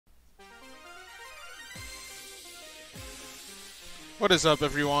What is up,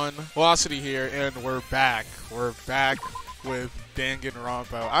 everyone? Velocity here, and we're back. We're back with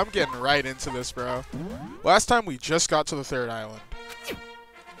Danganronpa. I'm getting right into this, bro. Last time we just got to the third island.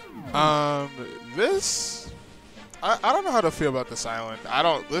 I don't know how to feel about this island.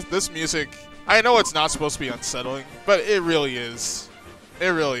 This music, I know it's not supposed to be unsettling, but it really is. It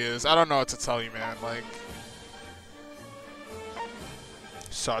really is. I don't know what to tell you, man. Like,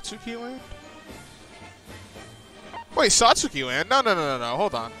 Satsuki Land? Wait, Satsuki Land? No,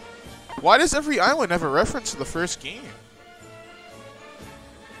 hold on. Why does every island have a reference to the first game?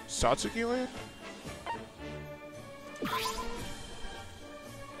 Satsuki Land?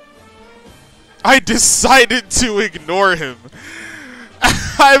 I decided to ignore him.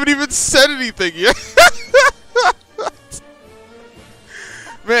 I haven't even said anything yet.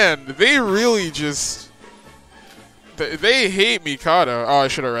 Man, they really just... They hate Mikado. Oh, I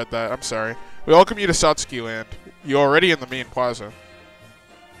should have read that. I'm sorry. We welcome you to Satsuki Land. You're already in the main plaza.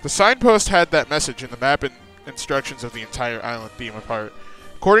 The signpost had that message in the map and instructions of the entire island theme apart.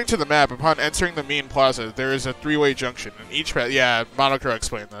 According to the map, upon entering the main plaza, there is a three-way junction, and each path... Yeah, Monokuro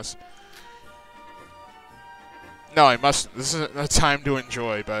explained this. No, I mustn't. This isn't a time to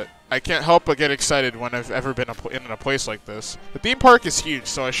enjoy, but I can't help but get excited when I've ever been in a place like this. The theme park is huge,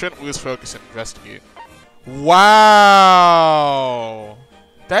 so I shouldn't lose focus and investigate. Wow!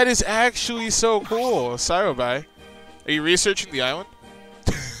 That is actually so cool. Sayobai. Are you researching the island?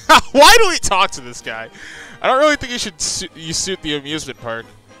 Why do we talk to this guy? I don't really think you should suit the amusement park.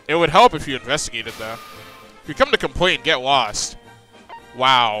 It would help if you investigated, though. If you come to complain, get lost.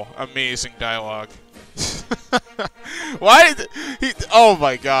 Wow. Amazing dialogue. Why did he... Oh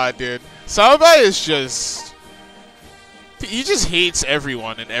my god, dude. Sayobai is just... He just hates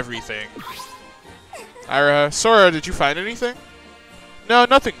everyone and everything. Iraha. Sora, did you find anything? No,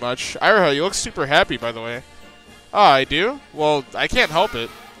 nothing much. Iraha, you look super happy, by the way. Ah, I do? Well, I can't help it.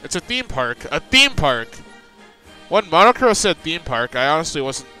 It's a theme park. A theme park! When Monokuro said theme park, I honestly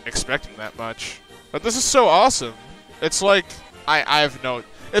wasn't expecting that much. But this is so awesome. It's like... I have no...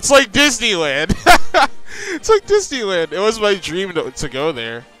 It's like Disneyland! It's like Disneyland! It was my dream to go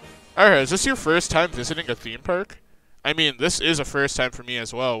there. Iraha, is this your first time visiting a theme park? I mean, this is a first time for me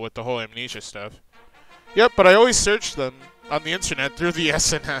as well, with the whole amnesia stuff. Yep, but I always search them on the internet through the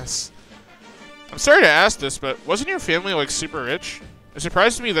SNS. I'm sorry to ask this, but wasn't your family, like, super rich? It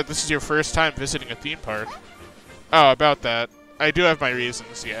surprised me that this is your first time visiting a theme park. Oh, about that. I do have my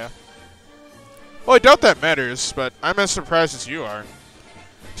reasons, yeah. Well, I doubt that matters, but I'm as surprised as you are.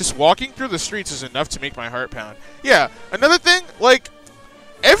 Just walking through the streets is enough to make my heart pound. Yeah, another thing, like,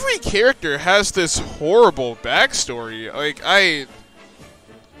 every character has this horrible backstory. Like, I'm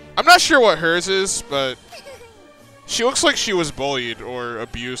not sure what hers is, but... She looks like she was bullied or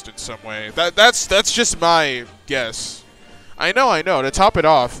abused in some way. That's just my guess. I know. To top it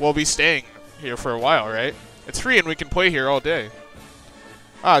off, we'll be staying here for a while, right? It's free and we can play here all day.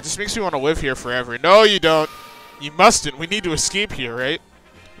 Ah, it just makes me want to live here forever. No, you don't. You mustn't. We need to escape here, right?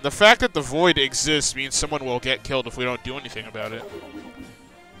 The fact that the void exists means someone will get killed if we don't do anything about it.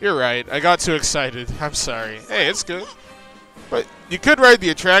 You're right. I got too excited. I'm sorry. Hey, it's good. But you could ride the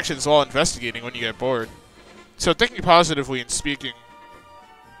attractions while investigating when you get bored. So thinking positively speaking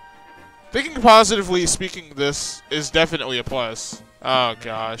this is definitely a plus. Oh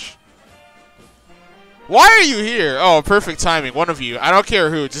gosh. Why are you here? Oh, perfect timing. One of you. I don't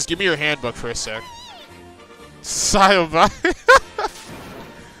care who. Just give me your handbook for a sec. Sayobai.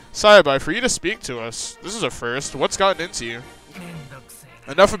 Sayobai, for you to speak to us. This is a first. What's gotten into you?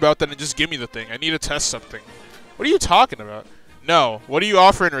 Enough about that and just give me the thing. I need to test something. What are you talking about? No. What do you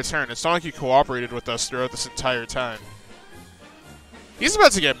offer in return? It's not like you cooperated with us throughout this entire time. He's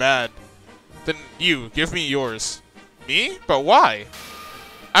about to get mad. Then you, give me yours. Me? But why?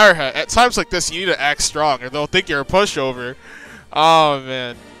 Iraha, at times like this, you need to act strong, or they'll think you're a pushover. Oh,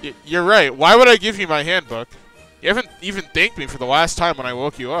 man. You're right. Why would I give you my handbook? You haven't even thanked me for the last time when I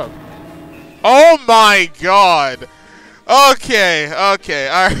woke you up. Oh, my God. Okay.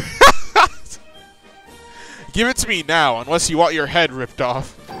 Alright. Give it to me now, unless you want your head ripped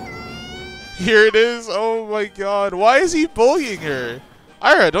off. Here it is. Oh my god. Why is he bullying her?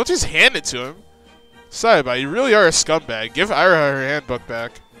 Ira, don't just hand it to him. Sayobai, you really are a scumbag. Give Ira her handbook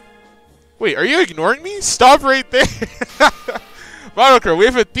back. Wait, are you ignoring me? Stop right there. Monokuro, we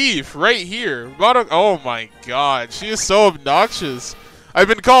have a thief right here. Oh my god. She is so obnoxious. I've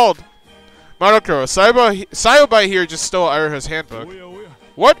been called. Monokuro, Sayobai here just stole Ira's handbook.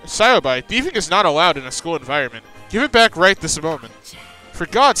 What? Sayobai, thieving is not allowed in a school environment. Give it back right this moment. For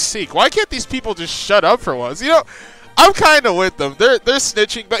God's sake, why can't these people just shut up for once? You know, I'm kind of with them. They're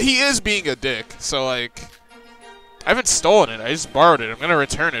snitching, but he is being a dick. So, like, I haven't stolen it. I just borrowed it. I'm gonna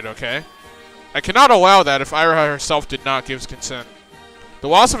return it, okay? I cannot allow that if Iraha herself did not give consent. The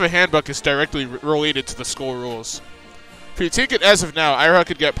loss of a handbook is directly related to the school rules. If you take it as of now, Iraha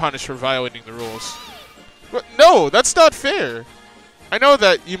could get punished for violating the rules. But no, that's not fair. I know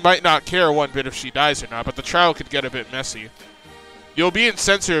that you might not care one bit if she dies or not, but the trial could get a bit messy. You'll be in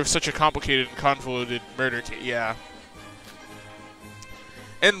censor of such a complicated and convoluted murder case. Yeah.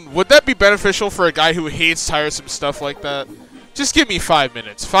 And would that be beneficial for a guy who hates tiresome stuff like that? Just give me 5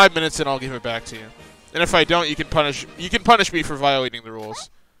 minutes. 5 minutes and I'll give it back to you. And if I don't, you can punish me for violating the rules.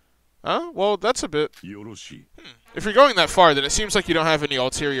 Huh? Well, that's a bit... If you're going that far, then it seems like you don't have any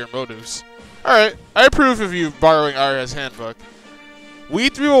ulterior motives. Alright, I approve of you borrowing Iraha's handbook. We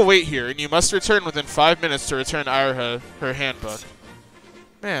three will wait here, and you must return within 5 minutes to return Iraha her handbook.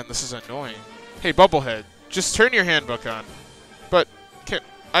 Man, this is annoying. Hey, Bubblehead, just turn your handbook on. But, can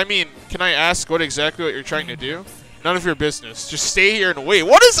I ask what you're trying to do? None of your business. Just stay here and wait.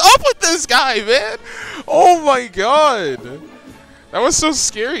 What is up with this guy, man? Oh my god. That was so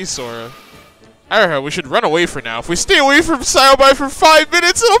scary, Sora. Iraha, we should run away for now. If we stay away from Sayobai for 5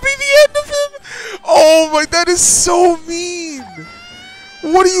 minutes, it'll be the end of him. Oh my, that is so mean.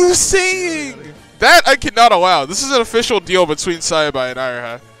 What are you saying? That I cannot allow. This is an official deal between Sayobai and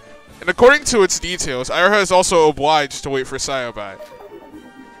Iraha. And according to its details, Iraha is also obliged to wait for Sayobai.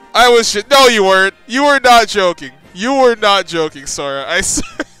 No, you weren't. You were not joking. You were not joking, Sora.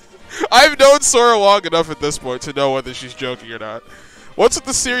 I've known Sora long enough at this point to know whether she's joking or not. What's with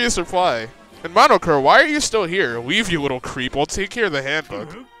the serious reply? And Monokuro, why are you still here? Leave, you little creep. I'll take care of the handbook.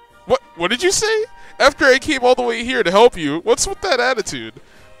 What did you say? After I came all the way here to help you, what's with that attitude?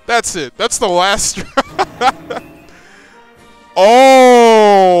 That's it. That's the last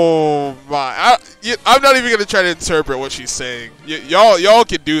Oh my! I'm not even gonna try to interpret what she's saying. Y'all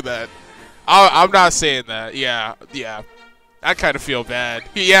can do that. I'm not saying that. Yeah. I kind of feel bad.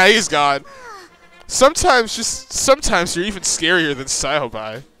 Yeah, he's gone. Sometimes you're even scarier than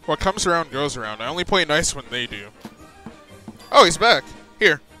Sayobai. What comes around goes around. I only play nice when they do. Oh, he's back.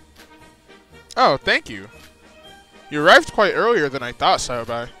 Here. Oh, thank you. You arrived quite earlier than I thought,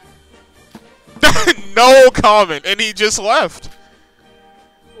 Sayobai. No comment, and he just left.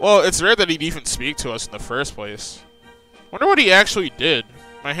 Well, it's rare that he'd even speak to us in the first place. Wonder what he actually did.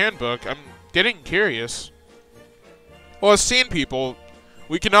 My handbook. I'm getting curious. Well, as sane people,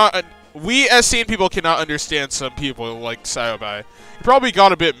 we as sane people cannot understand some people like Sayobai. He probably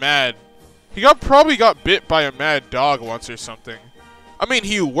got a bit mad. He probably got bit by a mad dog once or something. I mean,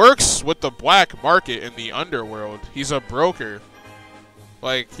 he works with the black market in the underworld. He's a broker.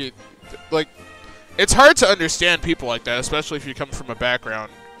 It's hard to understand people like that, especially if you come from a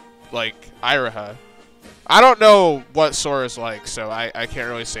background like Iraha. I don't know what Sora's like, so I can't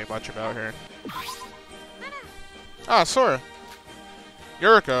really say much about her. Ah, Sora.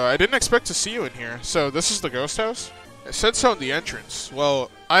 Yuriko, I didn't expect to see you in here. So, this is the ghost house? It said so in the entrance. Well,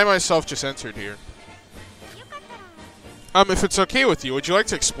 I myself just entered here. If it's okay with you, would you like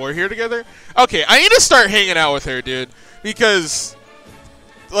to explore here together? Okay, I need to start hanging out with her, dude. Because,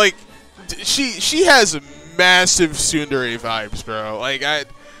 like, she has massive tsundere vibes, bro. Like, I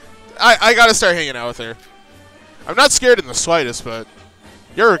gotta start hanging out with her. I'm not scared in the slightest, but...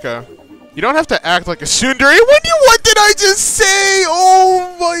 Yuriko, you don't have to act like a tsundere. What did I just say?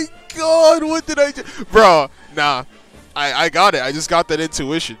 Oh my god, what did I just... Bro, nah. I got it. I just got that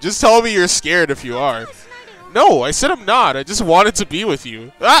intuition. Just tell me you're scared if you are. No, I said I'm not. I just wanted to be with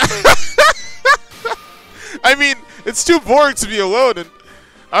you. I mean, it's too boring to be alone. And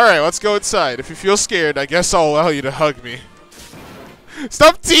alright, let's go inside. If you feel scared, I guess I'll allow you to hug me.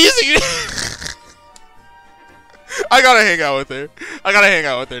 Stop teasing me! I gotta hang out with her. I gotta hang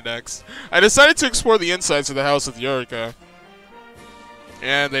out with her next. I decided to explore the insides of the house with Yuriko.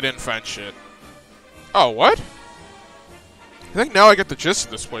 And they didn't find shit. Oh, what? I think now I get the gist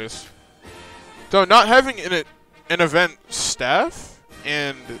of this place. Though not having an event staff,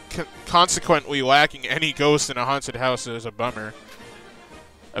 and consequently lacking any ghosts in a haunted house is a bummer.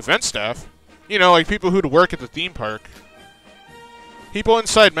 Event staff? You know, like people who'd work at the theme park. People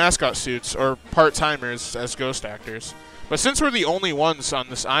inside mascot suits, or part-timers as ghost actors. But since we're the only ones on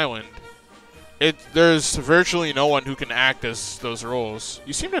this island, there's virtually no one who can act as those roles.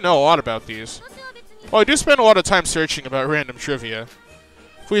 You seem to know a lot about these. Well, I do spend a lot of time searching about random trivia.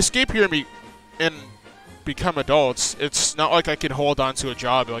 If we escape here and become adults, it's not like I could hold on to a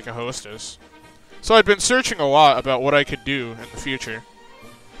job like a hostess. So I'd been searching a lot about what I could do in the future.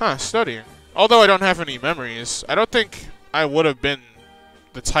 Huh, studying. Although I don't have any memories, I don't think I would have been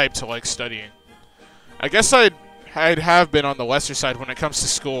the type to like studying. I guess I'd have been on the lesser side when it comes to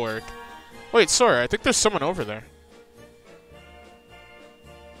schoolwork. Wait, Sora, I think there's someone over there.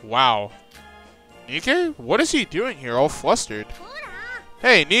 Wow. Nikke? What is he doing here, all flustered?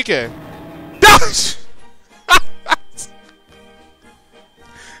 Hey, Nikke.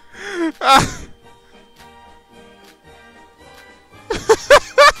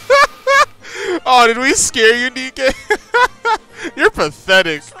 Oh, did we scare you, Nikke? You're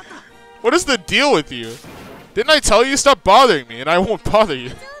pathetic. What is the deal with you? Didn't I tell you stop bothering me, and I won't bother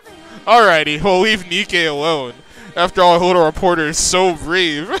you? Alrighty, we'll leave Nikke alone. After all, Little Reporter is so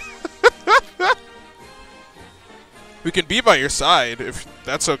brave. We can be by your side, if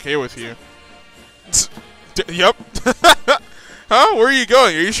that's okay with you. Yep. Huh? Where are you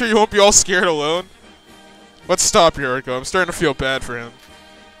going? Are you sure you won't be all scared alone? Let's stop here, Urko. I'm starting to feel bad for him.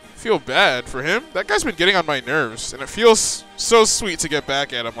 Feel bad for him? That guy's been getting on my nerves, and it feels so sweet to get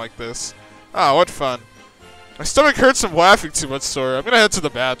back at him like this. Ah, what fun. My stomach hurts from laughing too much, Sora. I'm gonna head to the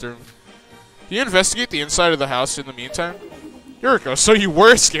bathroom. Can you investigate the inside of the house in the meantime? Urko, so you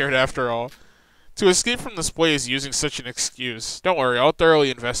were scared after all. To escape from this place using such an excuse. Don't worry, I'll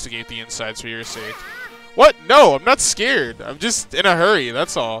thoroughly investigate the insides for your sake. What? No, I'm not scared. I'm just in a hurry,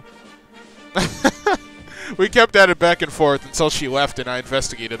 that's all. We kept at it back and forth until she left and I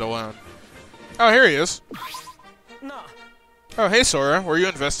investigated alone. Oh, here he is. Oh, hey Sora, were you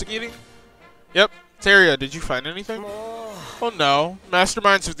investigating? Yep. Teria, did you find anything? Oh no.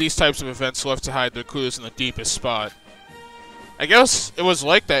 Masterminds of these types of events love to hide their clues in the deepest spot. I guess it was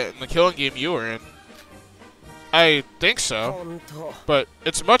like that in the killing game you were in. I think so. But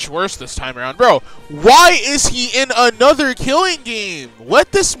it's much worse this time around. Bro, why is he in another killing game?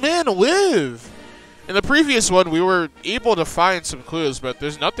 Let this man live. In the previous one, we were able to find some clues, but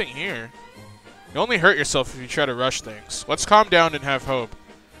there's nothing here. You only hurt yourself if you try to rush things. Let's calm down and have hope.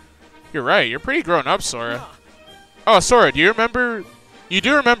 You're right. You're pretty grown up, Sora. Oh, Sora, do you remember... You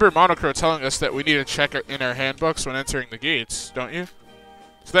do remember Monocro telling us that we need to check in our handbooks when entering the gates, don't you?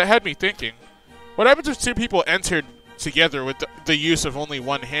 So that had me thinking. What happens if two people entered together with the use of only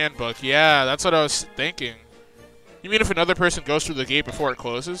one handbook? Yeah, that's what I was thinking. You mean if another person goes through the gate before it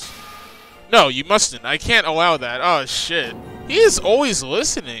closes? No, you mustn't. I can't allow that. Oh, shit. He is always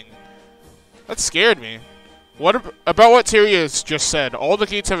listening. That scared me. What about what Teria just said? All the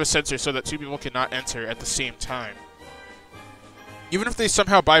gates have a sensor so that two people cannot enter at the same time. Even if they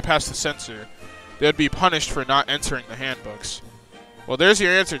somehow bypass the sensor, they would be punished for not entering the handbooks. Well, there's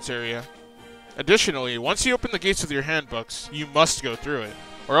your answer, Teria. Additionally, once you open the gates with your handbooks, you must go through it,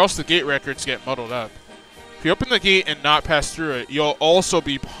 or else the gate records get muddled up. If you open the gate and not pass through it, you'll also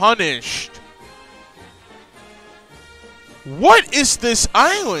be punished. What is this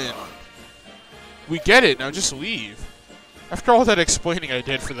island? We get it, now just leave. After all that explaining I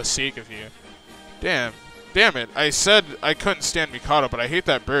did for the sake of you. Damn it, I said I couldn't stand Mikado, but I hate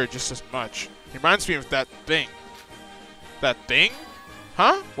that bird just as much. He reminds me of that thing. That thing?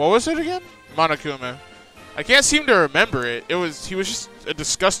 Huh? What was it again? Monokuma. I can't seem to remember it. He was just a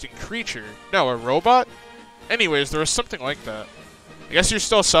disgusting creature. No, a robot? Anyways, there was something like that. I guess you're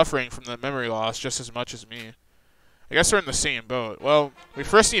still suffering from the memory loss just as much as me. I guess we're in the same boat. Well, we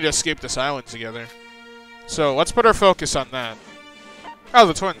first need to escape this island together. So, let's put our focus on that. Oh,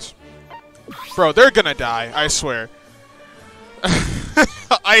 the twins. Bro, they're gonna die, I swear.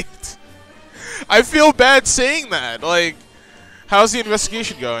 I feel bad saying that. Like, how's the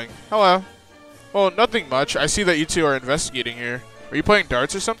investigation going? Hello. Well, nothing much. I see that you two are investigating here. Are you playing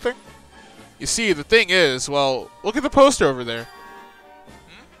darts or something? You see, the thing is, well, look at the poster over there.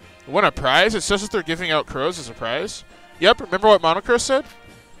 Won a prize? It says that they're giving out crows as a prize? Yep, remember what Monocro said?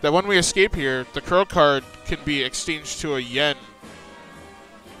 That when we escape here, the crow card can be exchanged to yen,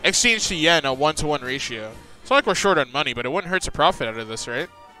 a 1-to-1 ratio. It's not like we're short on money, but it wouldn't hurt to profit out of this, right?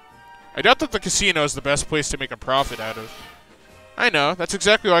 I doubt that the casino is the best place to make a profit out of. I know, that's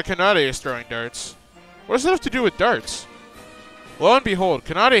exactly why Kanade is throwing darts. What does that have to do with darts? Lo and behold,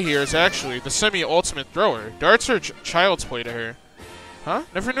 Kanade here is actually the semi-ultimate thrower. Darts are child's play to her. Huh?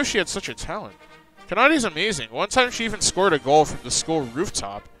 Never knew she had such a talent. Kanade's amazing. One time she even scored a goal from the school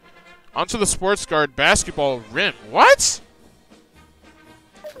rooftop onto the sports guard basketball rim. What?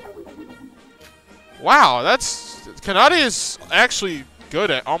 Wow, Kanade is actually good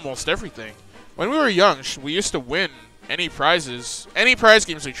at almost everything. When we were young, we used to win any prize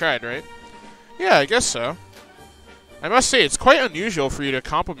games we tried, right? Yeah, I guess so. I must say, it's quite unusual for you to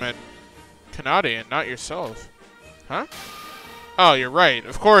compliment Kanade and not yourself. Huh? Oh, you're right.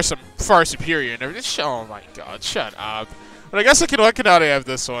 Of course, I'm far superior and everything. Oh my god, shut up. But I guess I can let Kanade have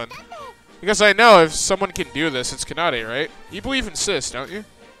this one. Because I know if someone can do this, it's Kanade, right? You believe in Sis, don't you?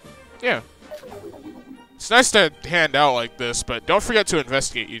 Yeah. It's nice to hand out like this, but don't forget to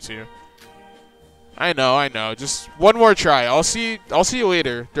investigate, you two. I know. Just one more try. I'll see you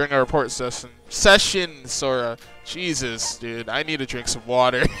later during our report session, Sora. Jesus, dude. I need to drink some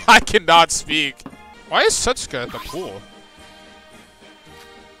water. I cannot speak. Why is Setsuka at the pool?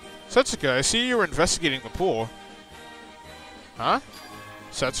 Setsuka, I see you were investigating the pool. Huh?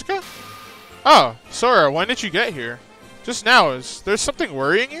 Setsuka? Oh, Sora, when did you get here? Just now. Is there something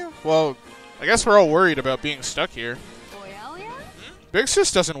worrying you? Well, I guess we're all worried about being stuck here. Big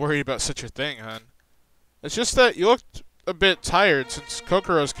Sis doesn't worry about such a thing, hon. It's just that you looked a bit tired since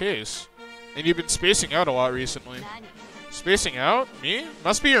Kokoro's case. And you've been spacing out a lot recently. Spacing out? Me?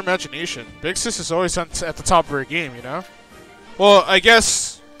 Must be your imagination. Big Sis is always at the top of her game, you know? Well, I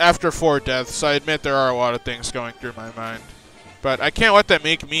guess after 4 deaths, I admit there are a lot of things going through my mind. But I can't let that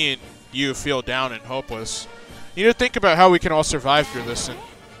make me and you feel down and hopeless. You need to think about how we can all survive through this, and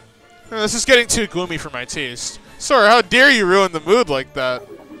this is getting too gloomy for my taste. Sora, how dare you ruin the mood like that?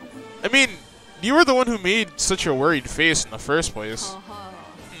 I mean, you were the one who made such a worried face in the first place.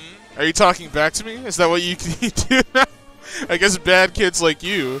 Are you talking back to me? Is that what you do now? I guess bad kids like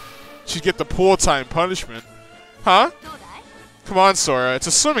you should get the pool time punishment. Huh? Come on, Sora, it's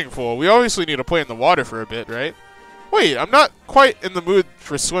a swimming pool. We obviously need to play in the water for a bit, right? Wait, I'm not quite in the mood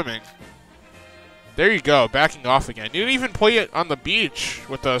for swimming. There you go, backing off again. You didn't even play it on the beach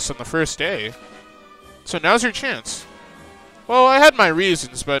with us on the first day. So now's your chance. Well, I had my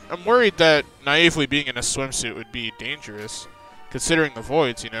reasons, but I'm worried that naively being in a swimsuit would be dangerous, considering the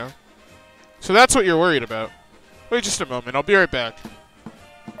voids, you know? So that's what you're worried about. Wait just a moment, I'll be right back.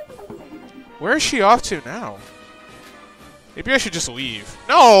 Where is she off to now? Maybe I should just leave.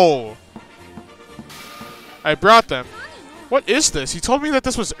 No! I brought them. What is this? He told me that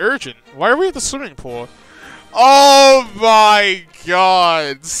this was urgent. Why are we at the swimming pool? Oh my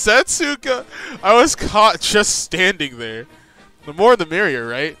god. Setsuka. I was caught just standing there. The more the merrier,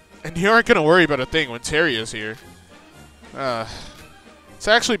 right? And you aren't going to worry about a thing when Terry is here. It's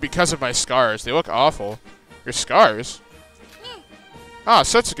actually because of my scars. They look awful. Your scars? Ah,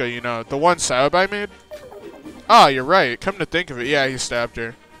 Setsuka, you know. The one Saobai made? Ah, you're right. Come to think of it, yeah, he stabbed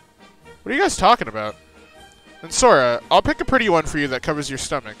her. What are you guys talking about? And Sora, I'll pick a pretty one for you that covers your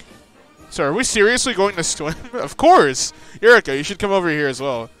stomach. So, are we seriously going to swim? Of course! Yuriko, you should come over here as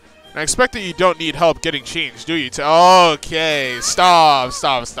well. And I expect that you don't need help getting changed, do you? Okay, stop.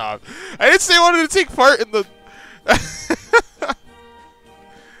 I didn't say I wanted to take part in the...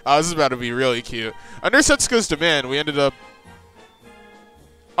 Oh, this is about to be really cute. Under Setsuka's demand, we ended up...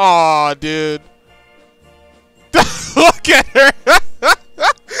 Aw, dude. Look at her!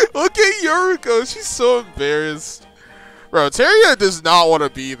 Look at Yuriko, she's so embarrassed. Bro, Teria does not want to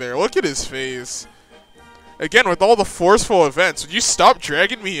be there. Look at his face. Again, with all the forceful events, would you stop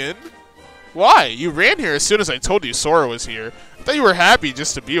dragging me in? Why? You ran here as soon as I told you Sora was here. I thought you were happy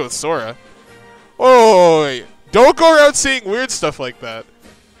just to be with Sora. Oh, wait. Don't go around saying weird stuff like that.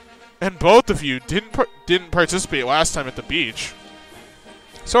 And both of you didn't participate last time at the beach.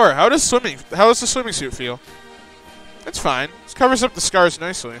 Sora, how does the swimming suit feel? It's fine. It covers up the scars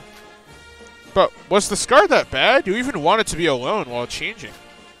nicely. But was the scar that bad? You even wanted to be alone while changing.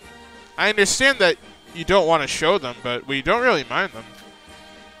 I understand that you don't want to show them, but we don't really mind them.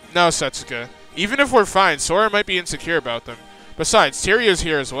 No, Setsuka. Even if we're fine, Sora might be insecure about them. Besides, Teria's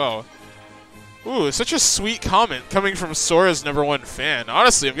here as well. Ooh, such a sweet comment coming from Sora's #1 fan.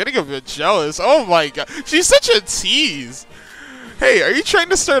 Honestly, I'm getting a bit jealous. Oh my god. She's such a tease. Hey, are you trying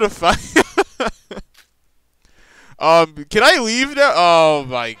to start a fight? Can I leave now? Oh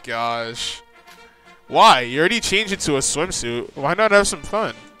my gosh. Why? You already changed into a swimsuit. Why not have some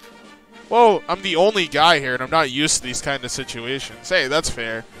fun? Well, I'm the only guy here and I'm not used to these kind of situations. Hey, that's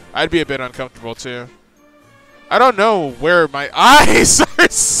fair. I'd be a bit uncomfortable too. I don't know where my eyes are.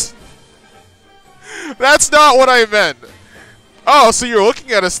 That's not what I meant. Oh, so you're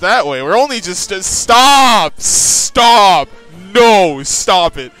looking at us that way. We're only just... Stop! Stop! No!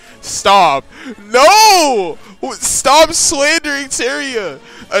 Stop it! Stop! No! Stop slandering Teria!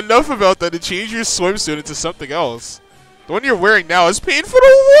 Enough about that and change your swimsuit into something else. The one you're wearing now is painful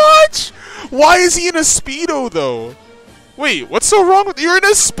to watch! Why is he in a Speedo, though? Wait, what's so wrong with... You're in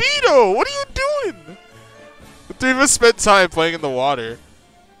a Speedo! What are you doing? The three of us spent time playing in the water.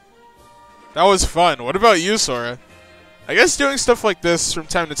 That was fun. What about you, Sora? I guess doing stuff like this from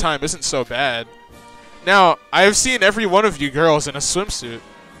time to time isn't so bad. Now, I have seen every one of you girls in a swimsuit.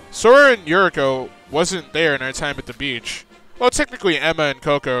 Sora and Yuriko wasn't there in our time at the beach. Well, technically Emma and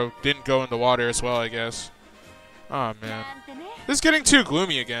Coco didn't go in the water as well, I guess. Aw, man. This is getting too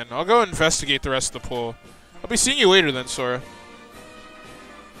gloomy again. I'll go investigate the rest of the pool. I'll be seeing you later then, Sora.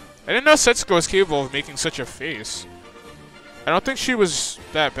 I didn't know Setsuko was capable of making such a face. I don't think she was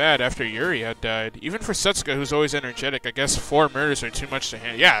that bad after Yuri had died. Even for Setsuka, who's always energetic, I guess 4 murders are too much to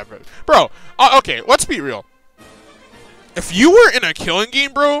handle. Yeah, bro. Okay, let's be real. If you were in a killing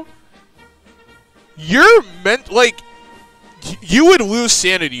game, bro, you're meant, like, you would lose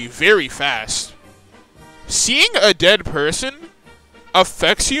sanity very fast. Seeing a dead person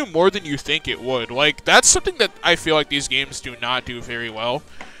affects you more than you think it would. Like, that's something that I feel like these games do not do very well.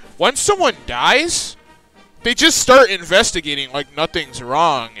 Once someone dies, they just start investigating like nothing's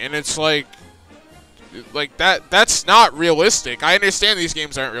wrong, and it's like that's not realistic. I understand these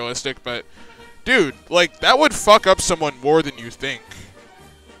games aren't realistic, but dude, like, that would fuck up someone more than you think.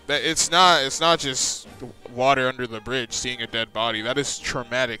 That it's not just water under the bridge seeing a dead body. That is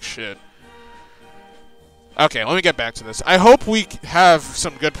traumatic shit. Okay, let me get back to this. I hope we have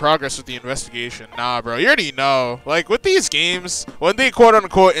some good progress with the investigation. Nah, bro, you already know. Like, with these games, when they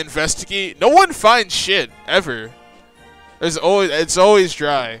quote-unquote investigate, no one finds shit, ever. It's always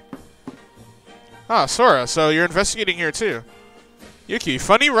dry. Ah, Sora, so you're investigating here too. Yuki,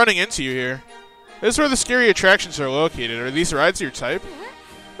 funny running into you here. This is where the scary attractions are located. Are these rides your type?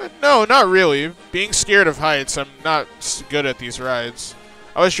 No, not really. Being scared of heights, I'm not good at these rides.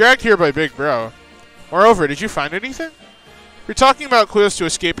 I was dragged here by Big Bro. Moreover, did you find anything? If you're talking about clues to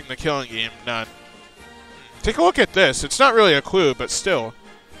escaping the killing game, none. Take a look at this. It's not really a clue, but still.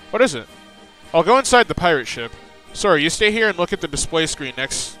 What is it? I'll go inside the pirate ship. Sora, you stay here and look at the display screen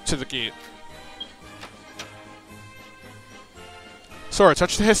next to the gate. Sora,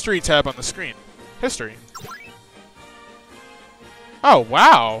 touch the history tab on the screen. History. Oh,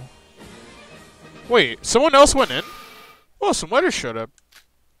 wow. Wait, someone else went in? Oh, some letters showed up.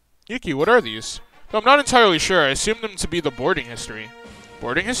 Yuki, what are these? Though I'm not entirely sure. I assume them to be the boarding history.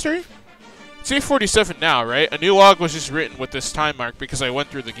 Boarding history? It's 8:47 now, right? A new log was just written with this time mark because I went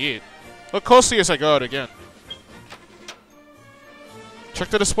through the gate. Look closely as I go out again. Check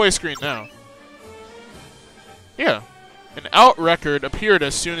the display screen now. Yeah. An out record appeared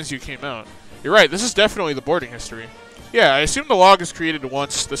as soon as you came out. You're right, this is definitely the boarding history. Yeah, I assume the log is created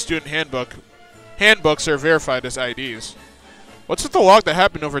once the student handbooks are verified as IDs. What's with the log that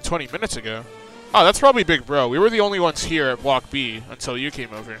happened over 20 minutes ago? Oh, that's probably Big Bro. We were the only ones here at Block B until you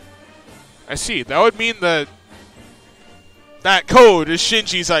came over. I see. That would mean that code is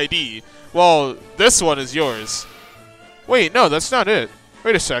Shinji's ID. Well, this one is yours. Wait, no, that's not it.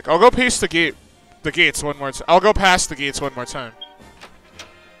 Wait a sec. I'll go past the gates one more time. I'll go past the gates one more time.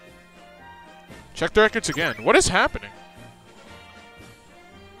 Check the records again. What is happening?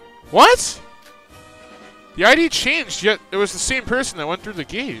 What? The ID changed, yet it was the same person that went through the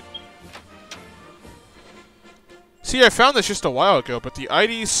gate. See, I found this just a while ago, but the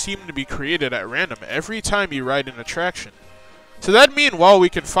IDs seem to be created at random every time you ride an attraction. So that'd mean while we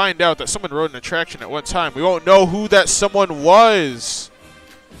can find out that someone rode an attraction at one time, we won't know who that someone was.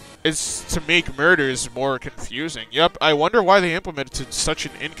 It's to make murders more confusing. Yep, I wonder why they implemented such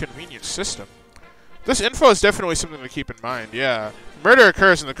an inconvenient system. This info is definitely something to keep in mind, yeah. Murder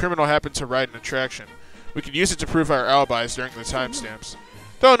occurs and the criminal happened to ride an attraction. We can use it to prove our alibis during the timestamps.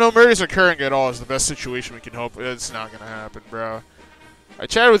 Though no murders occurring at all is the best situation we can hope. It's not gonna happen, bro. I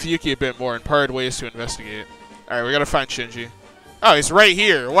chatted with Yuki a bit more and parted ways to investigate. Alright, we gotta find Shinji. Oh, he's right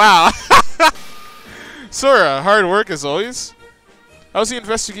here. Wow. Sora, hard work as always. How's the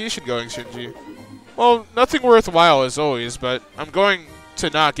investigation going, Shinji? Well, nothing worthwhile as always, but I'm going to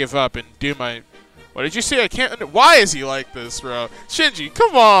not give up and do my... What did you say? I can't... Why is he like this, bro? Shinji,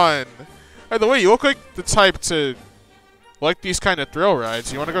 come on! By the way, you look like the type to like these kind of thrill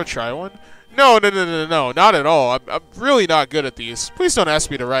rides. You want to go try one? No, not at all. I'm really not good at these. Please don't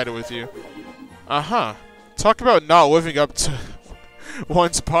ask me to ride it with you. Uh-huh. Talk about not living up to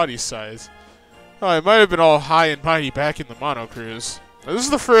one's body size. Oh, I might have been all high and mighty back in the Mono Cruise. Now, this is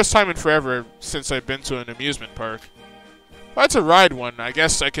the first time in forever since I've been to an amusement park. If I had to ride one, I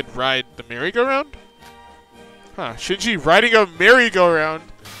guess I could ride the merry-go-round? Huh, Shinji riding a merry-go-round?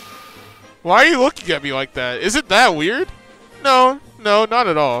 Why are you looking at me like that? Is it that weird? No, not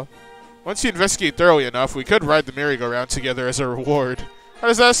at all. Once you investigate thoroughly enough, we could ride the merry-go-round together as a reward. How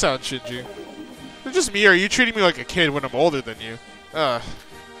does that sound, Shinji? Is it just me, or are you treating me like a kid when I'm older than you?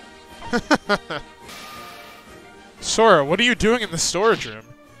 Sora, what are you doing in the storage room?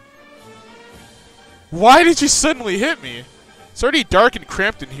 Why did you suddenly hit me? It's already dark and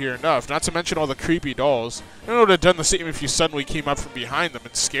cramped in here enough, not to mention all the creepy dolls. I would have done the same if you suddenly came up from behind them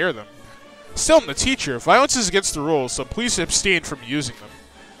and scared them. Still, I'm the teacher. Violence is against the rules, so please abstain from using them.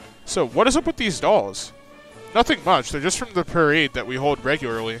 So, what is up with these dolls? Nothing much. They're just from the parade that we hold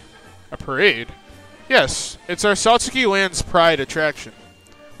regularly. A parade? Yes, it's our Satsuki Land's Pride attraction.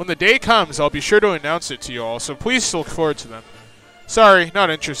 When the day comes, I'll be sure to announce it to you all, so please look forward to them. Sorry, not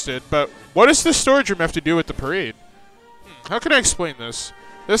interested, but what does this storage room have to do with the parade? How can I explain this?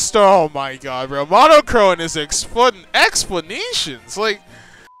 Oh my god, bro. Monochrome is explanations. Like,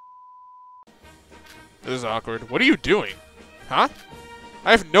 this is awkward. What are you doing? Huh?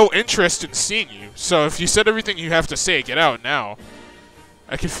 I have no interest in seeing you, so if you said everything you have to say, get out now.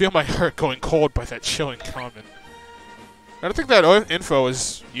 I can feel my heart going cold by that chilling comment. I don't think that info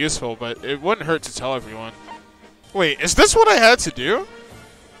is useful, but it wouldn't hurt to tell everyone. Wait, is this what I had to do?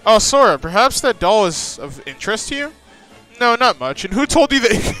 Oh, Sora, perhaps that doll is of interest to you? No, not much. And who told you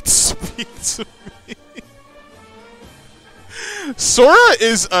that you could speak to me? Sora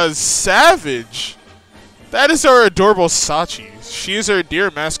is a savage. That is our adorable Sachi. She is our dear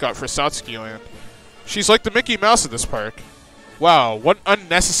mascot for Satsuki Land. She's like the Mickey Mouse of this park. Wow, what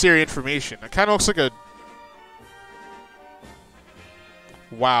unnecessary information. It kind of looks like a...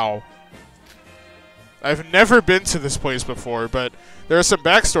 Wow. I've never been to this place before, but there are some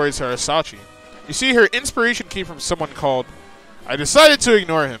backstories to our Sachi. You see, her inspiration came from someone called... I decided to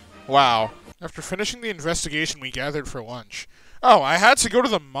ignore him. Wow. After finishing the investigation, we gathered for lunch. Oh, I had to go to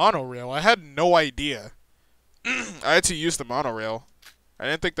the monorail. I had no idea. I had to use the monorail. I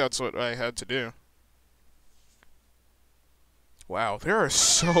didn't think that's what I had to do. Wow, there are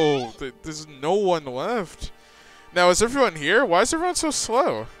so... There's no one left. Now, is everyone here? Why is everyone so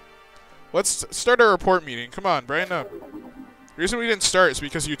slow? Let's start our report meeting. Come on, brighten up. The reason we didn't start is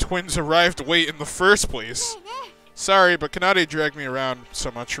because you twins arrived late in the first place. Sorry, but Kanade dragged me around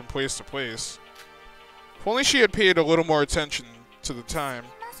so much from place to place. If only she had paid a little more attention to the time.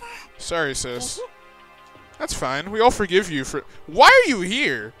 Sorry, sis. That's fine. We all forgive you for... Why are you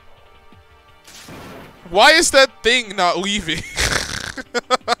here? Why is that thing not leaving?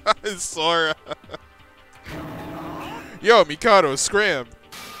 Sora. Yo, Mikado, scram.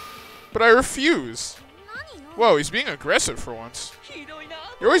 But I refuse. Whoa, he's being aggressive for once.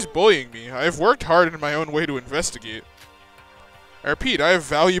 You're always bullying me. I have worked hard in my own way to investigate. I repeat, I have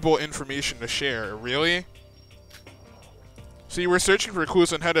valuable information to share. Really? So you were searching for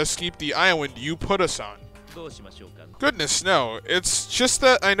clues on how to escape the island you put us on. Goodness, no. It's just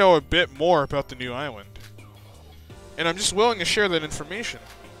that I know a bit more about the new island. And I'm just willing to share that information.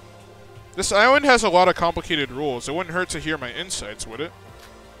 This island has a lot of complicated rules. It wouldn't hurt to hear my insights, would it?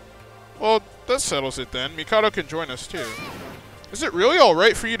 Well, that settles it then. Mikado can join us too. Is it really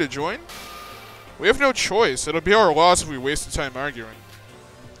alright for you to join? We have no choice. It'll be our loss if we waste the time arguing.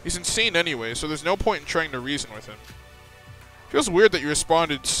 He's insane anyway, so there's no point in trying to reason with him. Feels weird that you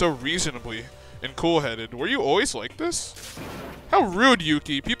responded so reasonably and cool-headed. Were you always like this? How rude,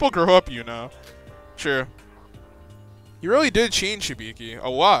 Yuki. People grow up, you know. Sure. You really did change, Hibiki. A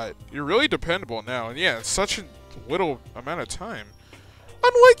lot. You're really dependable now. And yeah, it's such a little amount of time.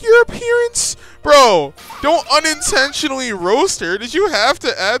 Unlike your appearance? Bro, don't unintentionally roast her. Did you have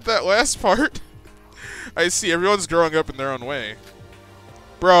to add that last part? I see. Everyone's growing up in their own way.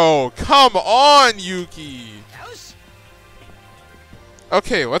 Bro, come on, Yuki.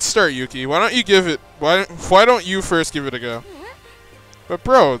 Okay, let's start, Yuki. Why don't you give it... Why don't you first give it a go? But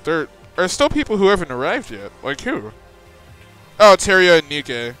bro, there are still people who haven't arrived yet. Like who? Oh, Teria and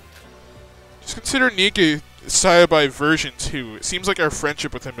Nikke. Just consider Nikke Sayabai version 2. It seems like our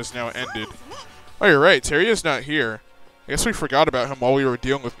friendship with him has now ended. Oh, you're right. Teria's not here. I guess we forgot about him while we were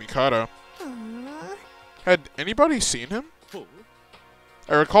dealing with Mikado. Had anybody seen him?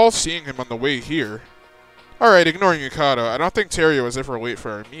 I recall seeing him on the way here. Alright, ignoring Mikado. I don't think Teria was ever late for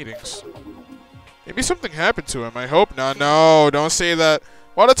our meetings. Maybe something happened to him. I hope not. No, don't say that.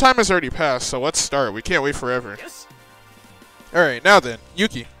 A lot of time has already passed, so let's start. We can't wait forever. Alright, now then.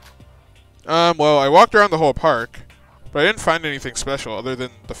 Yuki. Well, I walked around the whole park, but I didn't find anything special other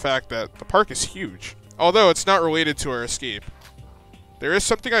than the fact that the park is huge. Although it's not related to our escape. There is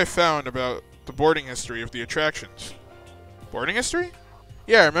something I found about the boarding history of the attractions. Boarding history?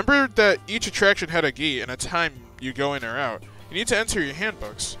 Yeah, remember that each attraction had a gate and a time you go in or out. You need to enter your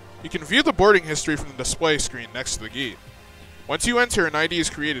handbooks. You can view the boarding history from the display screen next to the gate. Once you enter, an ID is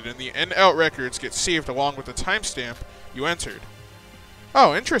created, and the in-out records get saved along with the timestamp you entered.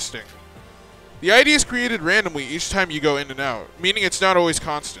 Oh, interesting. The ID is created randomly each time you go in and out, meaning it's not always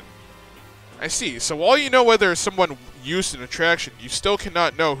constant. I see, so while you know whether someone used an attraction, you still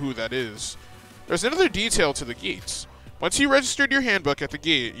cannot know who that is. There's another detail to the gates. Once you registered your handbook at the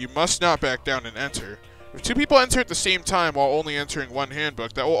gate, you must not back down and enter. If two people enter at the same time while only entering one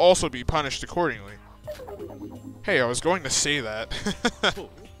handbook, that will also be punished accordingly. Hey, I was going to say that.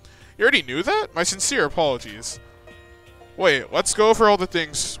 You already knew that? My sincere apologies. Wait, let's go over all the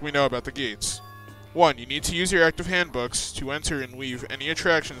things we know about the gates. 1. You need to use your active handbooks to enter and leave any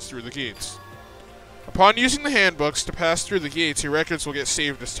attractions through the gates. Upon using the handbooks to pass through the gates, your records will get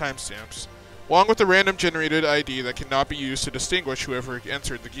saved as timestamps, along with a random generated ID that cannot be used to distinguish whoever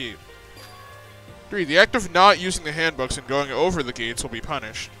entered the gate. 3. The act of not using the handbooks and going over the gates will be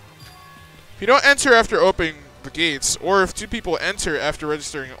punished. If you don't enter after opening the gates, or if 2 people enter after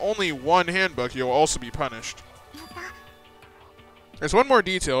registering only 1 handbook, you'll also be punished. There's one more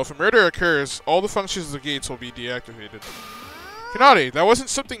detail. If a murder occurs, all the functions of the gates will be deactivated. Kanade, that wasn't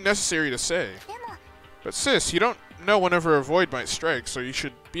something necessary to say. But sis, you don't know whenever a void might strike, so you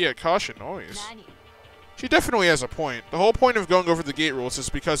should be at caution always. She definitely has a point. The whole point of going over the gate rules is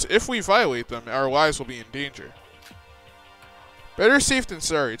because if we violate them, our lives will be in danger. Better safe than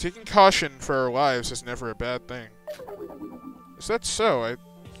sorry. Taking caution for our lives is never a bad thing. Is that so? I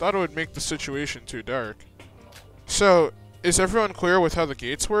thought it would make the situation too dark. So, is everyone clear with how the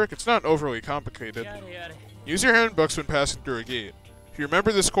gates work? It's not overly complicated. Use your handbooks when passing through a gate. If you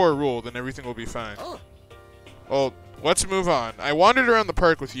remember this core rule, then everything will be fine. Well, let's move on. I wandered around the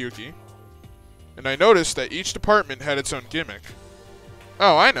park with Yuki, and I noticed that each department had its own gimmick.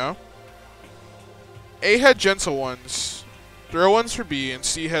 Oh, I know. A had gentle ones, throw ones for B, and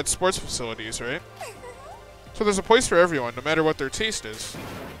C had sports facilities, right? So there's a place for everyone, no matter what their taste is.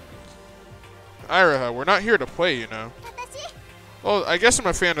 Iraha, we're not here to play, you know. Well, I guess I'm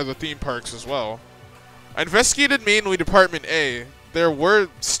a fan of the theme parks as well. I investigated mainly Department A. There were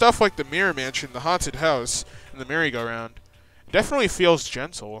stuff like the Mirror Mansion, the Haunted House, and the Merry-Go-Round. It definitely feels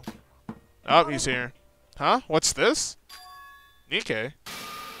gentle. Oh, he's here. Huh? What's this? Nikkei.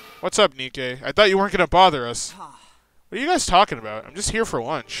 What's up, Nikkei? I thought you weren't going to bother us. What are you guys talking about? I'm just here for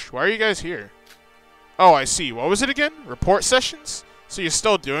lunch. Why are you guys here? Oh, I see. What was it again? Report sessions? So you're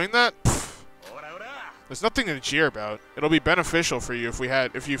still doing that? Pfft. There's nothing to jeer about. It'll be beneficial for you if we've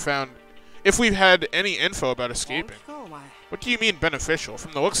had any info about escaping. What do you mean beneficial?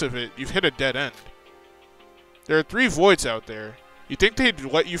 From the looks of it, you've hit a dead end. There are 3 voids out there. You think they'd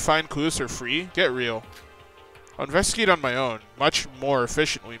let you find clues for free? Get real. I'll investigate on my own, much more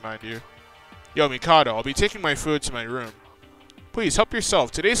efficiently, mind you. Yo, Mikado, I'll be taking my food to my room. Please, help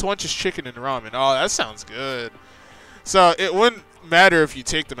yourself. Today's lunch is chicken and ramen. Oh, that sounds good. So, it wouldn't matter if you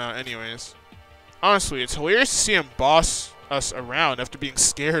take them out anyways. Honestly, it's hilarious to see him boss us around after being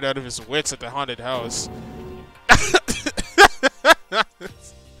scared out of his wits at the haunted house.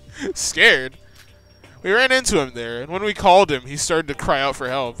 Scared? We ran into him there, and when we called him, he started to cry out for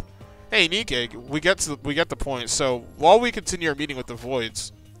help. Hey, Nikkei, we get the point, so while we continue our meeting with the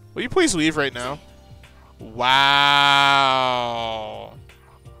Voids, will you please leave right now? Wow.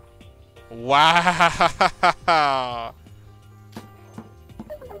 Wow.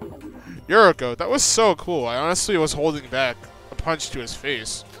 Yoriko, that was so cool. I honestly was holding back a punch to his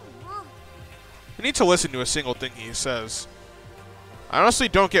face. You need to listen to a single thing he says. I honestly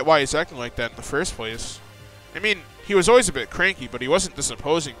don't get why he's acting like that in the first place. I mean, he was always a bit cranky, but he wasn't this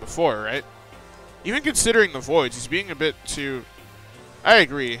imposing before, right? Even considering the Voids, he's being a bit too... I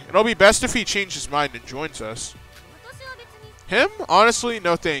agree. It'll be best if he changes his mind and joins us. Him? Honestly,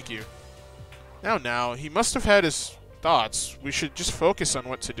 no thank you. Now, he must have had his thoughts. We should just focus on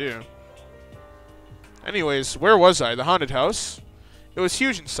what to do. Anyways, where was I? The haunted house? It was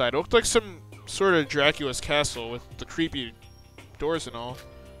huge inside. It looked like some sort of Dracula's castle with the creepy doors and all.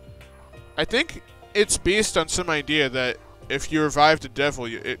 I think it's based on some idea that if you revive the devil,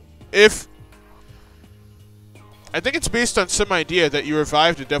 I think it's based on some idea that you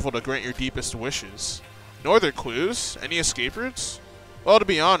revive the devil to grant your deepest wishes. No other clues? Any escape routes? Well, to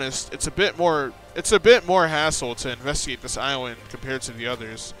be honest, it's a bit more hassle to investigate this island compared to the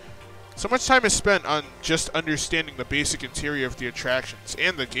others. So much time is spent on just understanding the basic interior of the attractions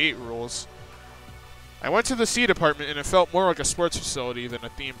and the gate rules. I went to the C department and it felt more like a sports facility than a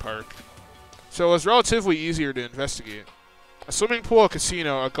theme park. So it was relatively easier to investigate. A swimming pool, a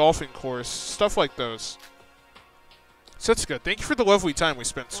casino, a golfing course, stuff like those. Setsuka, thank you for the lovely time we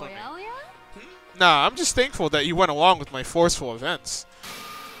spent swimming. Nah, I'm just thankful that you went along with my forceful events.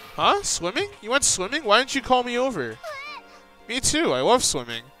 Huh? Swimming? You went swimming? Why didn't you call me over? Me too, I love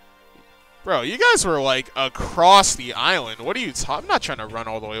swimming. Bro, you guys were like across the island. What are you talking? I'm not trying to run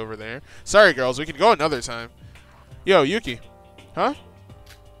all the way over there. Sorry, girls, we can go another time. Yo, Yuki. Huh?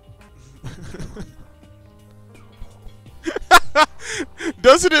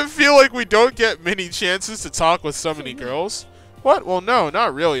 Doesn't it feel like we don't get many chances to talk with so many girls? What? Well, no,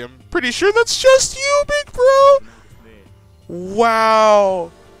 not really. I'm pretty sure that's just you, big bro.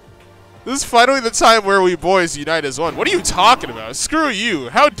 Wow. This is finally the time where we boys unite as one. What are you talking about? Screw you.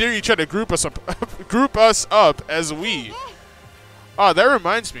 How dare you try to group us up as we? Ah, that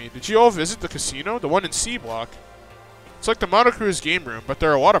reminds me. Did you all visit the casino? The one in C block? It's like the Monocruise game room, but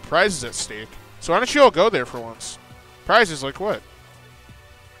there are a lot of prizes at stake. So why don't you all go there for once? Prizes like what?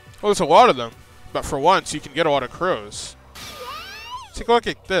 Well, there's a lot of them. But for once, you can get a lot of crows. Take a look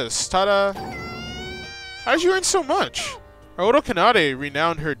at this. Ta-da! How did you earn so much? Aoto Kanade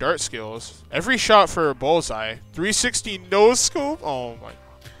renowned her dart skills. Every shot for a bullseye. 360 no scope? Oh my.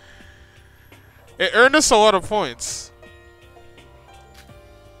 It earned us a lot of points.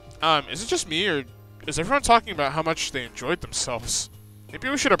 Is it just me, or is everyone talking about how much they enjoyed themselves? Maybe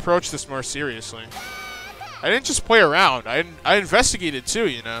we should approach this more seriously. I didn't just play around. I investigated too,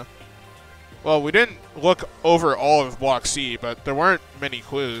 you know. Well, we didn't look over all of Block C, but there weren't many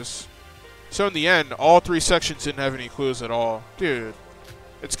clues. So in the end, all 3 sections didn't have any clues at all. Dude,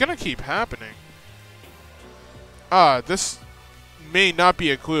 it's gonna keep happening. Ah, this may not be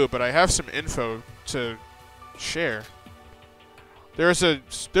a clue, but I have some info to share. There's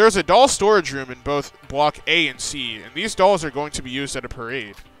a doll storage room in both Block A and C, and these dolls are going to be used at a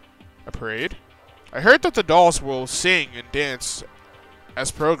parade. A parade? I heard that the dolls will sing and dance as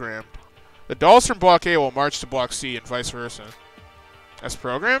programmed. The dolls from Block A will march to Block C and vice versa. As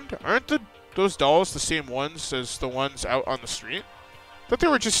programmed? Aren't those dolls the same ones as the ones out on the street? I thought they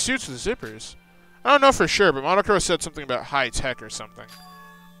were just suits with zippers. I don't know for sure, but Monokuro said something about high tech or something.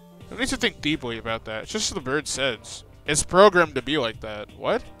 I need to think deeply about that. It's just what the bird says. It's programmed to be like that.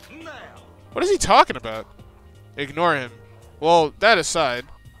 What? What is he talking about? Ignore him. Well, that aside,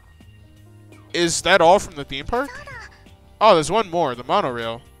 is that all from the theme park? Oh, there's one more, the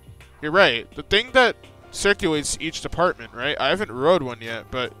monorail. You're right. The thing that circulates each department, right? I haven't rode one yet,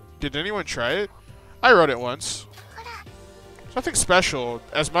 but did anyone try it? I rode it once. It's nothing special.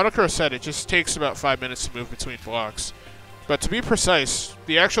 As Monokuro said, it just takes about 5 minutes to move between blocks. But to be precise,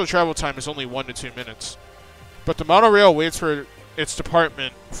 the actual travel time is only 1 to 2 minutes. But the monorail waits for its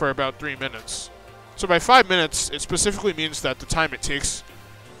department for about 3 minutes. So by 5 minutes, it specifically means that the time it takes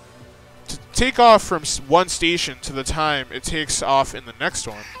to take off from one station to the time it takes off in the next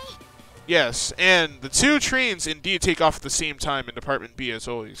one. Yes, and the 2 trains indeed take off at the same time in Department B as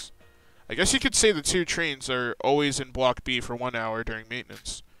always. I guess you could say the 2 trains are always in Block B for 1 hour during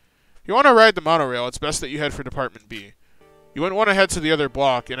maintenance. If you want to ride the monorail, it's best that you head for Department B. You wouldn't want to head to the other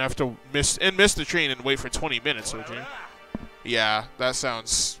block and have to miss the train and wait for 20 minutes, would you? Yeah, that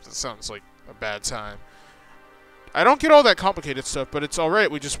sounds like a bad time. I don't get all that complicated stuff, but it's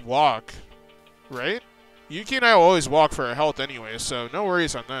alright, we just walk. Right? Yuki and I will always walk for our health anyway, so no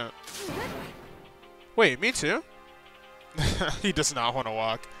worries on that. Wait, me too? He does not want to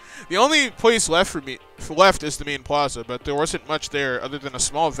walk. The only place left is the main plaza, but there wasn't much there other than a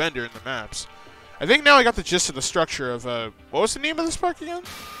small vendor in the maps. I think now I got the gist of the structure of, what was the name of this park again?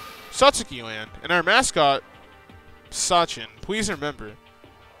 Satsuki Land. And our mascot, Sachin. Please remember.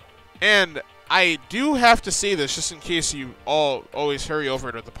 And I do have to say this just in case you all always hurry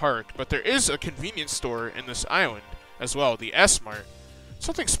over to the park, but there is a convenience store in this island as well, the S-Mart.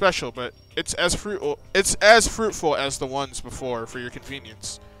 Something special, but it's as fruitful as the ones before for your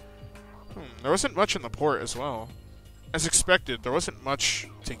convenience. There wasn't much in the port as well. As expected, there wasn't much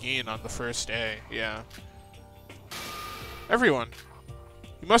to gain on the first day, yeah. Everyone,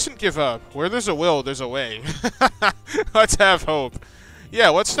 you mustn't give up. Where there's a will, there's a way. Let's have hope. Yeah,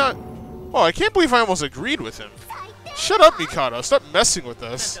 let's not... Oh, I can't believe I almost agreed with him. Shut up, Mikado. Stop messing with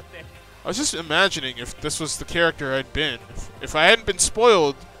us. I was just imagining if this was the character I'd been. If I hadn't been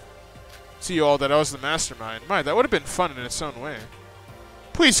spoiled to you all that I was the mastermind. My, that would have been fun in its own way.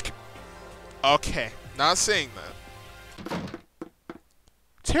 Please... Okay, not saying that.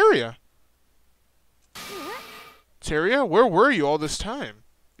 Teria! Teria, where were you all this time?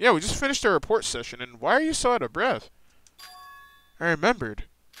 Yeah, we just finished our report session, and why are you so out of breath? I remembered.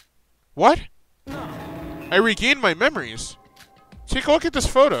 What? I regained my memories. Take a look at this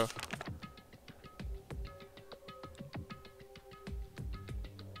photo.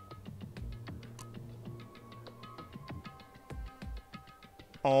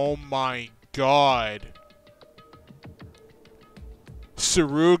 Oh my god.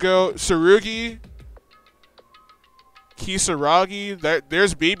 Tsurugi, Kisaragi,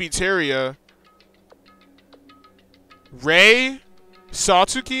 there's baby Teria. Rei,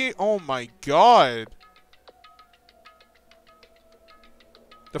 Satsuki, oh my god.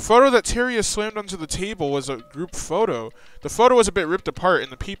 The photo that Teria slammed onto the table was a group photo. The photo was a bit ripped apart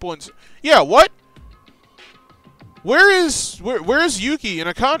and the people in... Yeah, what? Where is Yuki and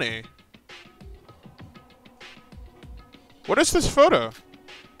Akane? What is this photo?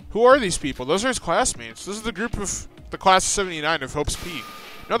 Who are these people? Those are his classmates. This is the group of the class of 79 of Hope's Peak.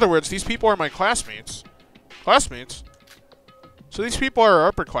 In other words, these people are my classmates. Classmates? So these people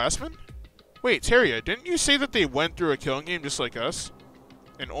are upperclassmen? Wait, Teria, didn't you say that they went through a killing game just like us?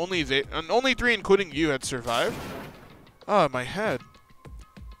 And only 3, including you, had survived? Oh, my head.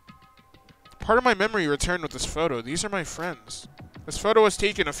 Part of my memory returned with this photo. These are my friends. This photo was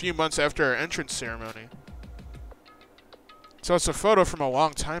taken a few months after our entrance ceremony. So it's a photo from a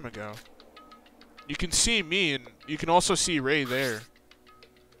long time ago. You can see me, and you can also see Ray there.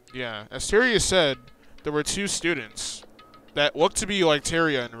 Yeah, as Teria said, there were 2 students that looked to be like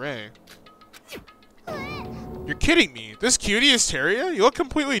Teria and Ray. You're kidding me. This cutie is Teria? You look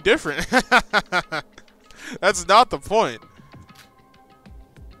completely different. That's not the point.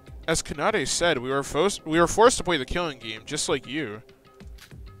 As Kanade said, we were forced to play the killing game, just like you.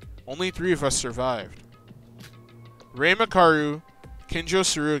 Only 3 of us survived. Rei Makaru, Kinjo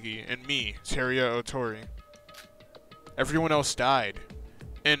Tsurugi, and me, Teria Otori. Everyone else died.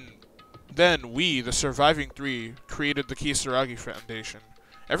 And then we, the surviving 3, created the Kisaragi Foundation.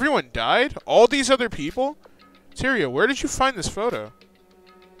 Everyone died? All these other people? Teria, where did you find this photo?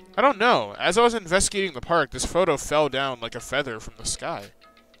 I don't know. As I was investigating the park, this photo fell down like a feather from the sky.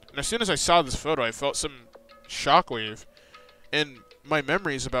 And as soon as I saw this photo, I felt some shockwave. And my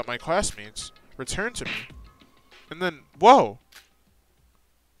memories about my classmates returned to me. And then, whoa!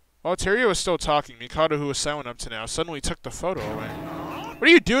 While Teria was still talking, Mikado, who was silent up to now, suddenly took the photo away. What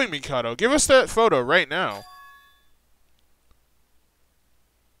are you doing, Mikado? Give us that photo right now.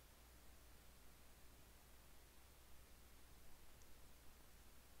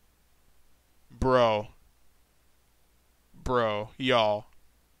 Bro, y'all.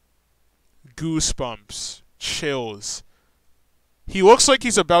 Goosebumps. Chills. He looks like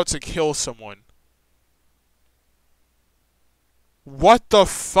he's about to kill someone. What the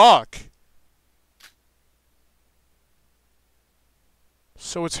fuck?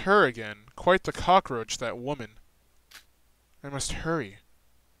 So it's her again. Quite the cockroach, that woman. I must hurry.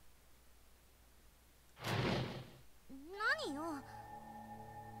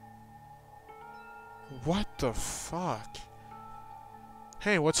 What the fuck?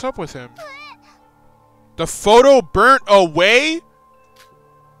 Hey, what's up with him? The photo burnt away?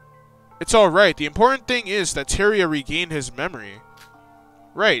 It's alright. The important thing is that Teria regained his memory.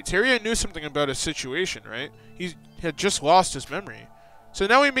 Right, Teria knew something about his situation, right? He had just lost his memory. So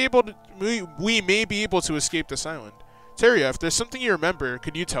now we may be able to escape this island. Teria, if there's something you remember,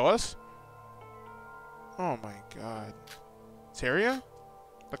 could you tell us? Oh my god. Teria?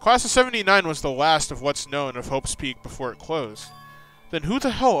 The class of 79 was the last of what's known of Hope's Peak before it closed. Then who the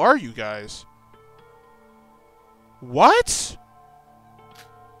hell are you guys? What?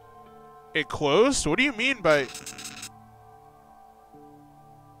 It closed? What do you mean by...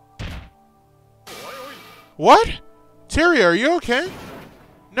 What? Teria, are you okay?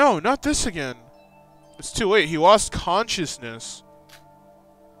 No, not this again. It's too late. He lost consciousness.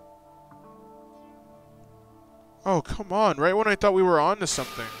 Oh, come on. Right when I thought we were on to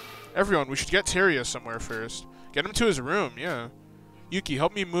something. Everyone, we should get Teria somewhere first. Get him to his room, yeah. Yuki,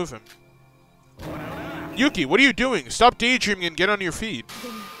 help me move him. Yuki, what are you doing? Stop daydreaming and get on your feet.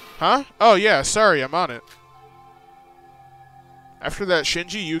 Huh? Oh, yeah, sorry, I'm on it. After that,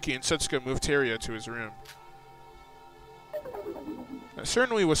 Shinji, Yuki, and Setsuko moved Teria to his room. That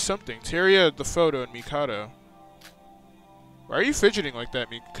certainly was something. Teria, the photo, and Mikado. Why are you fidgeting like that,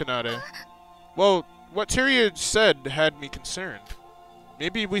 Kanade? Well, what Teria said had me concerned.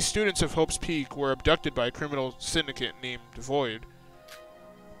 Maybe we students of Hope's Peak were abducted by a criminal syndicate named Void.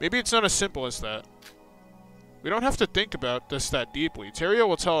 Maybe it's not as simple as that. We don't have to think about this that deeply. Teria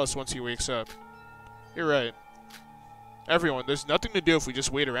will tell us once he wakes up. You're right. Everyone, there's nothing to do if we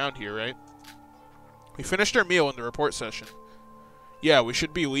just wait around here, right? We finished our meal in the report session. Yeah, we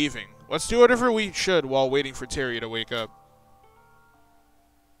should be leaving. Let's do whatever we should while waiting for Teria to wake up.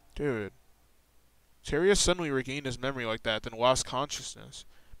 Dude. Teria suddenly regained his memory like that, then lost consciousness.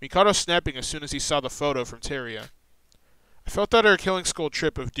 Mikado snapping as soon as he saw the photo from Teria. I felt that our Killing Skull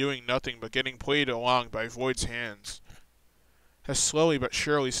trip of doing nothing but getting played along by Void's hands has slowly but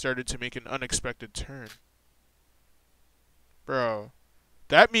surely started to make an unexpected turn. Bro,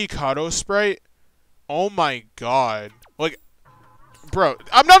 that Mikado sprite, oh my god. Like, bro,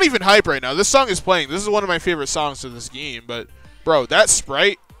 I'm not even hype right now. This song is playing. This is one of my favorite songs of this game, but, bro, that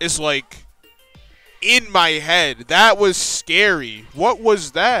sprite is like in my head. That was scary. What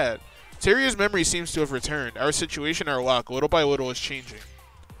was that? Teria's memory seems to have returned. Our situation, our luck, little by little is changing.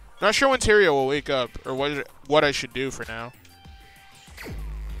 Not sure when Teria will wake up, or what I should do for now.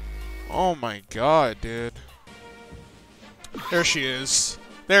 Oh my god, dude. There she is.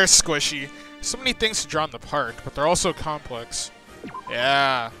 There's Squishy. So many things to draw in the park, but they're also complex.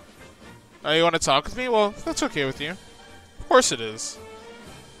 Yeah. Oh, you want to talk with me? Well, that's okay with you. course it is.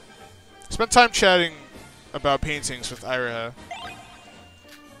 Spent time chatting about paintings with Ira.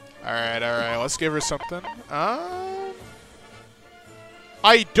 Alright, let's give her something. I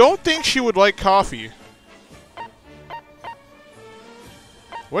don't think she would like coffee.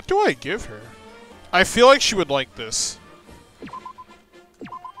 What do I give her? I feel like she would like this.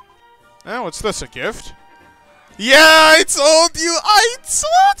 Oh, what's this, a gift? Yeah, I told you,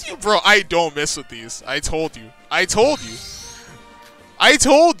 bro. I don't mess with these. I told you. I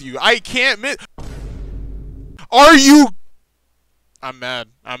can't miss. Are you? I'm mad.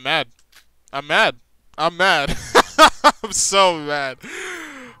 I'm so mad.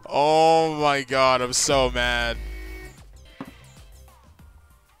 Oh my god, I'm so mad.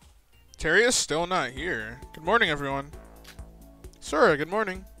 Terry is still not here. Good morning, everyone. Sora, good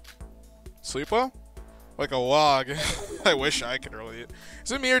morning. Sleep well? Like a log. I wish I could relate.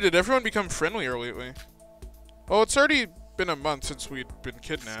 Is it me or did everyone become friendlier lately? Well, it's already been a month since we'd been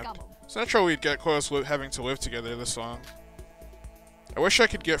kidnapped. It's natural we'd get close having to live together this long. I wish I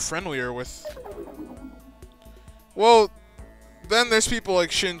could get friendlier with... Well, then there's people like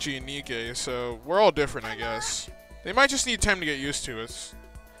Shinji and Nikke, so we're all different, I guess. They might just need time to get used to us.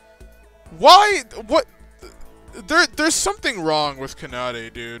 Why? What? There's something wrong with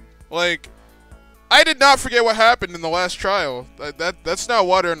Kanade, dude. Like, I did not forget what happened in the last trial. That's not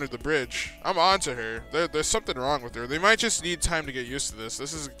water under the bridge. I'm onto her. There's something wrong with her. They might just need time to get used to this.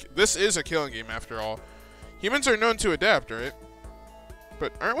 This is a killing game after all. Humans are known to adapt, right?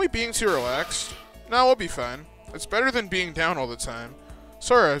 But aren't we being too relaxed? No, we'll be fine. It's better than being down all the time.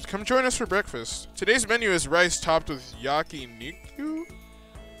 Sora, come join us for breakfast. Today's menu is rice topped with yakiniku?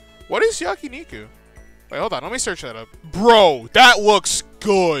 What is yakiniku? Wait, hold on. Let me search that up. Bro, that looks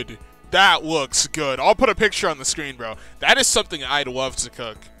good. That looks good. I'll put a picture on the screen, bro. That is something I'd love to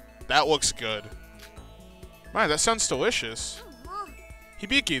cook. That looks good. Man, that sounds delicious.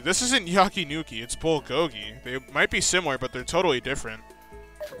 Hibiki, this isn't yakiniku. It's bulgogi. They might be similar, but they're totally different.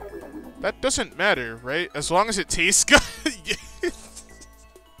 That doesn't matter, right? As long as it tastes good.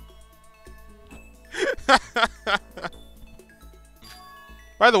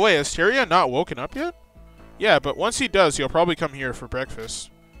 By the way, has Teria not woken up yet? Yeah, but once he does, he'll probably come here for breakfast.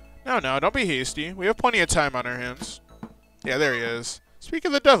 No, don't be hasty. We have plenty of time on our hands. Yeah, there he is. Speak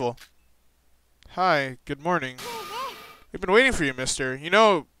of the devil. Hi, good morning. We've been waiting for you, mister. You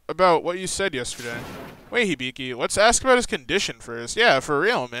know about what you said yesterday. Wait, Hibiki, let's ask about his condition first. Yeah, for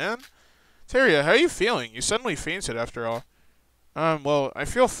real, man. Teria, how are you feeling? You suddenly fainted after all. Well, I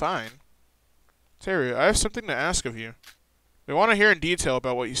feel fine. Teria, I have something to ask of you. We want to hear in detail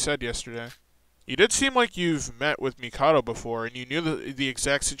about what you said yesterday. You did seem like you've met with Mikado before, and you knew the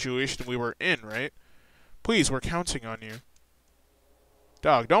exact situation we were in, right? Please, we're counting on you.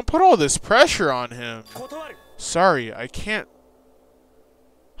 Dog, don't put all this pressure on him. Sorry, I can't...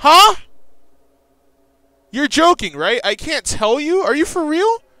 Huh? You're joking, right? I can't tell you? Are you for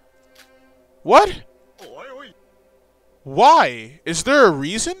real? What? Why? Is there a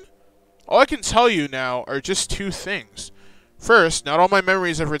reason? All I can tell you now are just two things. First, not all my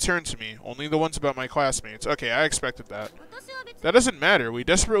memories have returned to me, only the ones about my classmates. Okay, I expected that. That doesn't matter. We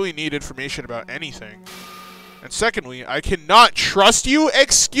desperately need information about anything. And secondly, I cannot trust you?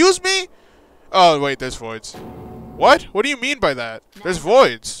 Excuse me? Oh, wait, there's voids. What? What do you mean by that? There's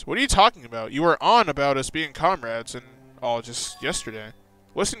voids. What are you talking about? You were on about us being comrades and all just yesterday.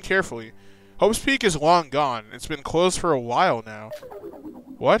 Listen carefully. Hope's Peak is long gone. It's been closed for a while now.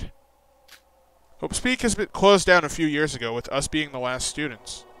 What? Hope's Peak has been closed down a few years ago, with us being the last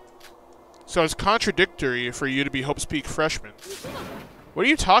students. So it's contradictory for you to be Hope's Peak freshmen. What are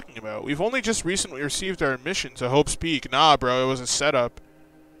you talking about? We've only just recently received our admission to Hope's Peak. Nah, bro, it was a setup.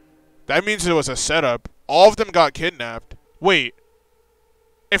 That means it was a setup. All of them got kidnapped. Wait.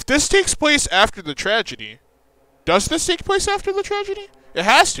 If this takes place after the tragedy, does this take place after the tragedy? It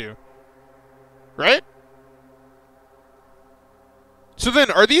has to. Right? So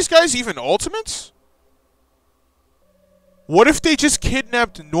then, are these guys even ultimates? What if they just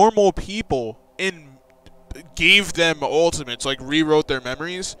kidnapped normal people and gave them ultimates, like rewrote their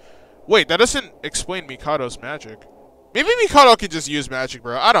memories? Wait, that doesn't explain Mikado's magic. Maybe Mikado can just use magic,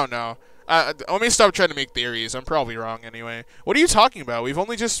 bro. I don't know. Let me stop trying to make theories. I'm probably wrong anyway. What are you talking about? We've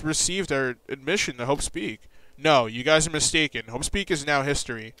only just received our admission to Hope's Peak. No, you guys are mistaken. Hope's Peak is now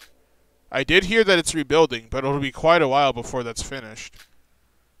history. I did hear that it's rebuilding, but it'll be quite a while before that's finished.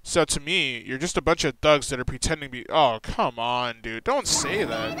 So to me, you're just a bunch of thugs that are pretending to be... Oh, come on, dude. Don't say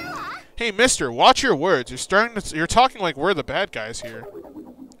that. Hey, mister, watch your words. You're talking like we're the bad guys here.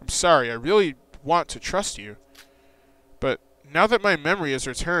 I'm sorry. I really want to trust you. But now that my memory has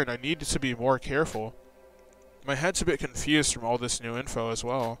returned, I need to be more careful. My head's a bit confused from all this new info as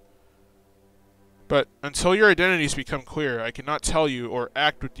well. But until your identities become clear, I cannot tell you or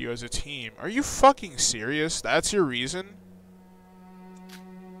act with you as a team. Are you fucking serious? That's your reason?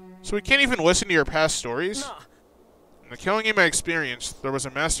 So we can't even listen to your past stories? No. In the killing game I experienced, there was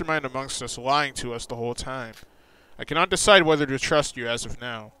a mastermind amongst us lying to us the whole time. I cannot decide whether to trust you as of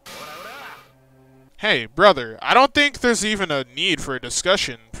now. Hey, brother, I don't think there's even a need for a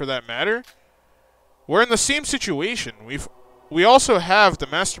discussion for that matter. We're in the same situation. We also have the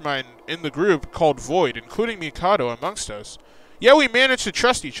mastermind in the group called Void, including Mikado amongst us. Yeah, we managed to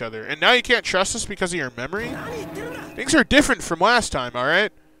trust each other, and now you can't trust us because of your memory? Things are different from last time,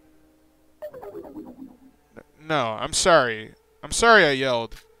 alright? No, I'm sorry. I'm sorry I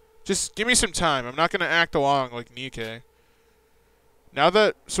yelled. Just give me some time. I'm not going to act along like Nikke. Now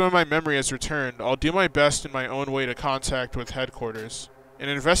that some of my memory has returned, I'll do my best in my own way to contact with headquarters and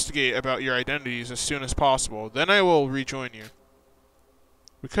investigate about your identities as soon as possible. Then I will rejoin you.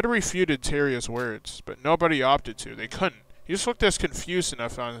 We could have refuted Terria's words, but nobody opted to. They couldn't. He just looked as confused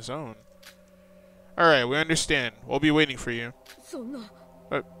enough on his own. Alright, we understand. We'll be waiting for you.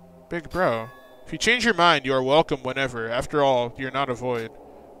 But, big bro, if you change your mind, you are welcome whenever. After all, you're not a Void.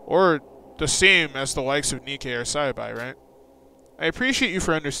 Or the same as the likes of Nikke or Saibai, right? I appreciate you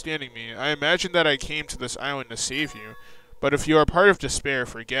for understanding me. I imagine that I came to this island to save you, but if you are part of despair,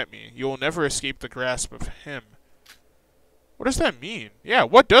 forget me. You will never escape the grasp of him. What does that mean? Yeah,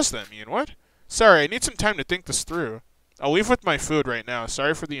 what does that mean? What? Sorry, I need some time to think this through. I'll leave with my food right now.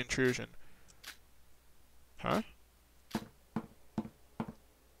 Sorry for the intrusion. Huh?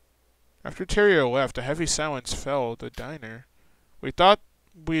 After Teria left, a heavy silence fell at the diner. We thought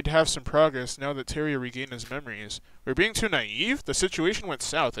we'd have some progress now that Teria regained his memories. We were being too naive? The situation went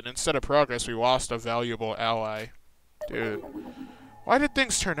south, and instead of progress, we lost a valuable ally. Dude, why did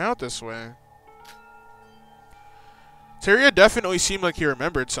things turn out this way? Teria definitely seemed like he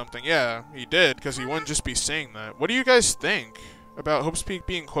remembered something. Yeah, he did, because he wouldn't just be saying that. What do you guys think about Hope's Peak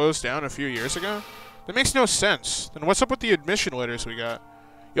being closed down a few years ago? That makes no sense. Then what's up with the admission letters we got?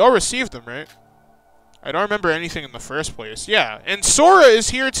 You all received them, right? I don't remember anything in the first place. Yeah, and Sora is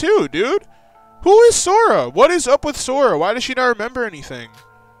here too, dude! Who is Sora? What is up with Sora? Why does she not remember anything?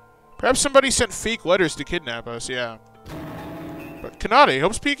 Perhaps somebody sent fake letters to kidnap us, yeah. But Kanade,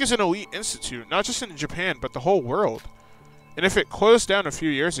 Hope's Peak is an elite institute, not just in Japan, but the whole world. And if it closed down a few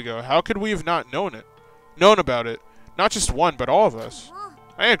years ago, how could we have not known about it? Not just one, but all of us.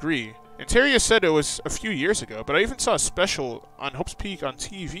 I agree. And Teria said it was a few years ago, but I even saw a special on Hope's Peak on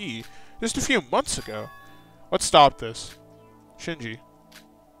TV just a few months ago. Let's stop this. Shinji.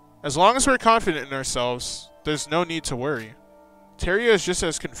 As long as we're confident in ourselves, there's no need to worry. Teria is just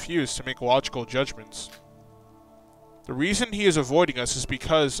as confused to make logical judgments. The reason he is avoiding us is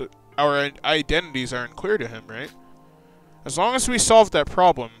because our identities aren't clear to him, right? As long as we solve that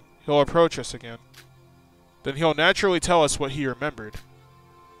problem, he'll approach us again. Then he'll naturally tell us what he remembered.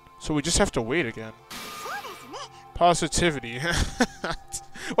 So we just have to wait again. Positivity.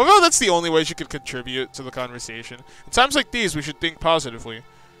 Well, that's the only way she could contribute to the conversation. In times like these, we should think positively.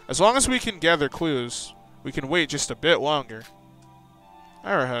 As long as we can gather clues, we can wait just a bit longer.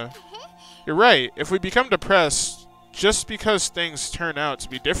 Araha. You're right. If we become depressed just because things turn out to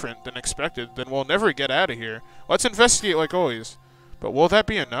be different than expected, then we'll never get out of here. Let's investigate like always. But will that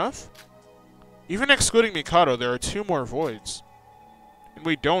be enough? Even excluding Mikado, there are 2 more Voids. And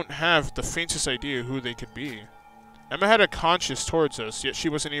we don't have the faintest idea who they could be. Emma had a conscience towards us, yet she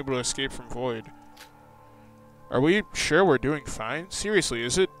wasn't able to escape from Void. Are we sure we're doing fine? Seriously,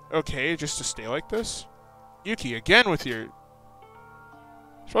 is it okay just to stay like this? Yuki, again with your...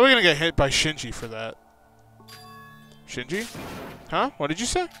 She's probably gonna get hit by Shinji for that. Shinji? Huh? What did you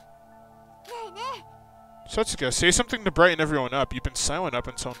say? Satsuka, say something to brighten everyone up. You've been silent up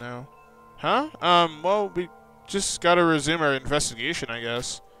until now. Huh? Well, we just gotta resume our investigation, I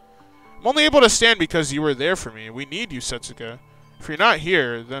guess. I'm only able to stand because you were there for me. We need you, Satsuka. If you're not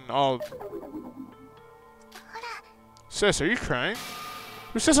here, then I'll... Sis, are you crying?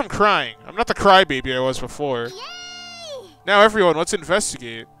 Who says I'm crying? I'm not the crybaby I was before. Yay! Now everyone, let's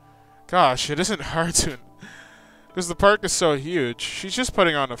investigate. Gosh, it isn't hard to... Because the park is so huge. She's just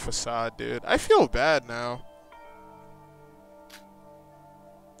putting on a facade, dude. I feel bad now.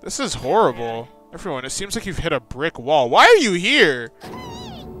 This is horrible. Everyone, it seems like you've hit a brick wall. Why are you here?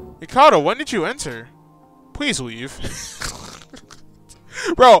 Mikado, when did you enter? Please leave.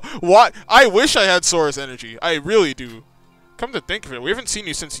 Bro, what? I wish I had Sora's energy. I really do. Come to think of it, we haven't seen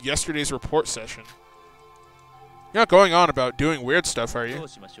you since yesterday's report session. You're not going on about doing weird stuff, are you?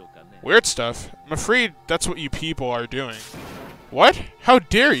 Weird stuff? I'm afraid that's what you people are doing. What? How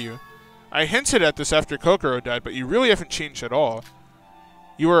dare you? I hinted at this after Kokoro died, but you really haven't changed at all.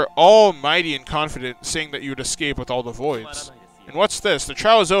 You were all mighty and confident, saying that you would escape with all the voids. And what's this? The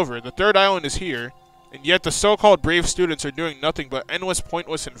trial is over, the third island is here, and yet the so-called brave students are doing nothing but endless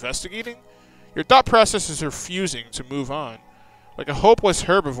pointless investigating? Your thought process is refusing to move on, like a hopeless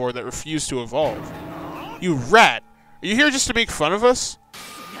herbivore that refused to evolve. You rat! Are you here just to make fun of us?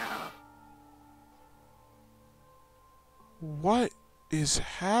 What is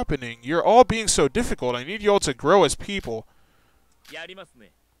happening? You're all being so difficult. I need you all to grow as people.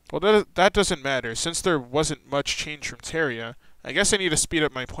 Well, that doesn't matter. Since there wasn't much change from Teria, I guess I need to speed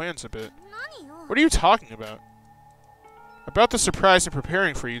up my plans a bit. What are you talking about? About the surprise I'm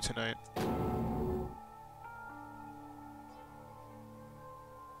preparing for you tonight.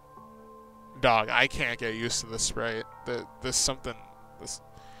 Dog, I can't get used to this sprite. This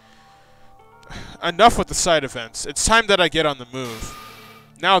enough with the side events. It's time that I get on the move.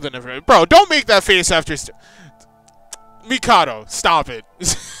 Now then, everyone. Bro, don't make that face after... Mikado, stop it.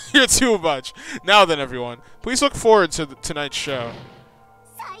 You're too much. Now then, everyone. Please look forward to tonight's show.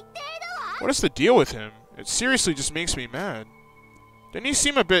 What is the deal with him? It seriously just makes me mad. Didn't he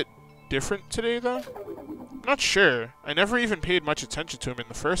seem a bit different today, though? I'm not sure. I never even paid much attention to him in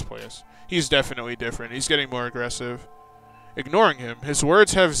the first place. He's definitely different. He's getting more aggressive. Ignoring him, his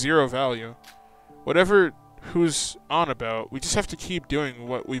words have zero value. Whatever who's on about, we just have to keep doing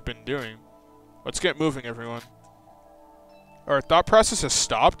what we've been doing. Let's get moving, everyone. Our thought process has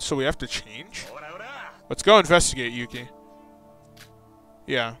stopped, so we have to change? Let's go investigate, Yuki.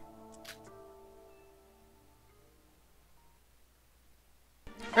 Yeah.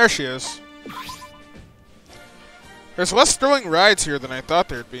 There she is. There's less thrilling rides here than I thought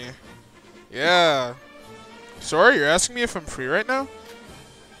there'd be. Yeah. Sorry, you're asking me if I'm free right now?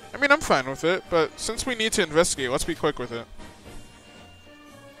 I mean, I'm fine with it, but since we need to investigate, let's be quick with it.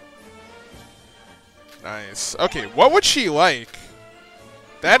 Nice. Okay, what would she like?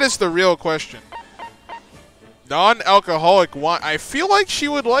 That is the real question. Non-alcoholic wine. I feel like she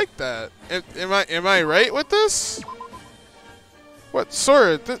would like that. Am I right with this? What?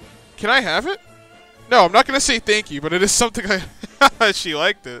 Sora, can I have it? No, I'm not going to say thank you, but it is something she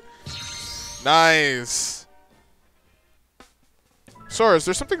liked it. Nice. Sora, is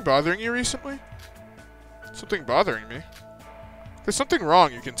there something bothering you recently? Something bothering me? If there's something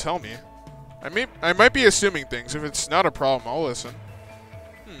wrong, you can tell me. I might be assuming things. If it's not a problem, I'll listen.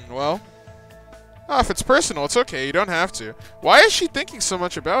 Well. If it's personal, it's okay. You don't have to. Why is she thinking so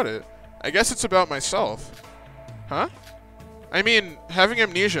much about it? I guess it's about myself. Huh? I mean, having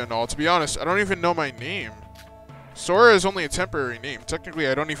amnesia and all, to be honest, I don't even know my name. Sora is only a temporary name. Technically,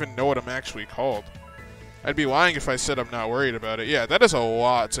 I don't even know what I'm actually called. I'd be lying if I said I'm not worried about it. Yeah, that is a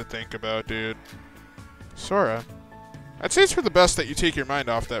lot to think about, dude. Sora. I'd say it's for the best that you take your mind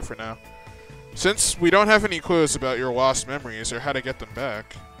off that for now. Since we don't have any clues about your lost memories or how to get them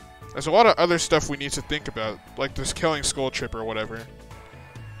back. There's a lot of other stuff we need to think about, like this killing skull trip or whatever.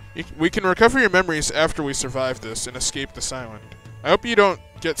 We can recover your memories after we survive this and escape this island. I hope you don't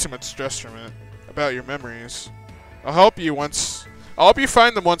get too much stress from it, about your memories. I'll help you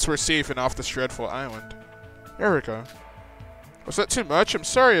find them once we're safe and off this dreadful island. Erica. Was that too much? I'm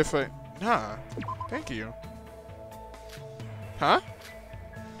sorry if I... Nah. Thank you. Huh?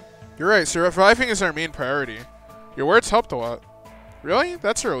 You're right, surviving is our main priority. Your words helped a lot. Really?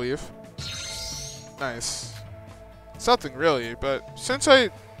 That's a relief. Nice. Something really, but since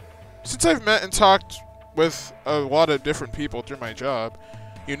I've met and talked with a lot of different people through my job,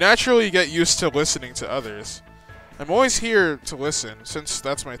 you naturally get used to listening to others. I'm always here to listen, since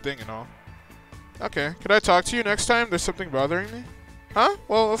that's my thing and all. Okay, could I talk to you next time there's something bothering me? Huh?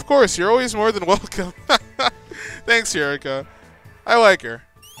 Well, of course, you're always more than welcome. Thanks, Erica. I like her.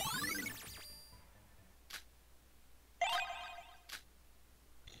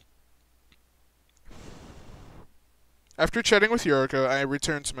 After chatting with Yoriko, I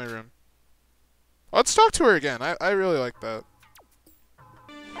returned to my room. Let's talk to her again. I really like that.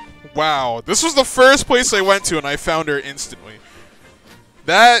 Wow, this was the first place I went to and I found her instantly.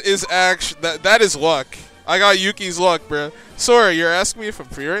 That is that is luck. I got Yuki's luck, bruh. Sora, you're asking me if I'm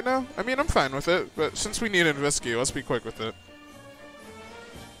free right now? I mean, I'm fine with it, but since we need to investigate, let's be quick with it.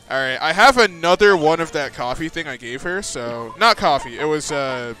 Alright, I have another one of that coffee thing I gave her, so... Not coffee, it was,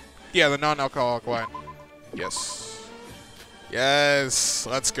 yeah, the non-alcoholic wine. Yes. Yes,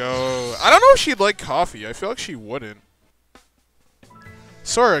 let's go. I don't know if she'd like coffee. I feel like she wouldn't.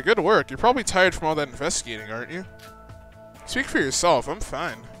 Sora, good work. You're probably tired from all that investigating, aren't you? Speak for yourself. I'm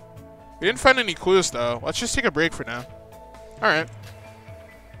fine. We didn't find any clues, though. Let's just take a break for now. Alright.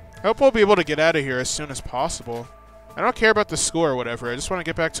 I hope we'll be able to get out of here as soon as possible. I don't care about the school or whatever. I just want to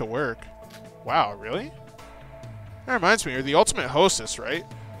get back to work. Wow, really? That reminds me, you're the ultimate hostess, right?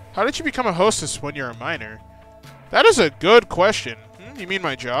 How did you become a hostess when you're a minor? That is a good question. You mean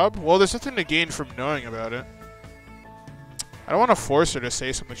my job? Well, there's nothing to gain from knowing about it. I don't want to force her to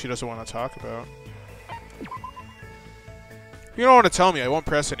say something she doesn't want to talk about. If you don't want to tell me, I won't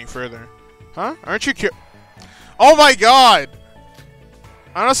press any further. Huh? Aren't you curious? Oh my god!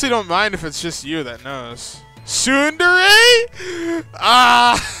 I honestly don't mind if it's just you that knows. Tsundere?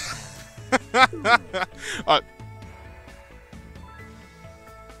 Ah!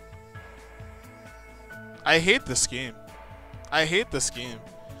 I hate this game. I hate this game.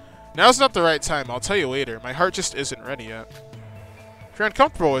 Now's not the right time. I'll tell you later. My heart just isn't ready yet. If you're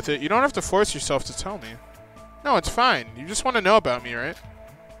uncomfortable with it, you don't have to force yourself to tell me. No, it's fine. You just want to know about me, right?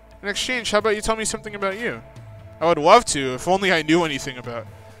 In exchange, how about you tell me something about you? I would love to, if only I knew anything about...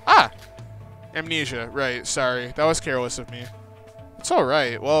 Ah! Amnesia. Right, sorry. That was careless of me. It's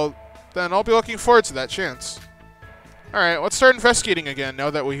alright. Well, then I'll be looking forward to that chance. Alright, let's start investigating again now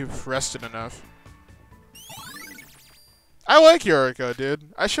that we've rested enough. I like Yoriko,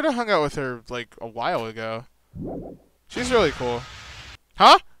 dude. I should have hung out with her, like, a while ago. She's really cool.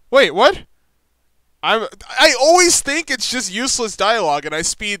 Huh? Wait, what? I always think it's just useless dialogue and I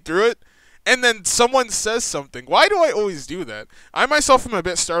speed through it, and then someone says something. Why do I always do that? I myself am a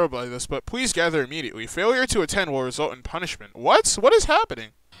bit startled by this, but please gather immediately. Failure to attend will result in punishment. What? What is happening?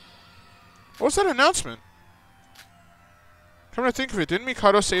 What was that announcement? Come to think of it, didn't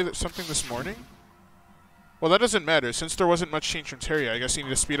Mikado say something this morning? Well, that doesn't matter. Since there wasn't much change from Terry, I guess you need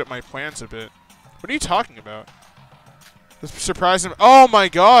to speed up my plans a bit. What are you talking about? Surprise him. Oh my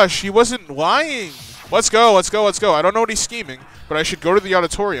gosh, he wasn't lying. Let's go, let's go, let's go. I don't know what he's scheming, but I should go to the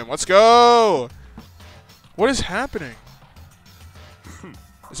auditorium. Let's go. What is happening?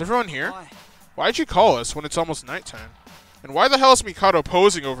 Is everyone here? Why'd you call us when it's almost nighttime? And why the hell is Mikado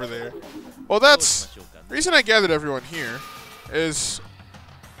posing over there? Well, that's... The reason I gathered everyone here is...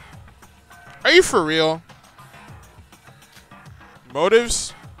 Are you for real?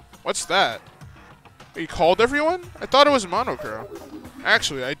 Motives? What's that? You called everyone? I thought it was Monocro.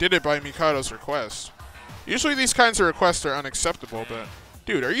 Actually, I did it by Mikado's request. Usually these kinds of requests are unacceptable, but...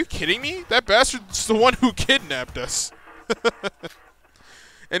 Dude, are you kidding me? That bastard's the one who kidnapped us.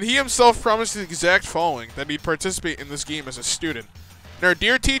 And he himself promised the exact following, that he'd participate in this game as a student. And our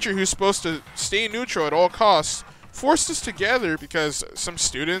dear teacher, who's supposed to stay neutral at all costs, forced us to gather because some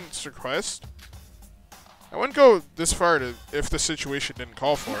student's request? I wouldn't go this far if the situation didn't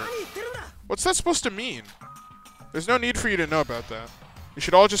call for it. What's that supposed to mean? There's no need for you to know about that. You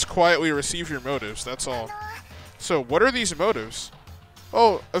should all just quietly receive your motives, that's all. So, what are these motives?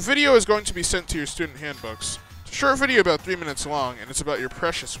 Oh, a video is going to be sent to your student handbooks. It's a short video about 3 minutes long, and it's about your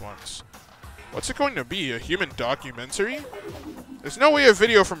precious ones. What's it going to be, a human documentary? There's no way a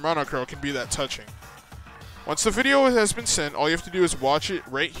video from Monocro can be that touching. Once the video has been sent, all you have to do is watch it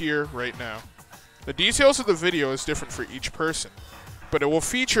right here, right now. The details of the video is different for each person, but it will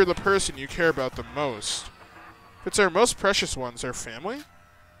feature the person you care about the most. If it's our most precious ones, our family?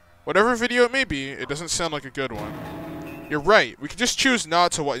 Whatever video it may be, it doesn't sound like a good one. You're right, we can just choose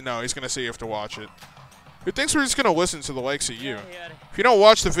not to watch. No, he's gonna say you have to watch it. Who thinks we're just gonna listen to the likes of you? If you don't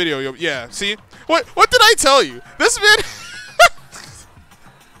watch the video, you'll... Yeah, see? What did I tell you? This man...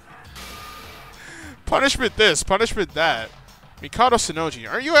 Punishment this, punishment that. Mikado Sonoji,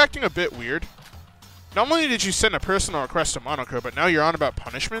 aren't you acting a bit weird? Not only did you send a personal request to Monocro, but now you're on about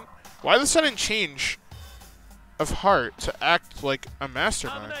punishment? Why the sudden change of heart to act like a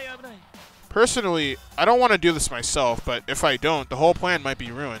mastermind? Personally, I don't want to do this myself, but if I don't, the whole plan might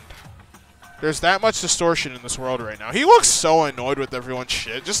be ruined. There's that much distortion in this world right now. He looks so annoyed with everyone's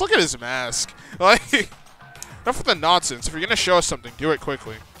shit. Just look at his mask. Like, enough with the nonsense. If you're going to show us something, do it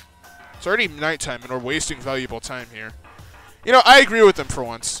quickly. It's already nighttime, and we're wasting valuable time here. You know, I agree with them for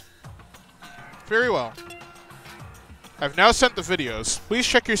once. Very well. I've now sent the videos. Please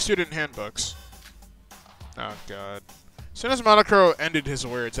check your student handbooks. Oh, God. As soon as Monocro ended his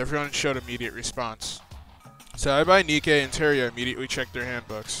words, everyone showed immediate response. Saibai, Nikkei, and Teria immediately checked their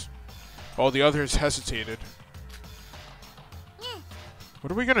handbooks, while the others hesitated.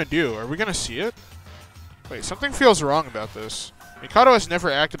 What are we gonna do? Are we gonna see it? Wait, something feels wrong about this. Mikado has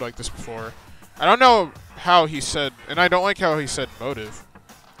never acted like this before. I don't know how he said, and I don't like how he said motive.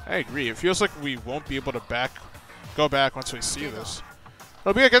 I agree. It feels like we won't be able to go back once we see this.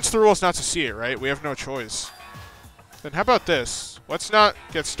 It'll be against the rules not to see it, right? We have no choice. Then how about this? Let's not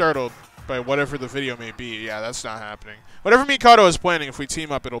get startled by whatever the video may be. Yeah, that's not happening. Whatever Mikado is planning, if we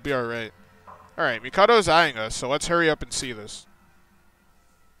team up, it'll be alright. Alright, Mikado is eyeing us, so let's hurry up and see this.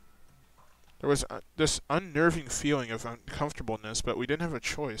 There was this unnerving feeling of uncomfortableness, but we didn't have a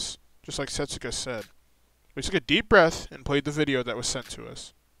choice. just like Setsuka said. We took a deep breath and played the video that was sent to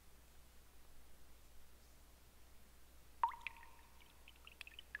us.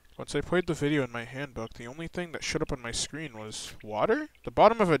 Once I played the video in my handbook, the only thing that showed up on my screen was water? The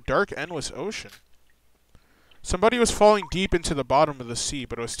bottom of a dark, endless ocean. Somebody was falling deep into the bottom of the sea,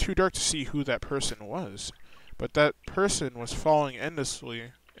 but it was too dark to see who that person was. But that person was falling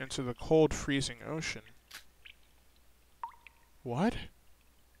endlessly into the cold, freezing ocean. What?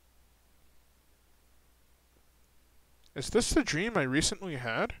 Is this the dream I recently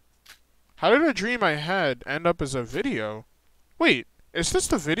had? How did a dream I had end up as a video? Wait, is this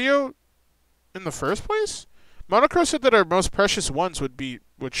the video in the first place? Monocro said that our most precious ones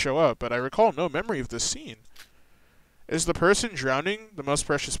would show up, but I recall no memory of this scene. Is the person drowning the most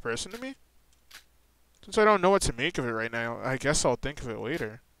precious person to me? Since I don't know what to make of it right now, I guess I'll think of it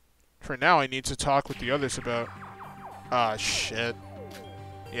later. For now, I need to talk with the others about... Ah, shit.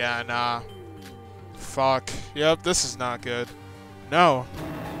 Yeah, nah. Fuck. Yep, this is not good. No.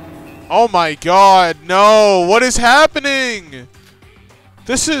 Oh my god, no! What is happening?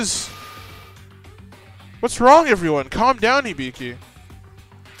 This is... What's wrong, everyone? Calm down, Hibiki.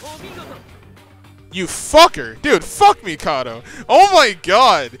 You fucker! Dude, fuck Mikado! Oh my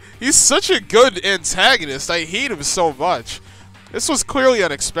god! He's such a good antagonist. I hate him so much. This was clearly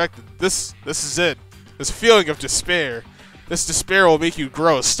unexpected. This is it. This feeling of despair. This despair will make you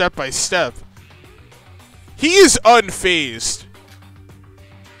grow step by step. He is unfazed.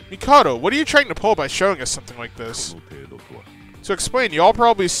 Mikado, what are you trying to pull by showing us something like this? To explain, you all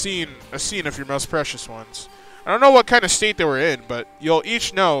probably seen a scene of your most precious ones. I don't know what kind of state they were in, but you'll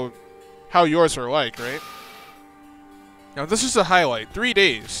each know how yours are like, right? Now this is the highlight. 3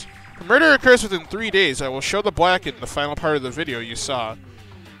 days. The murder occurs within 3 days. I will show the black in the final part of the video you saw.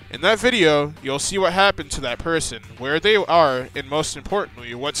 In that video, you'll see what happened to that person, where they are, and most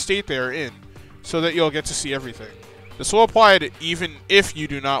importantly, what state they are in, so that you'll get to see everything. This will apply to even if you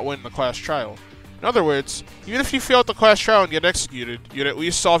do not win the class trial. In other words, even if you fail at the class trial and get executed, you'd at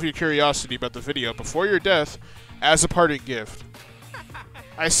least solve your curiosity about the video before your death as a parting gift.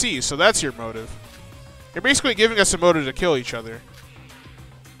 I see, so that's your motive. You're basically giving us a motive to kill each other.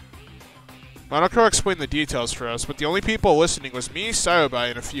 Monocro explained the details for us, but the only people listening was me, Sayobai,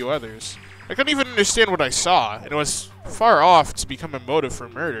 and a few others. I couldn't even understand what I saw, and it was far off to become a motive for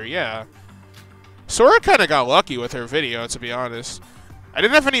murder, yeah. Sora kinda got lucky with her video, to be honest. I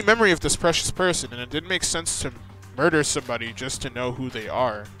didn't have any memory of this precious person, and it didn't make sense to murder somebody just to know who they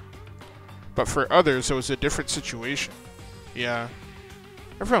are. But for others, it was a different situation. Yeah.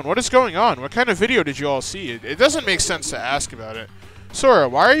 Everyone, what is going on? What kind of video did you all see? It doesn't make sense to ask about it. Sora,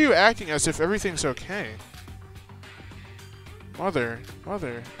 why are you acting as if everything's okay? Mother.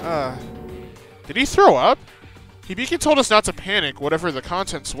 Did he throw up? Hibiki told us not to panic, whatever the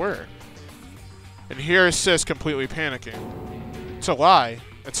contents were. And here is Sis completely panicking. It's a lie.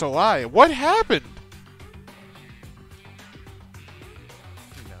 It's a lie. What happened?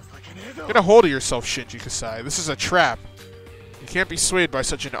 Get a hold of yourself, Shinji Kasai. This is a trap. You can't be swayed by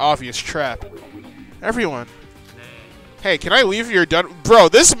such an obvious trap. Everyone. Hey, can I leave? You're done? Bro,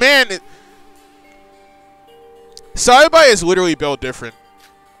 this man... Sayobai is literally built different.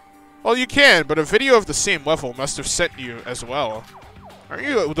 Well, you can, but a video of the same level must have sent you as well. Aren't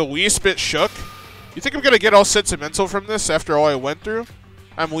you the least bit shook? You think I'm gonna get all sentimental from this after all I went through?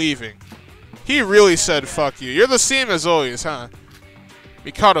 I'm leaving. He really said fuck you. You're the same as always, huh?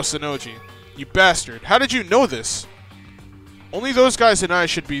 Mikado Sanoji. You bastard. How did you know this? Only those guys and I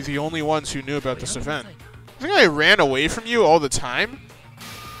should be the only ones who knew about this event. You think I ran away from you all the time?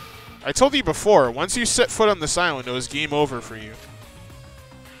 I told you before, once you set foot on this island, it was game over for you.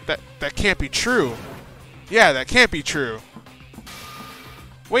 That can't be true. Yeah, that can't be true.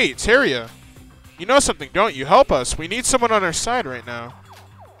 Wait, Teria. You know something, don't you? Help us. We need someone on our side right now.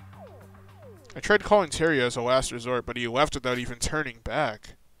 I tried calling Teria as a last resort, but he left without even turning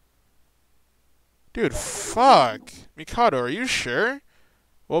back. Dude, fuck. Mikado, are you sure?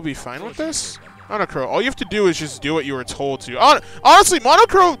 We'll be fine with this? Monocro, all you have to do is just do what you were told to. Honestly,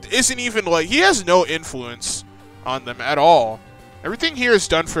 Monocro isn't even like... He has no influence on them at all. Everything here is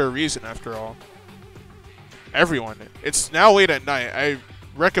done for a reason, after all. Everyone. It's now late at night. I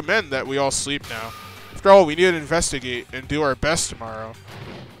recommend that we all sleep now. After all, we need to investigate and do our best tomorrow.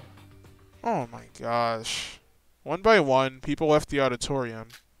 Oh my gosh. One by one, people left the auditorium.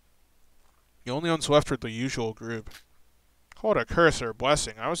 The only ones left were the usual group. Call it a curse or a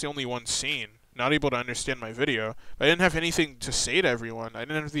blessing. I was the only one seen, not able to understand my video. But I didn't have anything to say to everyone. I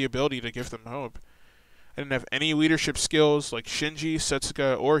didn't have the ability to give them hope. I didn't have any leadership skills like Shinji,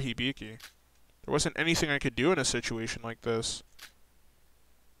 Setsuka, or Hibiki. There wasn't anything I could do in a situation like this.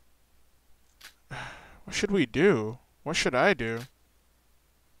 What should we do? What should I do?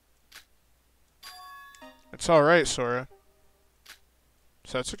 It's alright, Sora.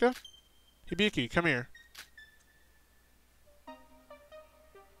 Setsuka? Hibiki, come here.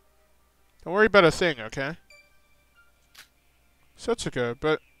 Don't worry about a thing, okay? Setsuka,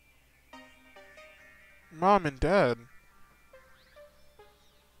 but... Mom and Dad...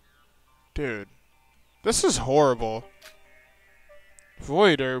 Dude. This is horrible.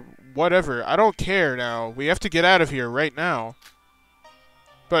 Void or whatever. I don't care now. We have to get out of here right now.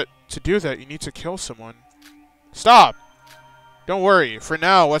 But to do that, you need to kill someone. Stop! Don't worry. For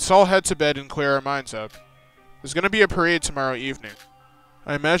now, let's all head to bed and clear our minds up. There's going to be a parade tomorrow evening.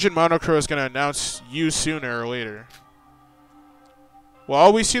 I imagine Monocro is going to announce you sooner or later.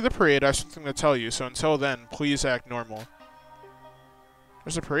 While we see the parade, I have something to tell you, so until then, please act normal.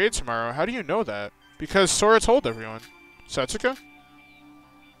 There's a parade tomorrow. How do you know that? Because Sora told everyone. Setsuka?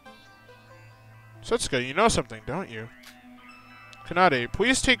 Setsuka, you know something, don't you? Kanade,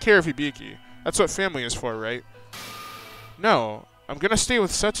 please take care of Hibiki. That's what family is for, right? No, I'm gonna stay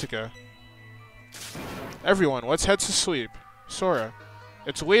with Setsuka. Everyone, let's head to sleep. Sora.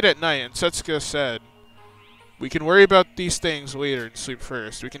 It's late at night, and Setsuka said, we can worry about these things later and sleep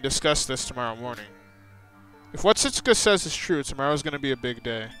first. We can discuss this tomorrow morning. If what Setsuka says is true, tomorrow's gonna be a big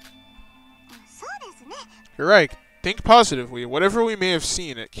day. You're right. Think positively. Whatever we may have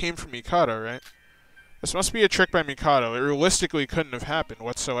seen, it came from Mikado, right? This must be a trick by Mikado. It realistically couldn't have happened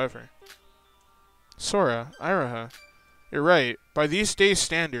whatsoever. Sora, Iraha. You're right. By these days'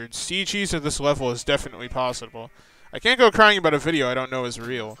 standards, CGs of this level is definitely possible. I can't go crying about a video I don't know is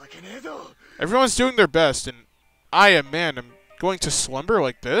real. Everyone's doing their best, and I am going to slumber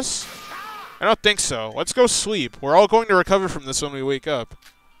like this? I don't think so. Let's go sleep. We're all going to recover from this when we wake up.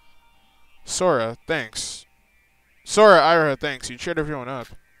 Sora, thanks. Sora, Iraha, thanks. You cheered everyone up.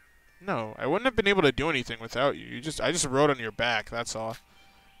 No, I wouldn't have been able to do anything without you. I just rode on your back, that's all.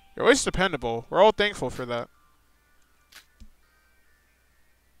 You're always dependable. We're all thankful for that.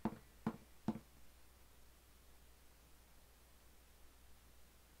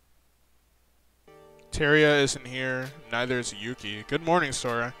 Teria isn't here. Neither is Yuki. Good morning,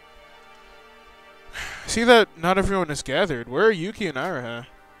 Sora. See that not everyone is gathered. Where are Yuki and Iraha?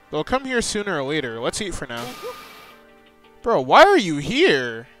 They'll come here sooner or later. Let's eat for now. Bro, why are you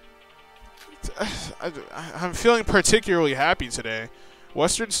here? I'm feeling particularly happy today.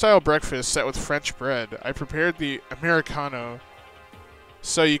 Western-style breakfast set with French bread. I prepared the Americano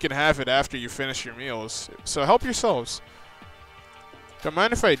so you can have it after you finish your meals. So help yourselves. Don't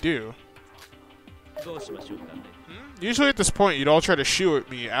mind if I do. Usually at this point, you'd all try to shoo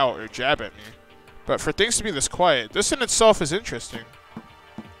at me out or jab at me. But for things to be this quiet, this in itself is interesting.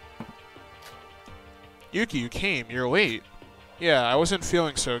 Yuki, you came. You're late. Yeah, I wasn't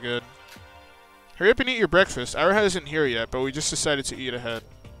feeling so good. Hurry up and eat your breakfast. Iraha isn't here yet, but we just decided to eat ahead.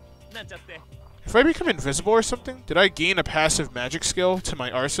 If I become invisible or something, did I gain a passive magic skill to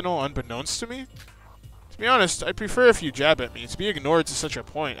my arsenal unbeknownst to me? To be honest, I prefer if you jab at me. To be ignored to such a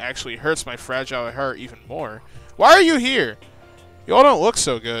point actually hurts my fragile heart even more. Why are you here? You all don't look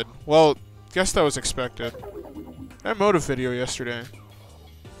so good. Well, guess that was expected. That motive video yesterday.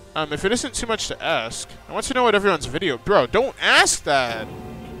 If it isn't too much to ask, I want to know what everyone's video... Bro, don't ask that!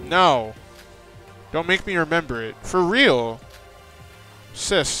 No. Don't make me remember it. For real.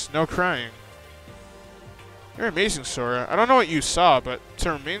 Sis, no crying. You're amazing, Sora. I don't know what you saw, but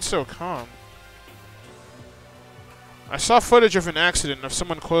to remain so calm... I saw footage of an accident of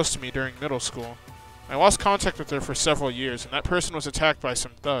someone close to me during middle school. I lost contact with her for several years, and that person was attacked by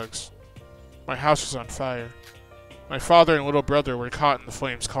some thugs. My house was on fire. My father and little brother were caught in the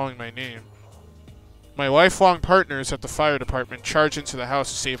flames calling my name. My lifelong partners at the fire department charged into the house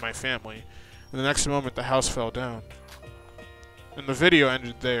to save my family, and the next moment the house fell down. And the video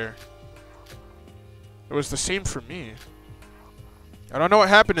ended there. It was the same for me. I don't know what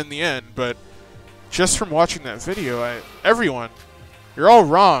happened in the end, but just from watching that video, everyone, you're all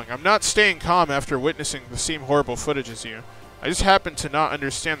wrong. I'm not staying calm after witnessing the same horrible footage as you. I just happen to not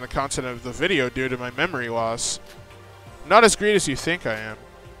understand the content of the video due to my memory loss. I'm not as great as you think I am.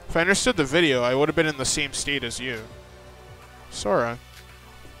 If I understood the video, I would have been in the same state as you. Sora.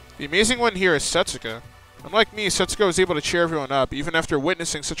 The amazing one here is Setsuka. Unlike me, Setsuka was able to cheer everyone up, even after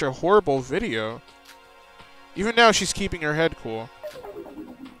witnessing such a horrible video. Even now, she's keeping her head cool.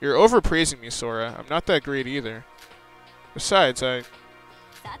 You're overpraising me, Sora. I'm not that great either. Besides,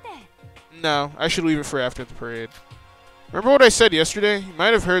 No, I should leave it for after the parade. Remember what I said yesterday? You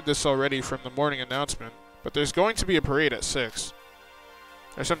might have heard this already from the morning announcement, but there's going to be a parade at 6.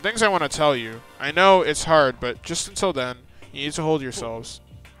 There's some things I want to tell you. I know it's hard, but just until then, you need to hold yourselves.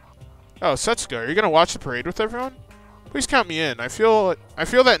 Oh, Setsuko, are you gonna watch the parade with everyone? Please count me in. I feel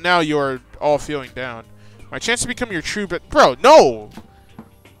that now you are all feeling down. My chance to become your true bro, no!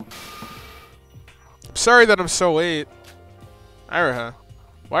 I'm sorry that I'm so late. Iraha,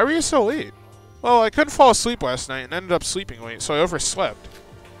 why were you so late? Well, I couldn't fall asleep last night and ended up sleeping late, so I overslept.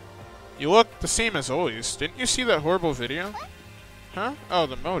 You look the same as always. Didn't you see that horrible video? Huh? Oh,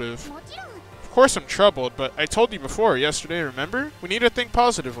 the motive. Of course I'm troubled, but I told you before yesterday, remember? We need to think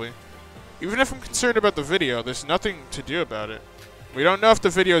positively. Even if I'm concerned about the video, there's nothing to do about it. We don't know if the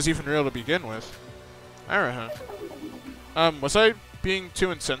video is even real to begin with. Iraha. Was I being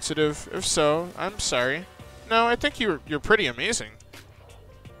too insensitive? If so, I'm sorry. No, I think you're pretty amazing.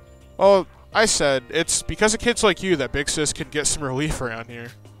 Well, I said, it's because of kids like you that Big Sis can get some relief around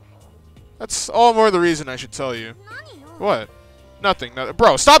here. That's all more the reason I should tell you. What? Nothing.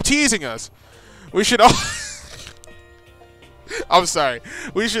 Bro, stop teasing us! We should all... I'm sorry.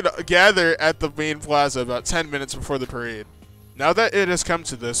 We should gather at the main plaza about 10 minutes before the parade. Now that it has come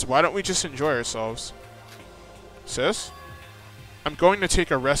to this, why don't we just enjoy ourselves? Sis? I'm going to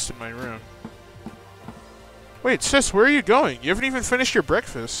take a rest in my room. Wait, Sis, where are you going? You haven't even finished your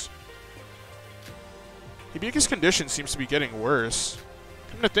breakfast. Hibika's condition seems to be getting worse.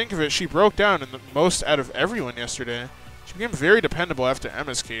 Come to think of it, she broke down in the most out of everyone yesterday. She became very dependable after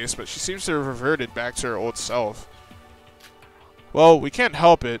Emma's case, but she seems to have reverted back to her old self. Well, we can't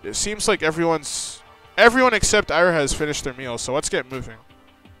help it. It seems like everyone except Ira has finished their meal, so let's get moving.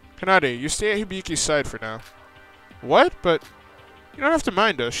 Kanade, you stay at Hibiki's side for now. What? But you don't have to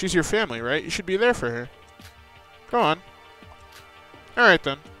mind us. She's your family, right? You should be there for her. Go on. Alright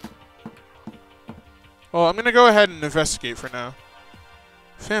then. Well, I'm gonna go ahead and investigate for now.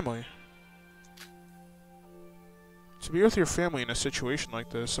 Family. To be with your family in a situation like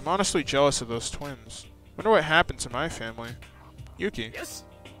this, I'm honestly jealous of those twins. Wonder what happened to my family. Yuki. Yes.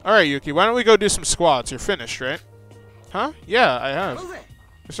 Alright, Yuki, why don't we go do some squats? You're finished, right? Huh? Yeah, I have.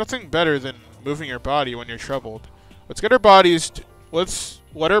 There's nothing better than moving your body when you're troubled. Let's let our bodies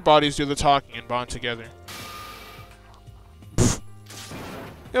do the talking and bond together. Pfft.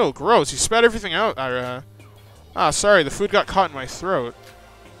 Ew, gross. You spat everything out, Ira. Ah, sorry, the food got caught in my throat.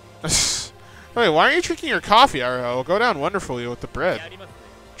 Wait, why aren't you drinking your coffee, Ira? It'll go down wonderfully with the bread.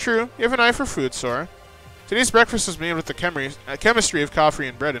 True, you have an eye for food, Sora. Today's breakfast was made with the chemistry of coffee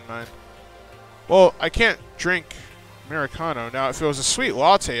and bread in mind. Well, I can't drink Americano. Now, if it was a sweet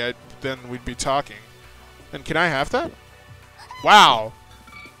latte, then we'd be talking. Then can I have that? Wow.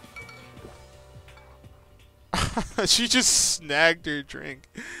 She just snagged her drink.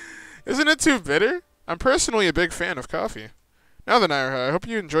 Isn't it too bitter? I'm personally a big fan of coffee. Now then, Ira, I hope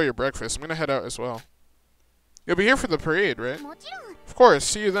you enjoy your breakfast. I'm going to head out as well. You'll be here for the parade, right? Of course.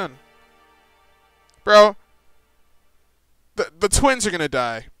 See you then. Bro, the twins are going to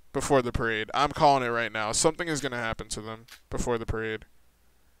die before the parade. I'm calling it right now. Something is going to happen to them before the parade.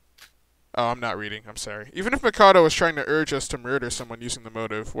 Oh, I'm not reading. I'm sorry. Even if Mikado was trying to urge us to murder someone using the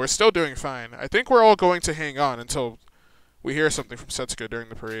motive, we're still doing fine. I think we're all going to hang on until we hear something from Setsuko during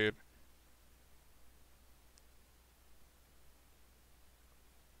the parade.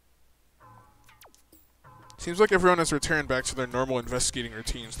 Seems like everyone has returned back to their normal investigating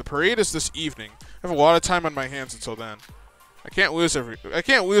routines. The parade is this evening. I have a lot of time on my hands until then. I can't lose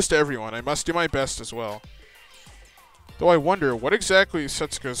to everyone. I must do my best as well. Though I wonder what exactly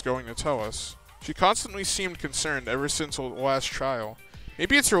Setsuko is going to tell us. She constantly seemed concerned ever since the last trial.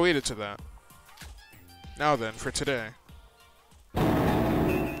 Maybe it's related to that. Now then, for today.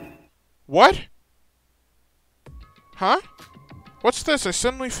 What? Huh? What's this? I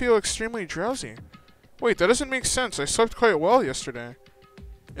suddenly feel extremely drowsy. Wait, that doesn't make sense. I slept quite well yesterday.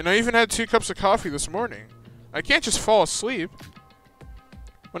 And I even had 2 cups of coffee this morning. I can't just fall asleep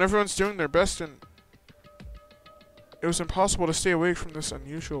when everyone's doing their best, and it was impossible to stay awake from this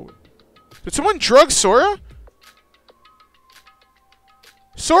unusual... Did someone drug Sora?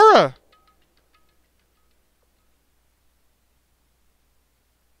 Sora!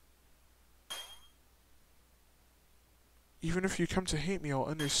 Even if you come to hate me, I'll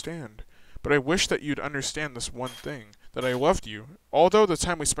understand. But I wish that you'd understand this one thing, that I loved you. Although the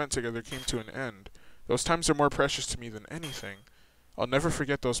time we spent together came to an end, those times are more precious to me than anything. I'll never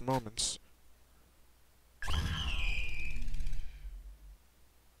forget those moments.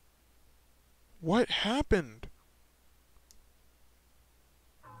 What happened?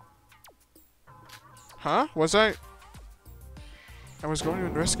 Huh? I was going to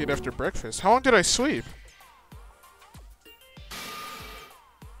investigate after breakfast. How long did I sleep?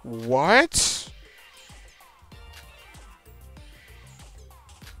 What?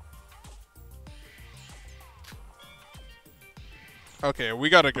 Okay, we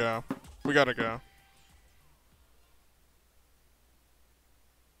gotta go. We gotta go.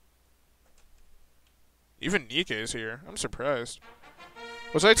 Even Nike's here. I'm surprised.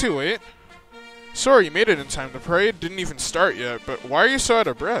 Was I too late? Sorry, you made it in time. The parade didn't even start yet, but why are you so out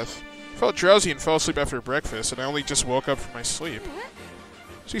of breath? I felt drowsy and fell asleep after breakfast, and I only just woke up from my sleep.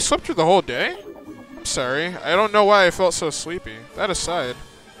 So you slept through the whole day? I'm sorry. I don't know why I felt so sleepy. That aside.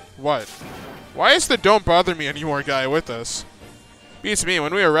 What? Why is the don't bother me anymore guy with us? Beats me.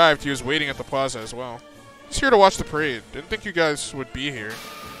 When we arrived, he was waiting at the plaza as well. He's here to watch the parade. Didn't think you guys would be here.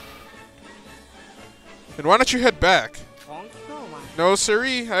 Then why don't you head back? No,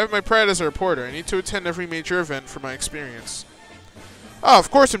 siree. I have my pride as a reporter. I need to attend every major event for my experience. Oh,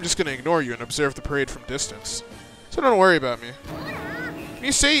 of course I'm just going to ignore you and observe the parade from distance. So don't worry about me. Can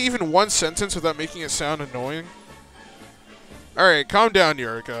you say even one sentence without making it sound annoying? Alright, calm down,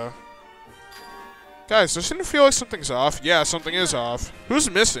 Yuriko. Guys, doesn't it feel like something's off? Yeah, something is off. Who's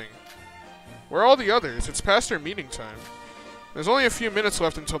missing? Where are all the others? It's past our meeting time. There's only a few minutes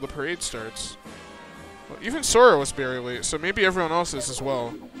left until the parade starts. Well, even Sora was very late, so maybe everyone else is as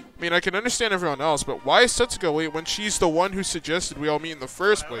well. I mean, I can understand everyone else, but why is Setsuko late when she's the one who suggested we all meet in the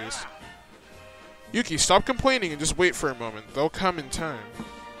first place? Yuki, stop complaining and just wait for a moment. They'll come in time.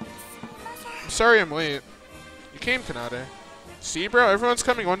 I'm sorry I'm late. You came, Kanade. See, bro? Everyone's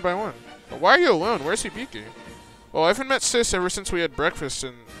coming one by one. But why are you alone? Where's Hibiki? Well, I haven't met Sis ever since we had our breakfast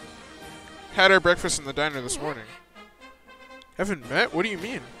in the diner this morning. Haven't met? What do you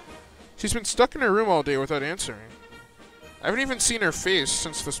mean? She's been stuck in her room all day without answering. I haven't even seen her face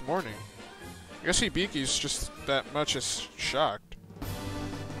since this morning. I guess Hibiki's just that much as shocked.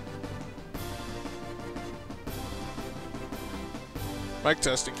 Mic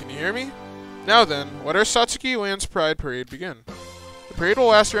testing, can you hear me? Now then, let our Satsuki Land's Pride Parade begin. The parade will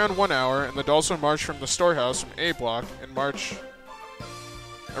last around 1 hour, and the dolls will march from the storehouse from A block and march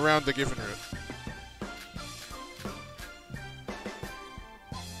around the given route.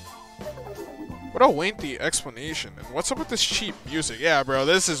 What a lengthy explanation, and what's up with this cheap music? Yeah, bro,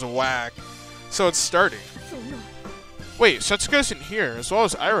 this is whack. So it's starting. Wait, Setsuko's in here, as well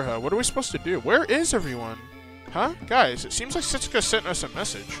as Iroha. What are we supposed to do? Where is everyone? Huh? Guys, it seems like Setsuko sent us a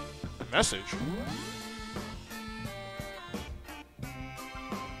message. A message?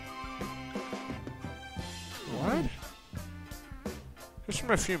 What? Just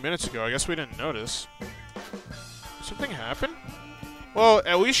from a few minutes ago. I guess we didn't notice. Did something happen? Well,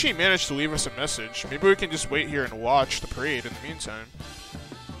 at least she managed to leave us a message. Maybe we can just wait here and watch the parade in the meantime.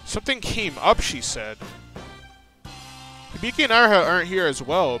 Something came up, she said. Hibiki and Iroha aren't here as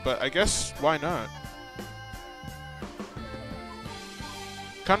well, but I guess why not?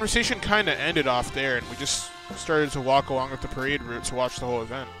 Conversation kinda ended off there, and we just started to walk along with the parade route to watch the whole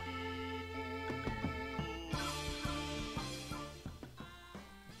event.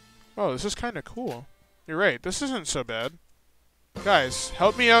 Oh, this is kinda cool. You're right, this isn't so bad. Guys,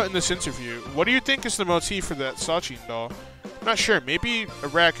 help me out in this interview. What do you think is the motif for that Sachin doll? I'm not sure. Maybe a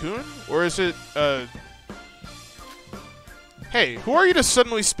raccoon? Or is it, Hey, who are you to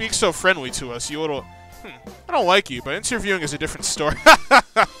suddenly speak so friendly to us, you little... I don't like you, but interviewing is a different story.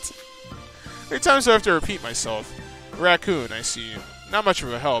 Many times I have to repeat myself. Raccoon, I see. Not much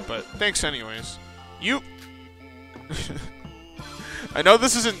of a help, but thanks anyways. You... I know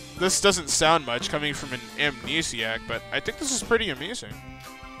this doesn't sound much coming from an amnesiac, but I think this is pretty amazing.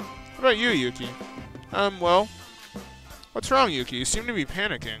 What about you, Yuki? Well... What's wrong, Yuki? You seem to be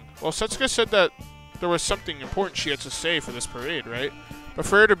panicking. Well, Setsuko said that there was something important she had to say for this parade, right? But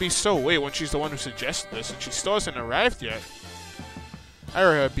for her to be so late when she's the one who suggested this, and she still hasn't arrived yet.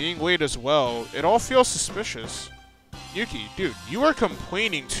 Iroha, being late as well, it all feels suspicious. Yuki, dude, you are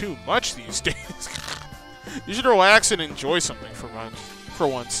complaining too much these days. You should relax and enjoy something for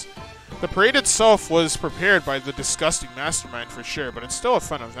once. The parade itself was prepared by the disgusting mastermind for sure, but it's still a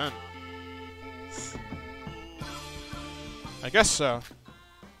fun event. I guess so.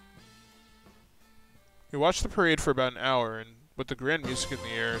 We watched the parade for about an hour, and with the grand music in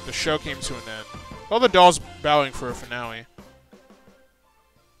the air, the show came to an end. All the dolls bowing for a finale.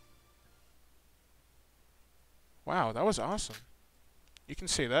 Wow, that was awesome. You can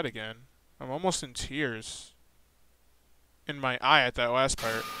say that again. I'm almost in tears. In my eye at that last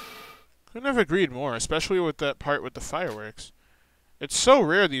part. Couldn't have agreed more, especially with that part with the fireworks. It's so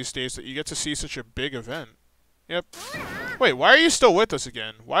rare these days that you get to see such a big event. Yep. Wait, why are you still with us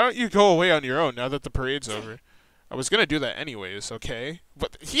again? Why don't you go away on your own now that the parade's over? I was gonna do that anyways, okay?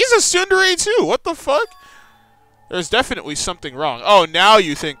 But he's a tsundere too! What the fuck? There's definitely something wrong. Oh, now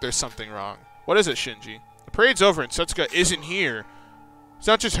you think there's something wrong. What is it, Shinji? The parade's over and Setsuko isn't here. It's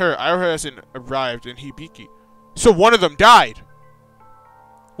not just her. Iroha hasn't arrived and Hibiki. So one of them died!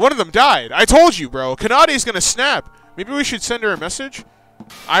 One of them died. I told you, bro. Kanade's gonna snap. Maybe we should send her a message?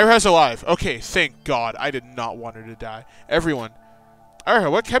 Ira's alive. Okay, thank God. I did not want her to die. Everyone. Ira,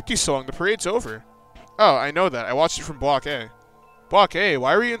 what kept you so long? The parade's over. Oh, I know that. I watched it from Block A. Block A?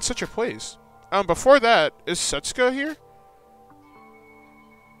 Why were you in such a place? Before that, is Setsuka here?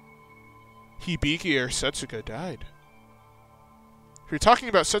 Hibiki or Setsuka died. If you're talking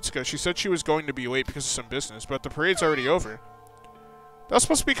about Setsuka, she said she was going to be late because of some business, but the parade's already over. That was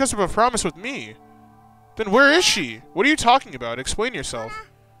supposed to be because of a promise with me. Then where is she? What are you talking about? Explain yourself.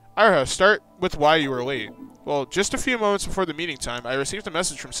 Ira, start with why you were late. Well, just a few moments before the meeting time, I received a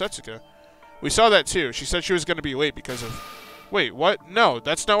message from Setsuka. We saw that too. She said she was going to be late because of... Wait, what? No,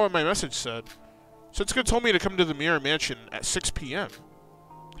 that's not what my message said. Setsuka told me to come to the Mirror Mansion at 6 p.m.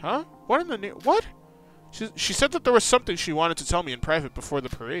 Huh? What in the name? What? She said that there was something she wanted to tell me in private before the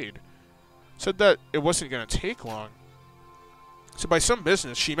parade. Said that it wasn't going to take long. So by some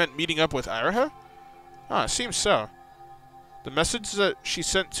business, she meant meeting up with Iraha? Ah, seems so. The message that she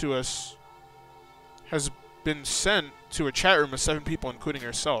sent to us has been sent to a chat room of 7 people, including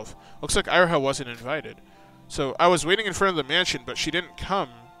herself. Looks like Iraha wasn't invited. So I was waiting in front of the mansion, but she didn't come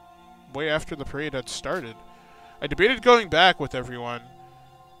way after the parade had started. I debated going back to everyone,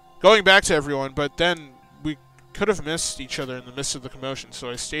 but then we could have missed each other in the midst of the commotion, so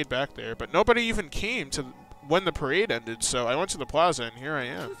I stayed back there. But nobody even came to when the parade ended, so I went to the plaza, and here I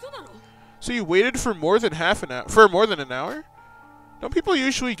am. So you waited for more than an hour? Don't people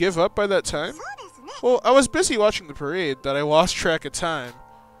usually give up by that time? Well, I was busy watching the parade that I lost track of time.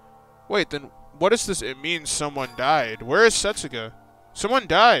 Wait, then what is this? It means someone died. Where is Setsuka? Someone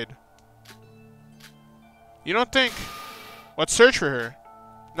died. You don't think... Let's search for her.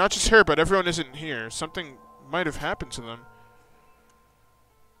 Not just her, but everyone isn't here. Something might have happened to them.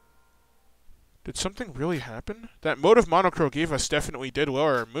 Did something really happen? That motive Monochrome gave us definitely did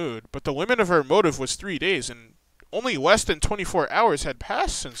lower our mood, but the limit of our motive was 3 days, and only less than 24 hours had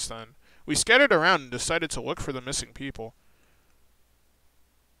passed since then. We scattered around and decided to look for the missing people.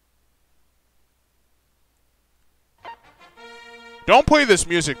 Don't play this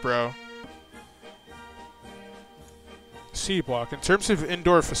music, bro. C block. In terms of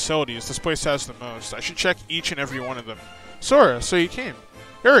indoor facilities, this place has the most. I should check each and every one of them. Sora, so you came.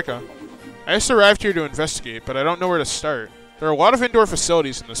 Erika. I just arrived here to investigate, but I don't know where to start. There are a lot of indoor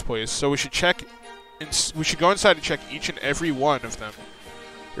facilities in this place, so we should go inside and check each and every one of them.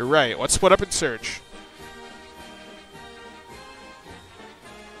 You're right. Let's split up and search.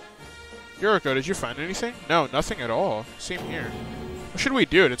 Yuriko, did you find anything? No, nothing at all. Same here. What should we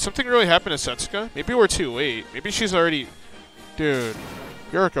do? Did something really happen to Setsuka? Maybe we're too late. Maybe she's already... Dude.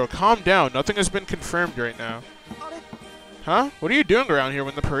 Yuriko, calm down. Nothing has been confirmed right now. Huh? What are you doing around here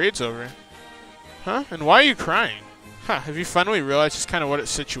when the parade's over? Huh? And why are you crying? Huh, have you finally realized just kind of what a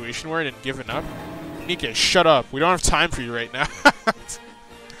situation we're in and given up? Nikke, shut up. We don't have time for you right now.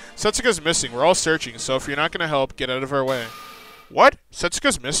 Setsuka's missing. We're all searching, so if you're not going to help, get out of our way. What?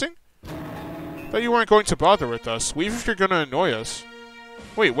 Setsuka's missing? Thought you weren't going to bother with us. Leave if you're going to annoy us.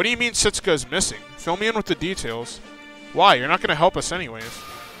 Wait, what do you mean Setsuka's missing? Fill me in with the details. Why? You're not going to help us anyways.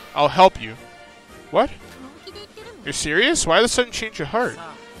 I'll help you. What? You're serious? Why the sudden change of heart?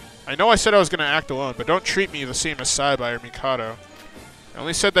 I know I said I was going to act alone, but don't treat me the same as Saibai or Mikado. I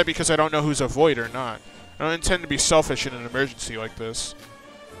only said that because I don't know who's a void or not. I don't intend to be selfish in an emergency like this.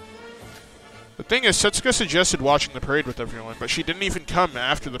 The thing is, Setsuka suggested watching the parade with everyone, but she didn't even come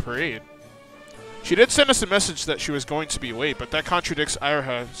after the parade. She did send us a message that she was going to be late, but that contradicts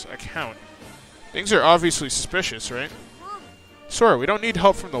Iraha's account. Things are obviously suspicious, right? Sora, we don't need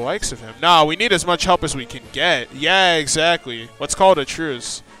help from the likes of him. Nah, we need as much help as we can get. Yeah, exactly. Let's call it a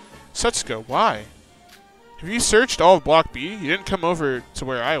truce. Setsuka, why? Have you searched all of Block B? You didn't come over to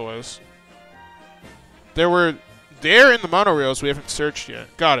where I was. There in the monorails we haven't searched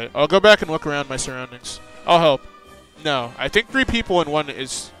yet. Got it. I'll go back and look around my surroundings. I'll help. No, I think 3 people in one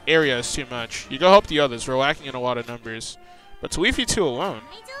area is too much. You go help the others. We're lacking in a lot of numbers. But to leave you 2 alone?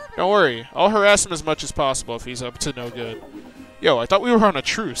 Don't worry. I'll harass him as much as possible if he's up to no good. Yo, I thought we were on a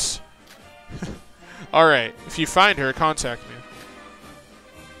truce. Alright, if you find her, contact me.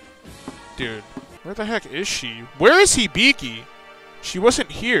 Dude, where the heck is she? Where is Hibiki? She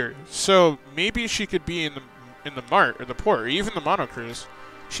wasn't here, so maybe she could be in the mart, or the port, or even the monocruise.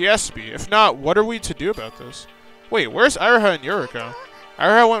 She has to be. If not, what are we to do about this? Wait, where's Iraha and Yuriko?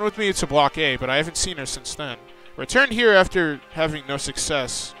 Iraha went with me to Block A, but I haven't seen her since then. Returned here after having no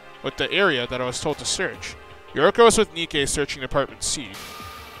success with the area that I was told to search. Yuriko is with Nikke searching Department C.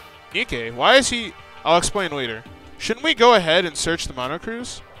 Nikke? Why is he... I'll explain later. Shouldn't we go ahead and search the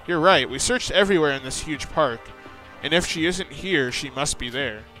monocruise? You're right, we searched everywhere in this huge park. And if she isn't here, she must be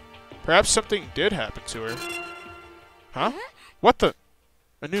there. Perhaps something did happen to her. Huh? What the?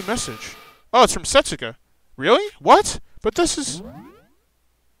 A new message. Oh, it's from Setsuka. Really? What? But this is...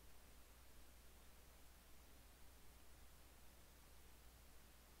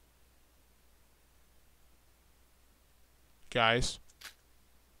 Guys.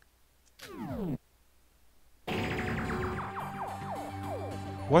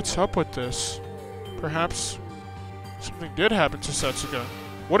 What's up with this? Perhaps something did happen to Setsuka.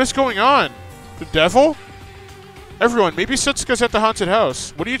 What is going on? The devil? Everyone, maybe Setsuka's at the haunted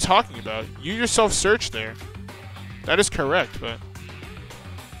house. What are you talking about? You yourself searched there. That is correct, but...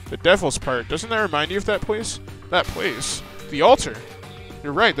 The devil's part, doesn't that remind you of that place? That place? The altar.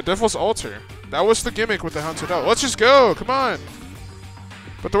 You're right, the devil's altar. That was the gimmick with the haunted house. Let's just go, come on!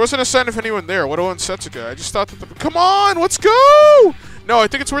 But there wasn't a sign of anyone there. What on Setsuka? I just thought that the... Come on, let's go! No, I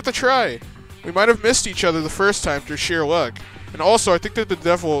think it's worth a try. We might have missed each other the first time through sheer luck. And also, I think that the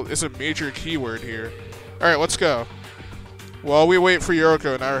devil is a major keyword here. Alright, let's go. While we wait for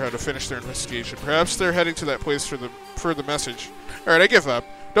Yoriko and Iroha to finish their investigation. Perhaps they're heading to that place for the message. Alright, I give up.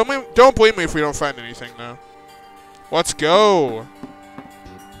 Don't blame me if we don't find anything, though. Let's go!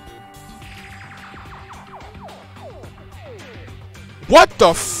 What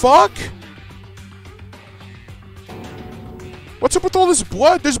the fuck? What's up with all this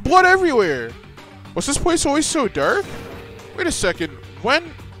blood? There's blood everywhere! Was this place always so dark? Wait a second.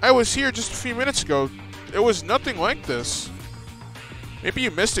 When I was here just a few minutes ago, it was nothing like this. Maybe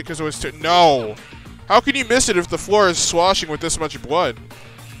you missed it because it was too... No! How can you miss it if the floor is sloshing with this much blood?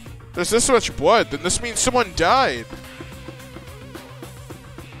 There's this much blood, then this means someone died.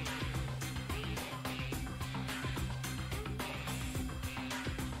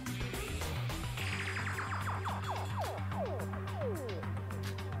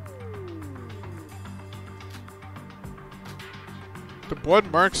 The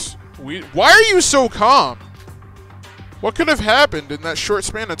blood marks... Why are you so calm? What could have happened in that short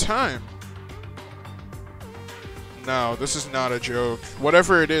span of time? No, this is not a joke.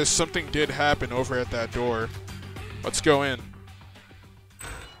 Whatever it is, something did happen over at that door. Let's go in.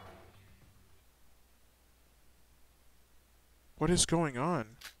 What is going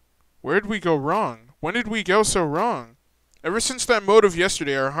on? Where did we go wrong? When did we go so wrong? Ever since that motive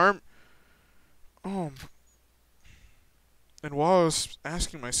yesterday, our harm... Oh... And while I was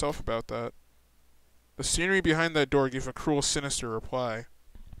asking myself about that, the scenery behind that door gave a cruel, sinister reply.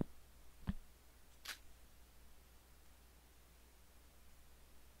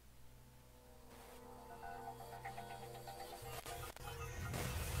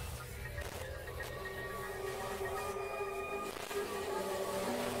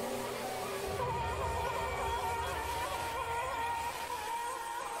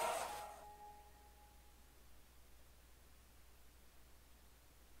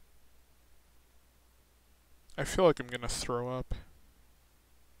 I feel like I'm gonna throw up.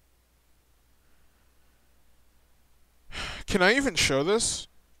 Can I even show this?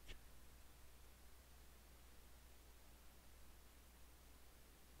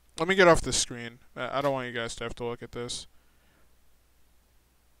 Let me get off the screen. I don't want you guys to have to look at this.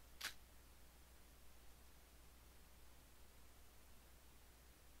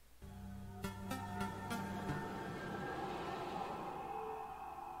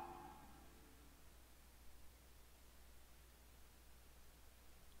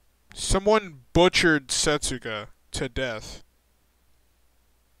 Someone butchered Setsuka to death.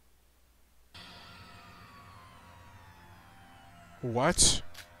 What?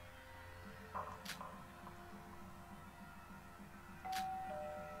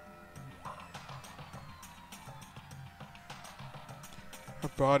 A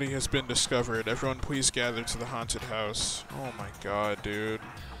body has been discovered. Everyone please gather to the haunted house. Oh my god, dude.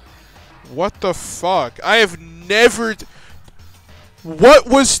 What the fuck? I have never... What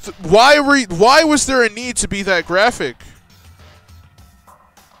was... Why was there a need to be that graphic?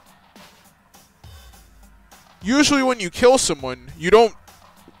 Usually when you kill someone, you don't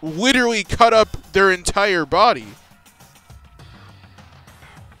literally cut up their entire body.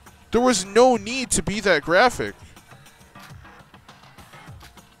 There was no need to be that graphic.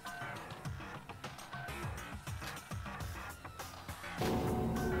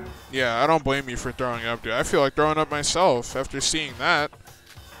 Yeah, I don't blame you for throwing up, dude. I feel like throwing up myself after seeing that.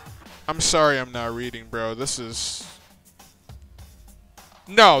 I'm sorry I'm not reading, bro. This is...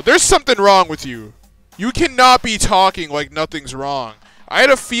 No, there's something wrong with you. You cannot be talking like nothing's wrong. I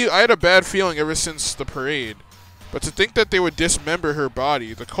had a bad feeling ever since the parade. But to think that they would dismember her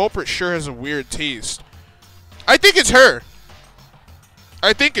body, the culprit sure has a weird taste. I think it's her.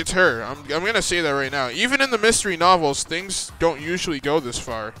 I think it's her. I'm gonna say that right now. Even in the mystery novels, things don't usually go this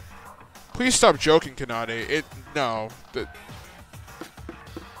far. Please stop joking, Kanade. No.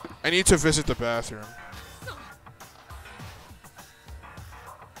 I need to visit the bathroom.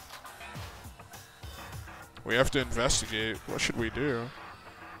 We have to investigate. What should we do?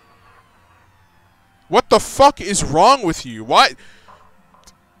 What the fuck is wrong with you? Why?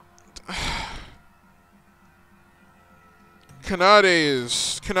 Kanade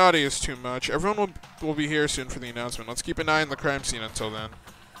is too much. Everyone will be here soon for the announcement. Let's keep an eye on the crime scene until then.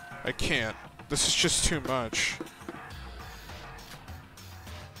 I can't. This is just too much.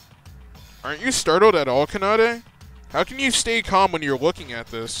 Aren't you startled at all, Kanade? How can you stay calm when you're looking at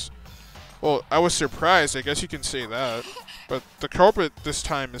this? Well, I was surprised. I guess you can say that. But the culprit this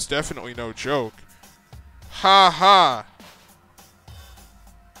time is definitely no joke. Ha ha.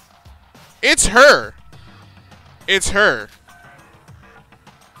 It's her. It's her.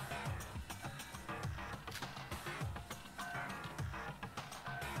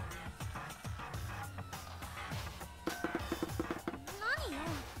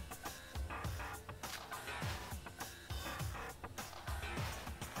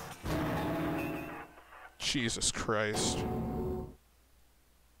 Jesus Christ.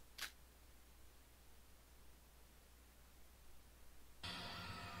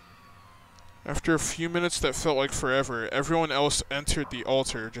 After a few minutes that felt like forever, everyone else entered the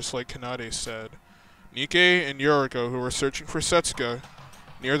altar, just like Kanade said. Nikkei and Yoriko, who were searching for Setsuka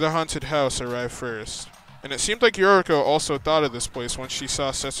near the haunted house, arrived first. And it seemed like Yoriko also thought of this place once she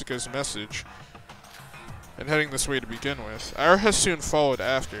saw Setsuka's message, and heading this way to begin with. Araha soon followed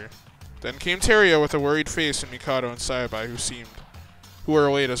after. Then came Teria with a worried face, and Mikado and Sayabai, who were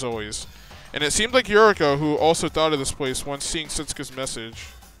late as always. And it seemed like Yoriko, who also thought of this place once seeing Setsuka's message,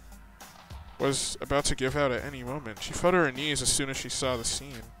 was about to give out at any moment. She fell to her knees as soon as she saw the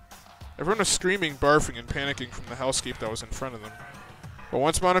scene. Everyone was screaming, barfing, and panicking from the hellscape that was in front of them. But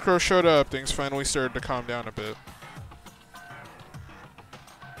once Monokuro showed up, things finally started to calm down a bit.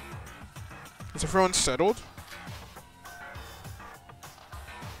 Is everyone settled?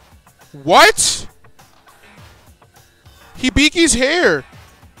 What? Hibiki's hair!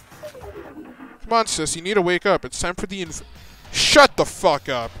 Come on, sis, you need to wake up. It's time for the Shut the fuck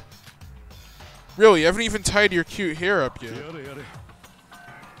up! Really, you haven't even tied your cute hair up yet.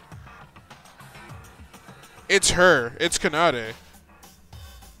 It's her. It's Kanade.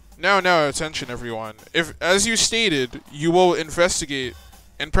 Now, attention everyone. If, as you stated, you will investigate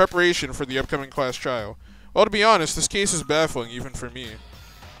in preparation for the upcoming class trial. Well, to be honest, this case is baffling even for me.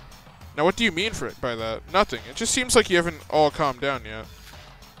 Now, what do you mean by that? Nothing. It just seems like you haven't all calmed down yet.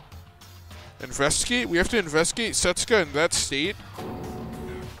 Investigate? We have to investigate Setsuka in that state?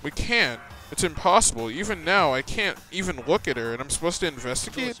 We can't. It's impossible. Even now, I can't even look at her, and I'm supposed to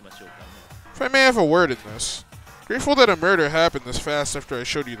investigate? If I may have a word in this. Grateful that a murder happened this fast after I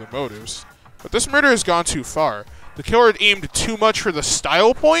showed you the motives. But this murder has gone too far. The killer aimed too much for the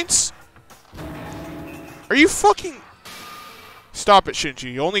style points? Are you fucking... Stop it,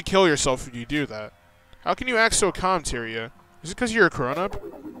 Shinji. You only kill yourself if you do that. How can you act so calm, Teria? Is it because you're a grown-up?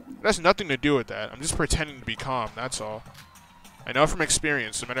 It has nothing to do with that. I'm just pretending to be calm, that's all. I know from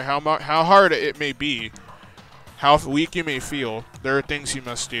experience, no matter how hard it may be, how weak you may feel, there are things you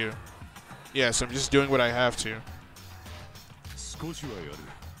must do. Yes, I'm just doing what I have to.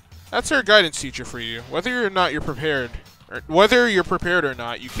 That's our guidance teacher for you. Whether you're prepared or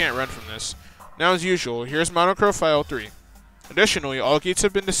not, you can't run from this. Now, as usual, here's Monochrome File 3. Additionally, all gates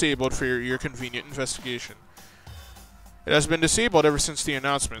have been disabled for your convenient investigation. It has been disabled ever since the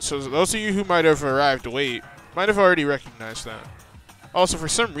announcement, so those of you who might have arrived late might have already recognized that. Also, for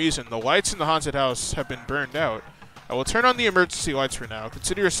some reason, the lights in the haunted house have been burned out. I will turn on the emergency lights for now.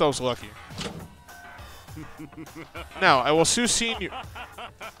 Consider yourselves lucky. Now, I will soon see you...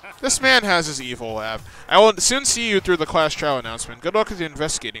 This man has his evil laugh. I will soon see you through the class trial announcement. Good luck with the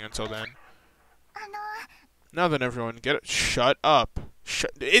investigating until then. Now then, everyone, get it. Shut up.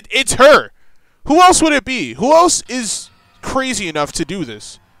 It's her! Who else would it be? Who else is crazy enough to do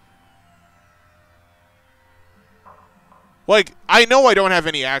this? Like, I know I don't have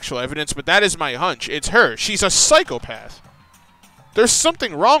any actual evidence, but that is my hunch. It's her. She's a psychopath. There's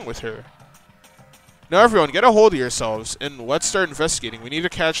something wrong with her. Now, everyone, get a hold of yourselves, and let's start investigating. We need to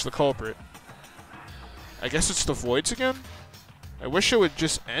catch the culprit. I guess it's the Voids again? I wish it would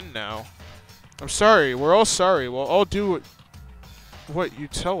just end now. I'm sorry. We're all sorry. We'll all do what you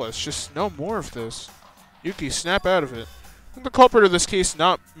tell us. Just no more of this. Yuki, snap out of it. I think the culprit of this case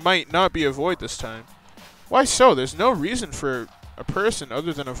might not be a Void this time. Why so? There's no reason for a person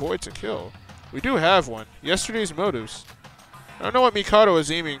other than a Void to kill. We do have one. Yesterday's motives. I don't know what Mikado was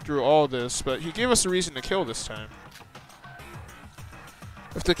aiming through all this, but he gave us a reason to kill this time.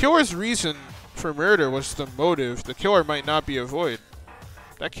 If the killer's reason for murder was the motive, the killer might not be a void.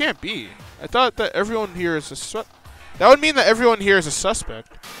 That can't be. I thought that everyone here is a that would mean that everyone here is a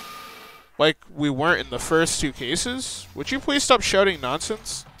suspect. Like we weren't in the first two cases? Would you please stop shouting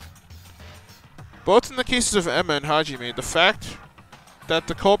nonsense? Both in the cases of Emma and Hajime, the fact that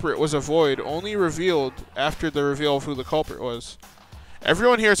the culprit was a void only revealed after the reveal of who the culprit was.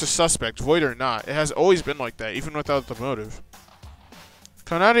 Everyone here is a suspect, void or not. It has always been like that, even without the motive.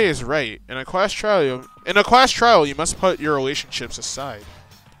 Kanade is right. In a class trial, you must put your relationships aside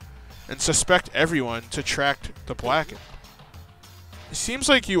and suspect everyone to track the blackened. It seems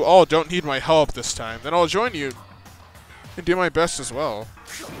like you all don't need my help this time. Then I'll join you and do my best as well.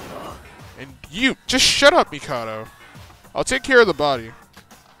 And you, just shut up, Mikado. I'll take care of the body.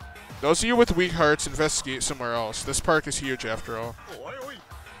 Those of you with weak hearts, investigate somewhere else. This park is huge after all.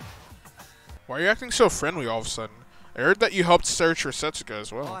 Why are you acting so friendly all of a sudden? I heard that you helped search for Setsuka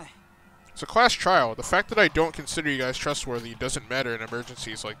as well. It's a class trial. The fact that I don't consider you guys trustworthy doesn't matter in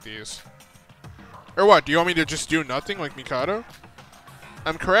emergencies like these. Or what, do you want me to just do nothing like Mikado?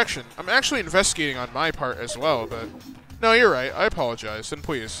 Correction. I'm actually investigating on my part as well, but... No, you're right. I apologize. Then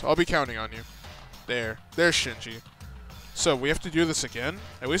please, I'll be counting on you. There's Shinji. So, we have to do this again?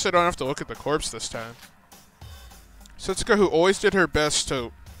 At least I don't have to look at the corpse this time. Setsuka, who always did her best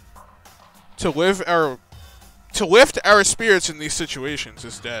to lift our spirits in these situations,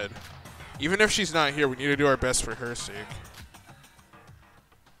 is dead. Even if she's not here, we need to do our best for her sake.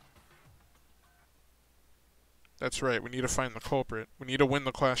 That's right, we need to find the culprit. We need to win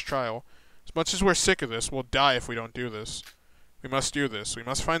the class trial. As much as we're sick of this, we'll die if we don't do this. We must do this. We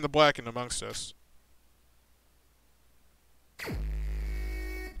must find the blackened amongst us.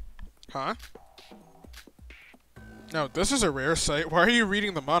 Huh? No, this is a rare sight. Why are you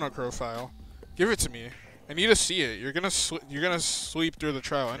reading the monochrome file? Give it to me. I need to see it. You're gonna sleep through the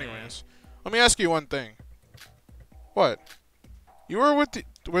trial anyways. Let me ask you one thing. What? You were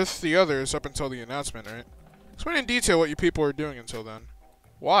with the others up until the announcement, right? Explain in detail what you people were doing until then.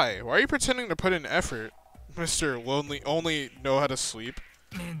 Why? Why are you pretending to put in effort, Mr. Lonely only know how to sleep?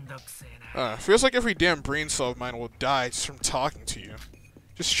 Feels like every damn brain cell of mine will die just from talking to you.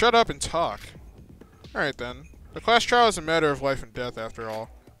 Just shut up and talk. Alright then. The class trial is a matter of life and death after all.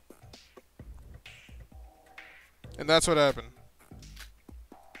 And that's what happened.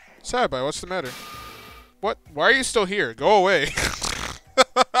 Sabai, what's the matter? What? Why are you still here? Go away.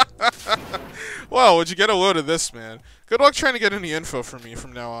 Well, would you get a load of this, man? Good luck trying to get any info from me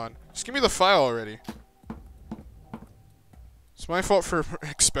from now on. Just give me the file already. It's my fault for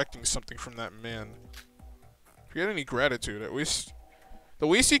expecting something from that man. Forget any gratitude. At least, the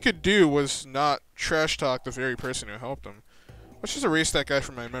least he could do was not trash talk the very person who helped him. Let's just erase that guy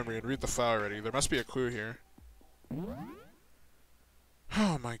from my memory and read the file already. There must be a clue here.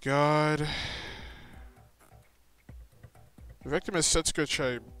 Oh my god. The victim is Setsuko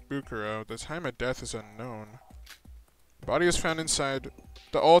Chibukuro. The time of death is unknown. The body was found inside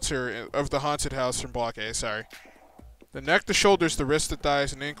the altar of the haunted house from Block A, sorry. The neck, the shoulders, the wrists, the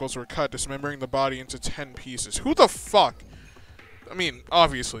thighs, and ankles were cut, dismembering the body into 10 pieces. Who the fuck? I mean,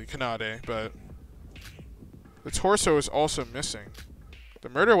 obviously, Kanade, but... The torso is also missing. The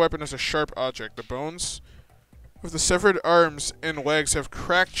murder weapon is a sharp object. The bones of the severed arms and legs have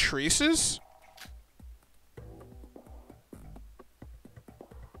cracked traces?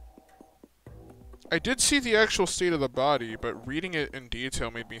 I did see the actual state of the body, but reading it in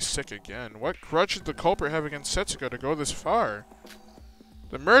detail made me sick again. What grudge did the culprit have against Setsuko to go this far?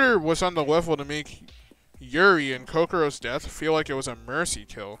 The murder was on the level to make Yuri and Kokoro's death feel like it was a mercy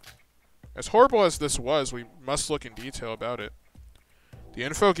kill. As horrible as this was, we must look in detail about it. The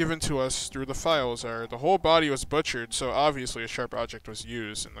info given to us through the files are the whole body was butchered, so obviously a sharp object was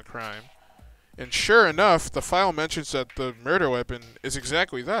used in the crime. And sure enough, the file mentions that the murder weapon is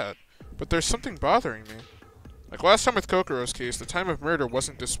exactly that. But there's something bothering me. Like last time with Kokoro's case, the time of murder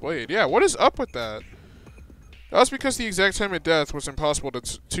wasn't displayed. Yeah, what is up with that? That was because the exact time of death was impossible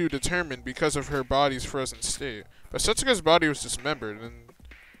to determine because of her body's frozen state. But Setsuka's body was dismembered, and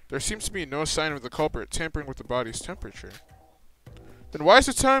there seems to be no sign of the culprit tampering with the body's temperature. Then why is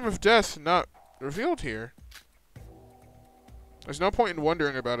the time of death not revealed here? There's no point in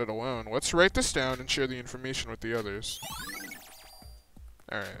wondering about it alone. Let's write this down and share the information with the others.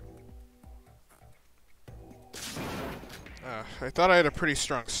 Alright. I thought I had a pretty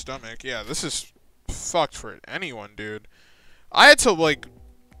strong stomach. Yeah, this is fucked for anyone, dude. I had to,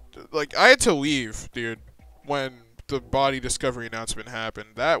 I had to leave, dude, when the body discovery announcement happened.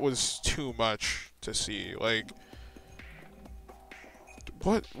 That was too much to see. Like,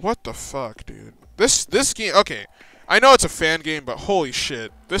 What the fuck, dude? This game, okay. I know it's a fan game, but holy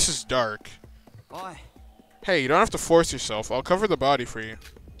shit. This is dark. Oi. Hey, you don't have to force yourself. I'll cover the body for you.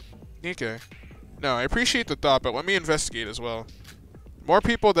 Nikke. No, I appreciate the thought, but let me investigate as well. More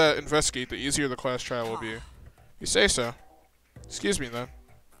people that investigate, the easier the class trial will be. You say so. Excuse me, then.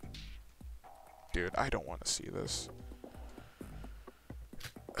 Dude, I don't want to see this.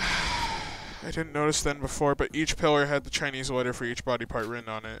 I didn't notice then before, but each pillar had the Chinese letter for each body part written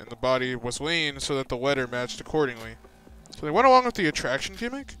on it, and the body was lean so that the letter matched accordingly. So they went along with the attraction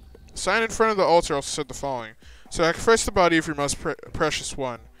gimmick? The sign in front of the altar also said the following. Sacrifice the body of your most precious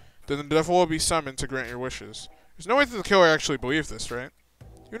one. Then the devil will be summoned to grant your wishes. There's no way that the killer actually believed this, right?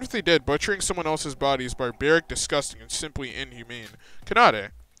 Even if they did, butchering someone else's body is barbaric, disgusting, and simply inhumane. Kanade.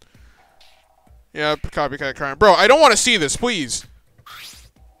 Yeah, copycat crime. Bro, I don't want to see this, please.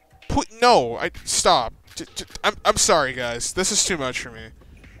 No, stop. I'm sorry, guys. This is too much for me.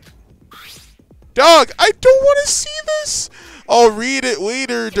 Dog, I don't want to see this. I'll read it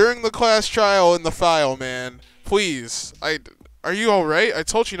later during the class trial in the file, man. Please. Are you alright? I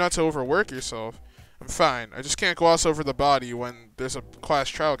told you not to overwork yourself. I'm fine. I just can't gloss over the body when there's a class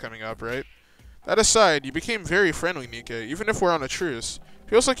trial coming up, right? That aside, you became very friendly, Nikke, even if we're on a truce.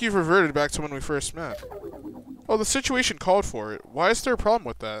 Feels like you've reverted back to when we first met. Oh, the situation called for it. Why is there a problem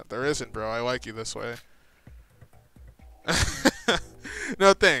with that? There isn't, bro. I like you this way.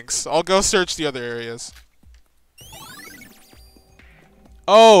 No, thanks. I'll go search the other areas.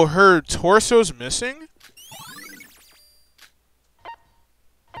 Oh, her torso's missing?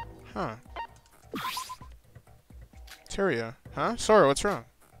 Huh. Teria. Huh? Sora, what's wrong?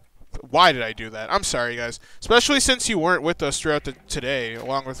 Why did I do that? I'm sorry, guys. Especially since you weren't with us throughout today,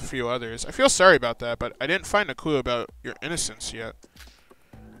 along with a few others. I feel sorry about that, but I didn't find a clue about your innocence yet.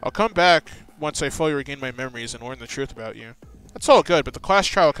 I'll come back once I fully regain my memories and learn the truth about you. That's all good, but the class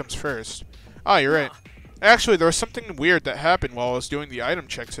trial comes first. Ah, you're right. Actually, there was something weird that happened while I was doing the item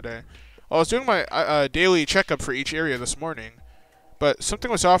check today. While I was doing my daily checkup for each area this morning, but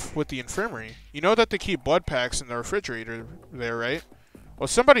something was off with the infirmary. You know that they keep blood packs in the refrigerator there, right? Well,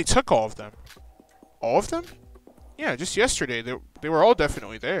 somebody took all of them. All of them? Yeah, just yesterday. They were all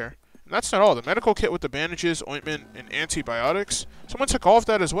definitely there. And that's not all. The medical kit with the bandages, ointment, and antibiotics, someone took all of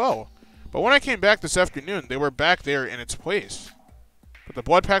that as well. But when I came back this afternoon, they were back there in its place. But the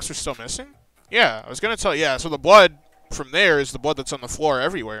blood packs are still missing? Yeah, I was going to tell you. Yeah, so the blood from there is the blood that's on the floor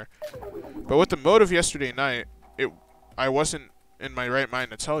everywhere. But with the motive yesterday night, I wasn't in my right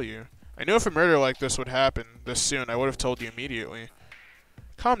mind to tell you. I knew if a murder like this would happen this soon, I would have told you immediately.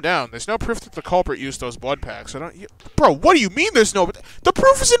 Calm down. There's no proof that the culprit used those blood packs. Bro, what do you mean there's no... The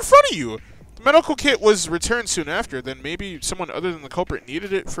proof is in front of you! The medical kit was returned soon after, then maybe someone other than the culprit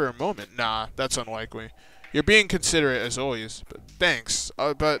needed it for a moment. Nah, that's unlikely. You're being considerate as always, but thanks.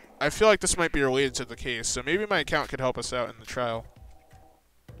 But I feel like this might be related to the case, so maybe my account could help us out in the trial.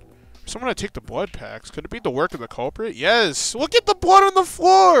 Someone to take the blood packs. Could it be the work of the culprit? Yes! Look at the blood on the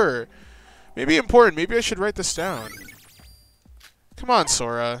floor! Maybe important. Maybe I should write this down. Come on,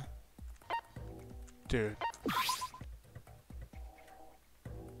 Sora. Dude.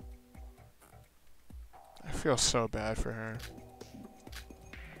 I feel so bad for her.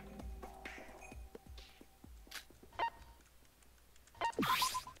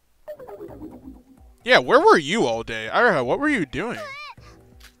 Yeah, where were you all day? Ira, what were you doing?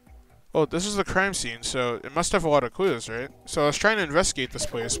 Well, this is the crime scene, so it must have a lot of clues, right? So I was trying to investigate this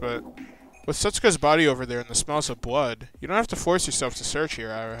place, but with Setsuka's body over there and the smells of blood, you don't have to force yourself to search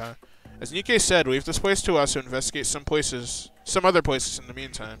here, Ira. As Nikke said, leave this place to us to investigate some other places in the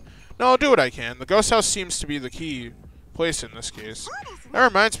meantime. No, I'll do what I can. The ghost house seems to be the key place in this case. That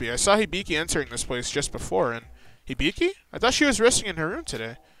reminds me, I saw Hibiki entering this place just before, and... Hibiki? I thought she was resting in her room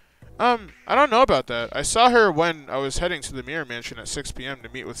today. I don't know about that. I saw her when I was heading to the Mirror Mansion at 6 p.m. to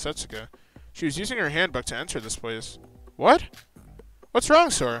meet with Setsuka. She was using her handbook to enter this place. What? What's wrong,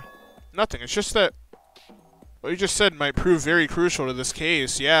 Sora? Nothing. It's just that what you just said might prove very crucial to this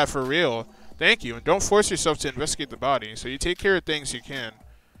case. Yeah, for real. Thank you, and don't force yourself to investigate the body, so you take care of things you can.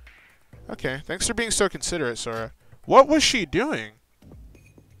 Okay, thanks for being so considerate, Sora. What was she doing?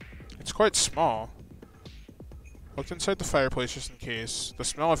 It's quite small. Looked inside the fireplace just in case. The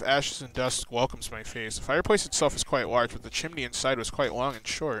smell of ashes and dust welcomes my face. The fireplace itself is quite large, but the chimney inside was quite long and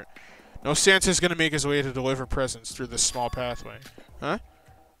short. No Santa's gonna make his way to deliver presents through this small pathway. Huh?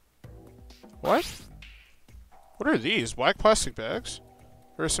 What? What are these? Black plastic bags?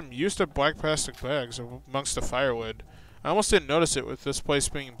 There are some used-up black plastic bags amongst the firewood. I almost didn't notice it with this place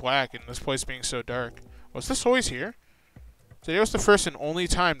being black and this place being so dark. Was this always here? Today was the first and only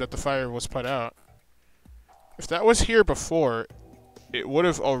time that the fire was put out. If that was here before, it would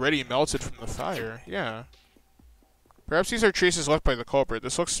have already melted from the fire. Yeah. Perhaps these are traces left by the culprit.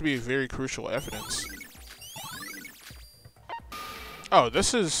 This looks to be very crucial evidence. Oh,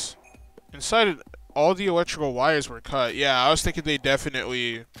 this is... Inside it, all the electrical wires were cut. Yeah, I was thinking they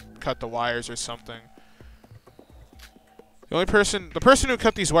definitely cut the wires or something. The person who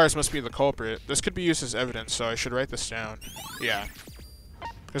cut these wires must be the culprit. This could be used as evidence, so I should write this down. Yeah.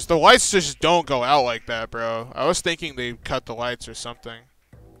 Because the lights just don't go out like that, bro. I was thinking they cut the lights or something.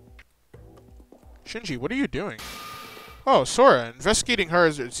 Shinji, what are you doing? Oh, Sora, investigating her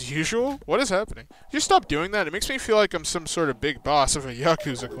as usual? What is happening? Can you stop doing that? It makes me feel like I'm some sort of big boss of a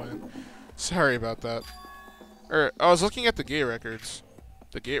Yakuza clan. Sorry about that. I was looking at the gate records.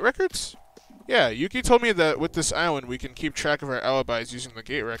 The gate records? Yeah, Yuki told me that with this island we can keep track of our alibis using the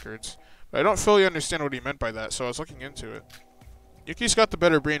gate records. But I don't fully understand what he meant by that, so I was looking into it. Yuki's got the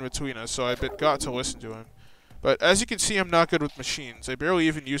better brain between us, so I got to listen to him. But as you can see, I'm not good with machines. I barely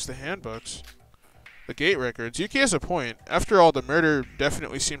even use the handbooks. The gate records. Yuki has a point. After all, the murder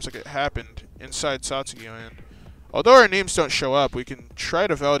definitely seems like it happened inside Satsuki Land. Although our names don't show up, we can try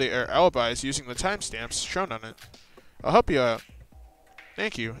to validate our alibis using the timestamps shown on it. I'll help you out.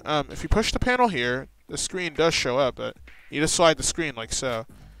 Thank you. If you push the panel here, the screen does show up, but you just slide the screen like so.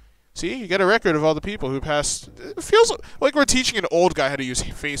 See? You get a record of all the people who passed. It feels like we're teaching an old guy how to use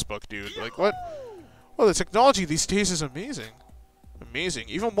Facebook, dude. Like, what? Well, the technology these days is amazing. Amazing.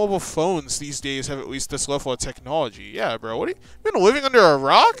 Even mobile phones these days have at least this level of technology. Yeah, bro. What? You been living under a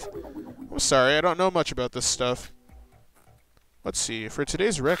rock? I'm sorry, I don't know much about this stuff. Let's see. For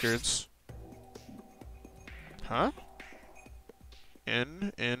today's records... Huh?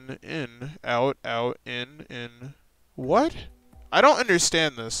 In, out, in. What? I don't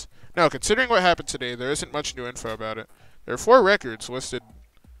understand this. No, considering what happened today, there isn't much new info about it. There are 4 records listed.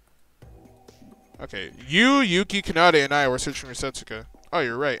 Okay, you, Yuki, Kanade, and I were searching for Setsuka. Oh,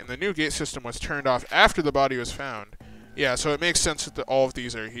 you're right, and the new gate system was turned off after the body was found. Yeah, so it makes sense that all of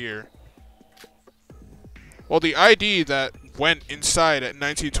these are here. Well, the ID that went inside at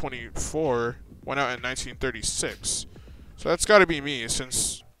 1924 went out in 1936. So that's got to be me,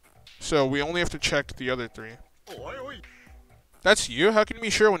 since... So we only have to check the other 3. That's you? How can you be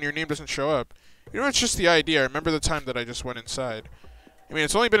sure when your name doesn't show up? You know, it's just the ID. I remember the time that I just went inside. I mean,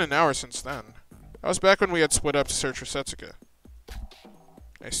 it's only been an hour since then. That was back when we had split up to search for Setsuka.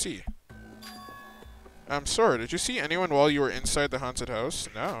 I see. Sora, did you see anyone while you were inside the haunted house?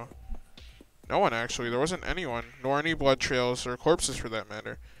 No. No one, actually. There wasn't anyone, nor any blood trails or corpses for that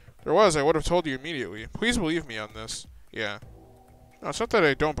matter. If there was, I would have told you immediately. Please believe me on this. Yeah. No, it's not that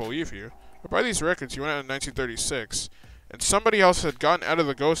I don't believe you. But by these records, you went out in 1936, and somebody else had gotten out of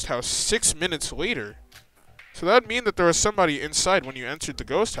the ghost house 6 minutes later. So that would mean that there was somebody inside when you entered the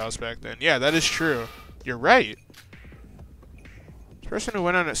ghost house back then. Yeah, that is true. You're right. The person who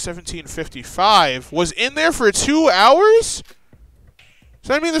went out at 1755 was in there for 2 hours? Does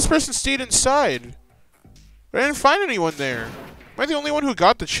that mean this person stayed inside? But I didn't find anyone there. Am I the only one who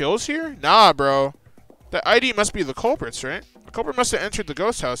got the chills here? Nah, bro. The ID must be the culprits, right? The culprit must have entered the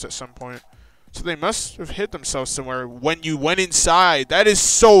ghost house at some point. So they must have hid themselves somewhere when you went inside. That is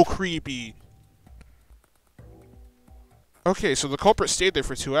so creepy. Okay, so the culprit stayed there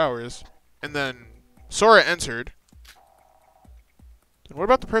for 2 hours. And then Sora entered. And what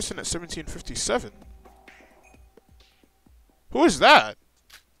about the person at 1757? Who is that?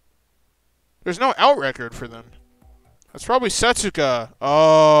 There's no out record for them. That's probably Setsuka.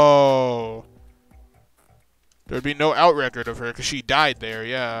 Oh. There'd be no out record of her because she died there,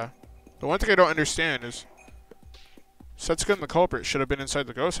 yeah. The one thing I don't understand is Setsuka and the culprit should have been inside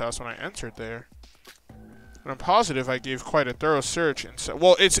the ghost house when I entered there. And I'm positive I gave quite a thorough search.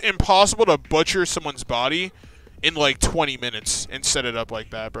 Well, it's impossible to butcher someone's body in like 20 minutes and set it up like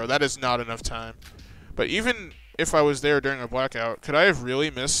that, bro. That is not enough time. But even if I was there during a blackout, could I have really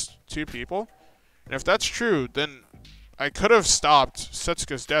missed 2 people? And if that's true, then I could have stopped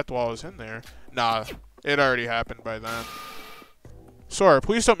Setsuka's death while I was in there. Nah, it already happened by then. Sora,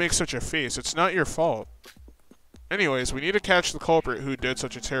 please don't make such a face. It's not your fault. Anyways, we need to catch the culprit who did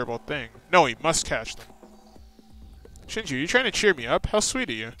such a terrible thing. No, we must catch them. Shinji, you trying to cheer me up? How sweet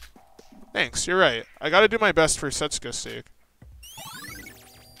of you. Thanks, you're right. I gotta do my best for Setsuka's sake.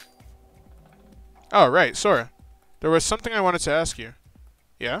 Oh, right, Sora. There was something I wanted to ask you.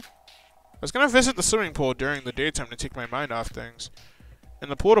 Yeah? I was gonna visit the swimming pool during the daytime to take my mind off things. And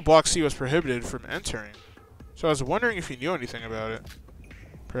the pool to Block C was prohibited from entering. So I was wondering if you knew anything about it.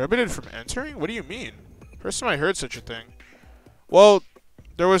 Prohibited from entering? What do you mean? First time I heard such a thing. Well,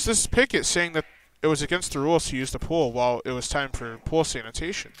 there was this picket saying that it was against the rules to use the pool while it was time for pool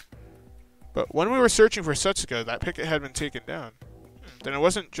sanitation. But when we were searching for Setsuka, that picket had been taken down. Then it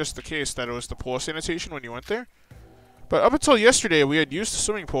wasn't just the case that it was the pool sanitation when you went there. But up until yesterday, we had used the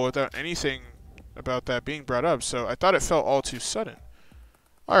swimming pool without anything about that being brought up, so I thought it felt all too sudden.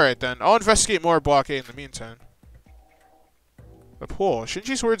 Alright then, I'll investigate more Block A in the meantime. The pool.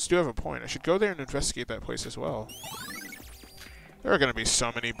 Shinji's words do have a point. I should go there and investigate that place as well. There are going to be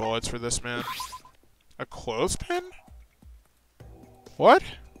so many bullets for this, man. A clothespin? What?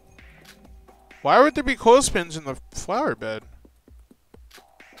 Why would there be clothespins in the flower bed?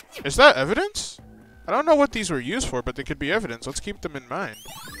 Is that evidence? I don't know what these were used for, but they could be evidence. Let's keep them in mind.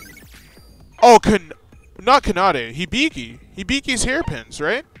 Oh, not Kanade. Hibiki. Hibiki's hairpins,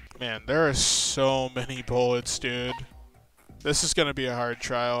 right? Man, there are so many bullets, dude. This is going to be a hard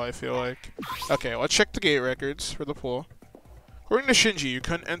trial, I feel like. Okay, let's check the gate records for the pool. According to Shinji, you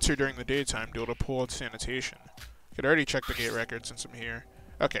couldn't enter during the daytime due to pool sanitation. I could already check the gate records since I'm here.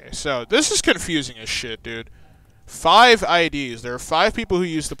 Okay, so this is confusing as shit, dude. 5 IDs. There are 5 people who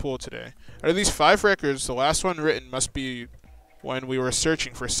used the pool today. Out of these 5 records, the last one written must be when we were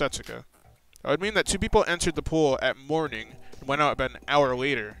searching for Setsuka. That would mean that 2 people entered the pool at morning and went out about an hour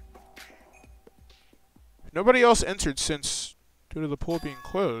later. Nobody else entered since due to the pool being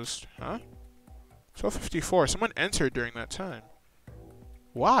closed. Huh? 12:54. Someone entered during that time.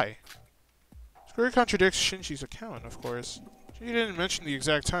 Why? This very contradicts Shinji's account, of course. Shinji didn't mention the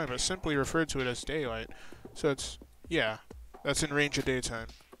exact time, but simply referred to it as daylight. So it's, yeah, that's in range of daytime.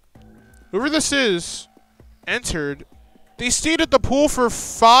 Whoever this is entered. They stayed at the pool for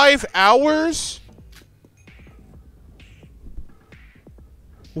 5 hours?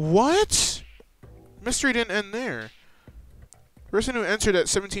 What? Mystery didn't end there. Person who entered at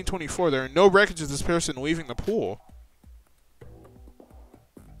 17:24. There are no records of this person leaving the pool.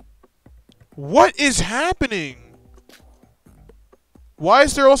 What is happening? Why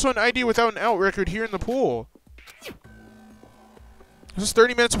is there also an ID without an out record here in the pool? This is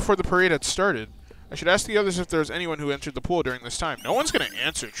 30 minutes before the parade had started. I should ask the others if there's anyone who entered the pool during this time. No one's going to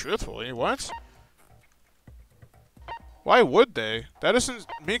answer truthfully. What? Why would they? That doesn't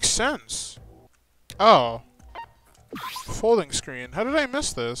make sense. Oh. Folding screen. How did I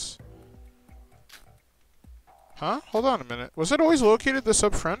miss this? Huh? Hold on a minute. Was it always located this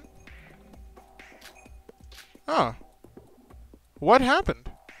up front? Oh. What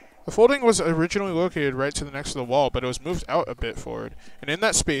happened? The folding was originally located right to the next to the wall, but it was moved out a bit forward. And in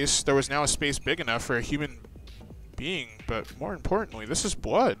that space, there was now a space big enough for a human being. But more importantly, this is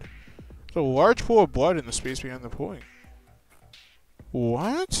blood. There's a large pool of blood in the space behind the pooling.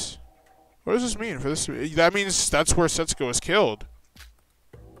 What? What does this mean for this? That means that's where Setsuko was killed.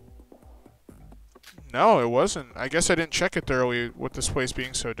 No, it wasn't. I guess I didn't check it thoroughly with this place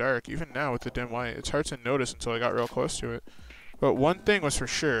being so dark. Even now with the dim light, it's hard to notice until I got real close to it. But one thing was for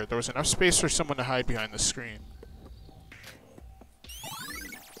sure, there was enough space for someone to hide behind the screen.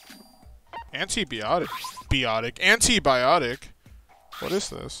 Antibiotic? Antibiotic? What is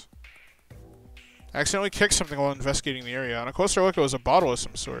this? I accidentally kicked something while investigating the area. On a closer look, it was a bottle of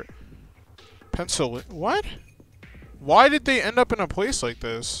some sort. Pencil. What? Why did they end up in a place like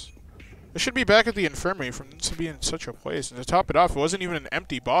this? They should be back at the infirmary for them to be in such a place. And to top it off, it wasn't even an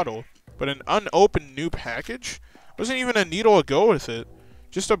empty bottle, but an unopened new package? Wasn't even a needle to go with it.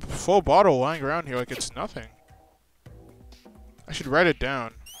 Just a full bottle lying around here like it's nothing. I should write it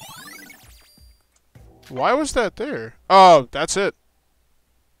down. Why was that there? Oh, that's it.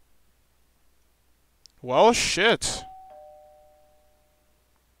 Well, shit.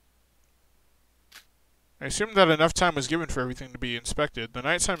 I assume that enough time was given for everything to be inspected. The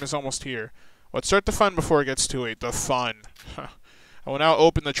nighttime is almost here. Let's start the fun before it gets too late. The fun. I will now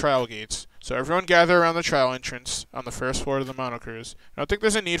open the trial gates. So everyone gather around the trial entrance on the first floor of the monocruise. I don't think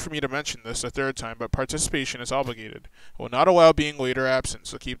there's a need for me to mention this a third time, but participation is obligated. I will not allow being late or absent,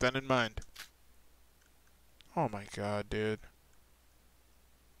 so keep that in mind. Oh my god, dude.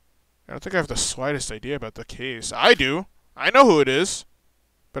 I don't think I have the slightest idea about the case. I do! I know who it is!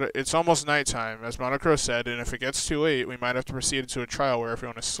 But it's almost nighttime, as Monocro said, and if it gets too late, we might have to proceed to a trial where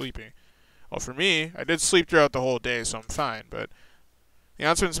everyone is sleeping. Well, for me, I did sleep throughout the whole day, so I'm fine, but the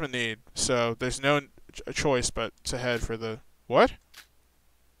announcement's been made, so there's no choice but to head for the... What?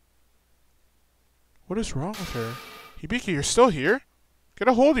 What is wrong with her? Hibiki, you're still here? Get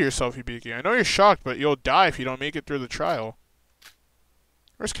a hold of yourself, Hibiki. I know you're shocked, but you'll die if you don't make it through the trial.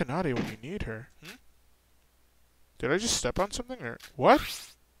 Where's Kanade when you need her? Did I just step on something, or... What?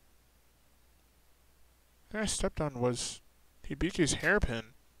 The thing I stepped on was Hibiki's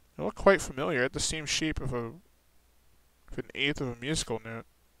hairpin. It looked quite familiar. It had the same shape of an eighth of a musical note.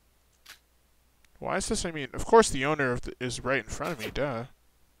 Why is this? I mean, of course the owner is right in front of me, duh.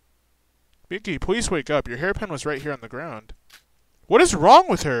 Hibiki, please wake up. Your hairpin was right here on the ground. What is wrong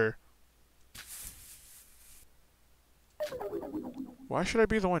with her? Why should I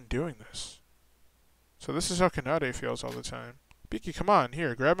be the one doing this? So this is how Kanade feels all the time. Biki, come on,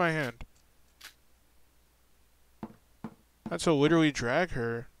 here, grab my hand. I had to literally drag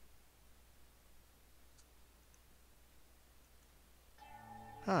her.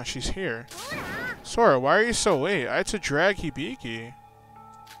 Ah, she's here. Sora, why are you so late? I had to drag Hibiki.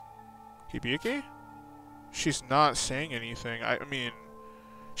 Hibiki? She's not saying anything. I mean,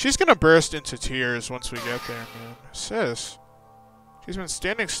 she's gonna burst into tears once we get there, man. Sis. She's been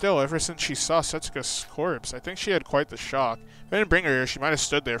standing still ever since she saw Setsuka's corpse. I think she had quite the shock. If I didn't bring her here, she might have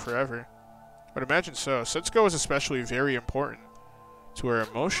stood there forever. I would imagine so. Setsuka was especially very important to her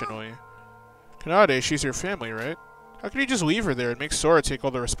emotionally. Kanade, she's your family, right? How could you just leave her there and make Sora take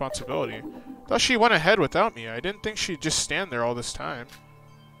all the responsibility? Thought she went ahead without me. I didn't think she'd just stand there all this time.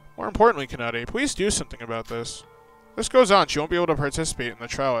 More importantly, Kanade, please do something about this. If this goes on, she won't be able to participate in the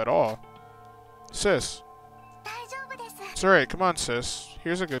trial at all. Sis. It's alright, come on, sis.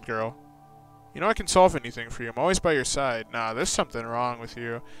 Here's a good girl. You know I can solve anything for you. I'm always by your side. Nah, there's something wrong with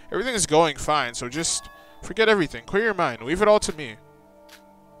you. Everything is going fine, so just forget everything. Clear your mind. Leave it all to me.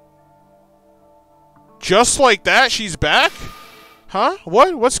 Just like that, she's back? Huh?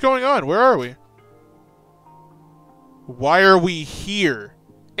 What? What's going on? Where are we? Why are we here?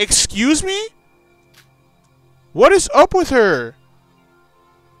 Excuse me? What is up with her?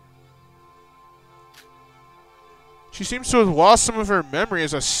 She seems to have lost some of her memory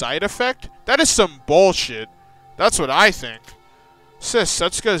as a side effect? That is some bullshit. That's what I think. Sis,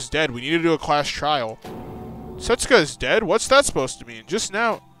 Setsuka is dead. We need to do a class trial. Setsuka is dead? What's that supposed to mean? Just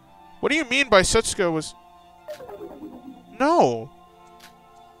now... What do you mean by Setsuka was... No.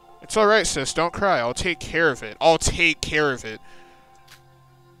 It's alright, sis. Don't cry. I'll take care of it. I'll take care of it.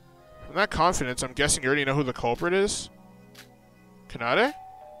 From that confidence, I'm guessing you already know who the culprit is? Kanade?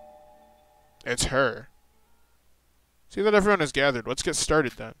 It's her. See that everyone has gathered. Let's get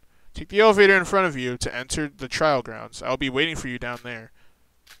started then. Take the elevator in front of you to enter the trial grounds. I'll be waiting for you down there.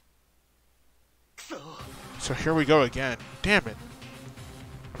 So here we go again. Damn it.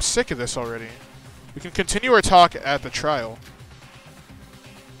 I'm sick of this already. We can continue our talk at the trial.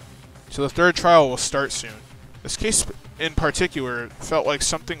 So the third trial will start soon. This case in particular felt like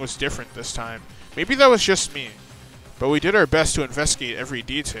something was different this time. Maybe that was just me. But we did our best to investigate every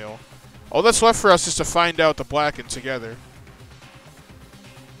detail. All that's left for us is to find out the Blacken together.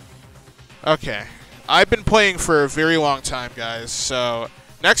 Okay. I've been playing for a very long time, guys. So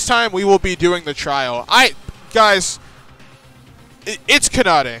next time we will be doing the trial. Guys, it's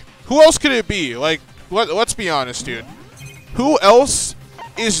Kanade. Who else could it be? Like, let's be honest, dude. Who else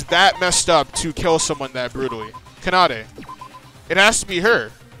is that messed up to kill someone that brutally? Kanade. It has to be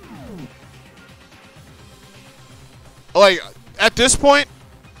her. Like, at this point,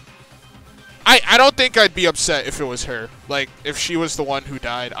 I don't think I'd be upset if it was her. Like, if she was the one who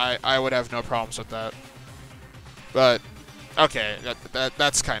died, I would have no problems with that. But, okay,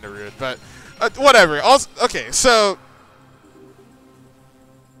 that's kind of rude. But, whatever. Also, okay, so...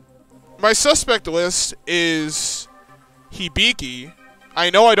 My suspect list is Hibiki. I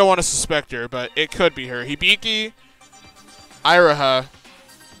know I don't want to suspect her, but it could be her. Hibiki, Iraha,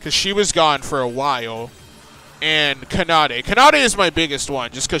 because she was gone for a while, and Kanade. Kanade is my biggest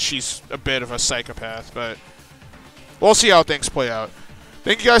one, just because she's a bit of a psychopath, but we'll see how things play out.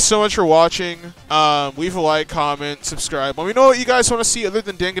 Thank you guys so much for watching. Leave a like, comment, subscribe. Let me know what you guys want to see other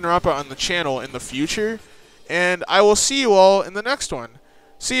than Danganronpa on the channel in the future, and I will see you all in the next one.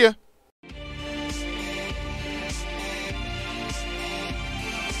 See ya!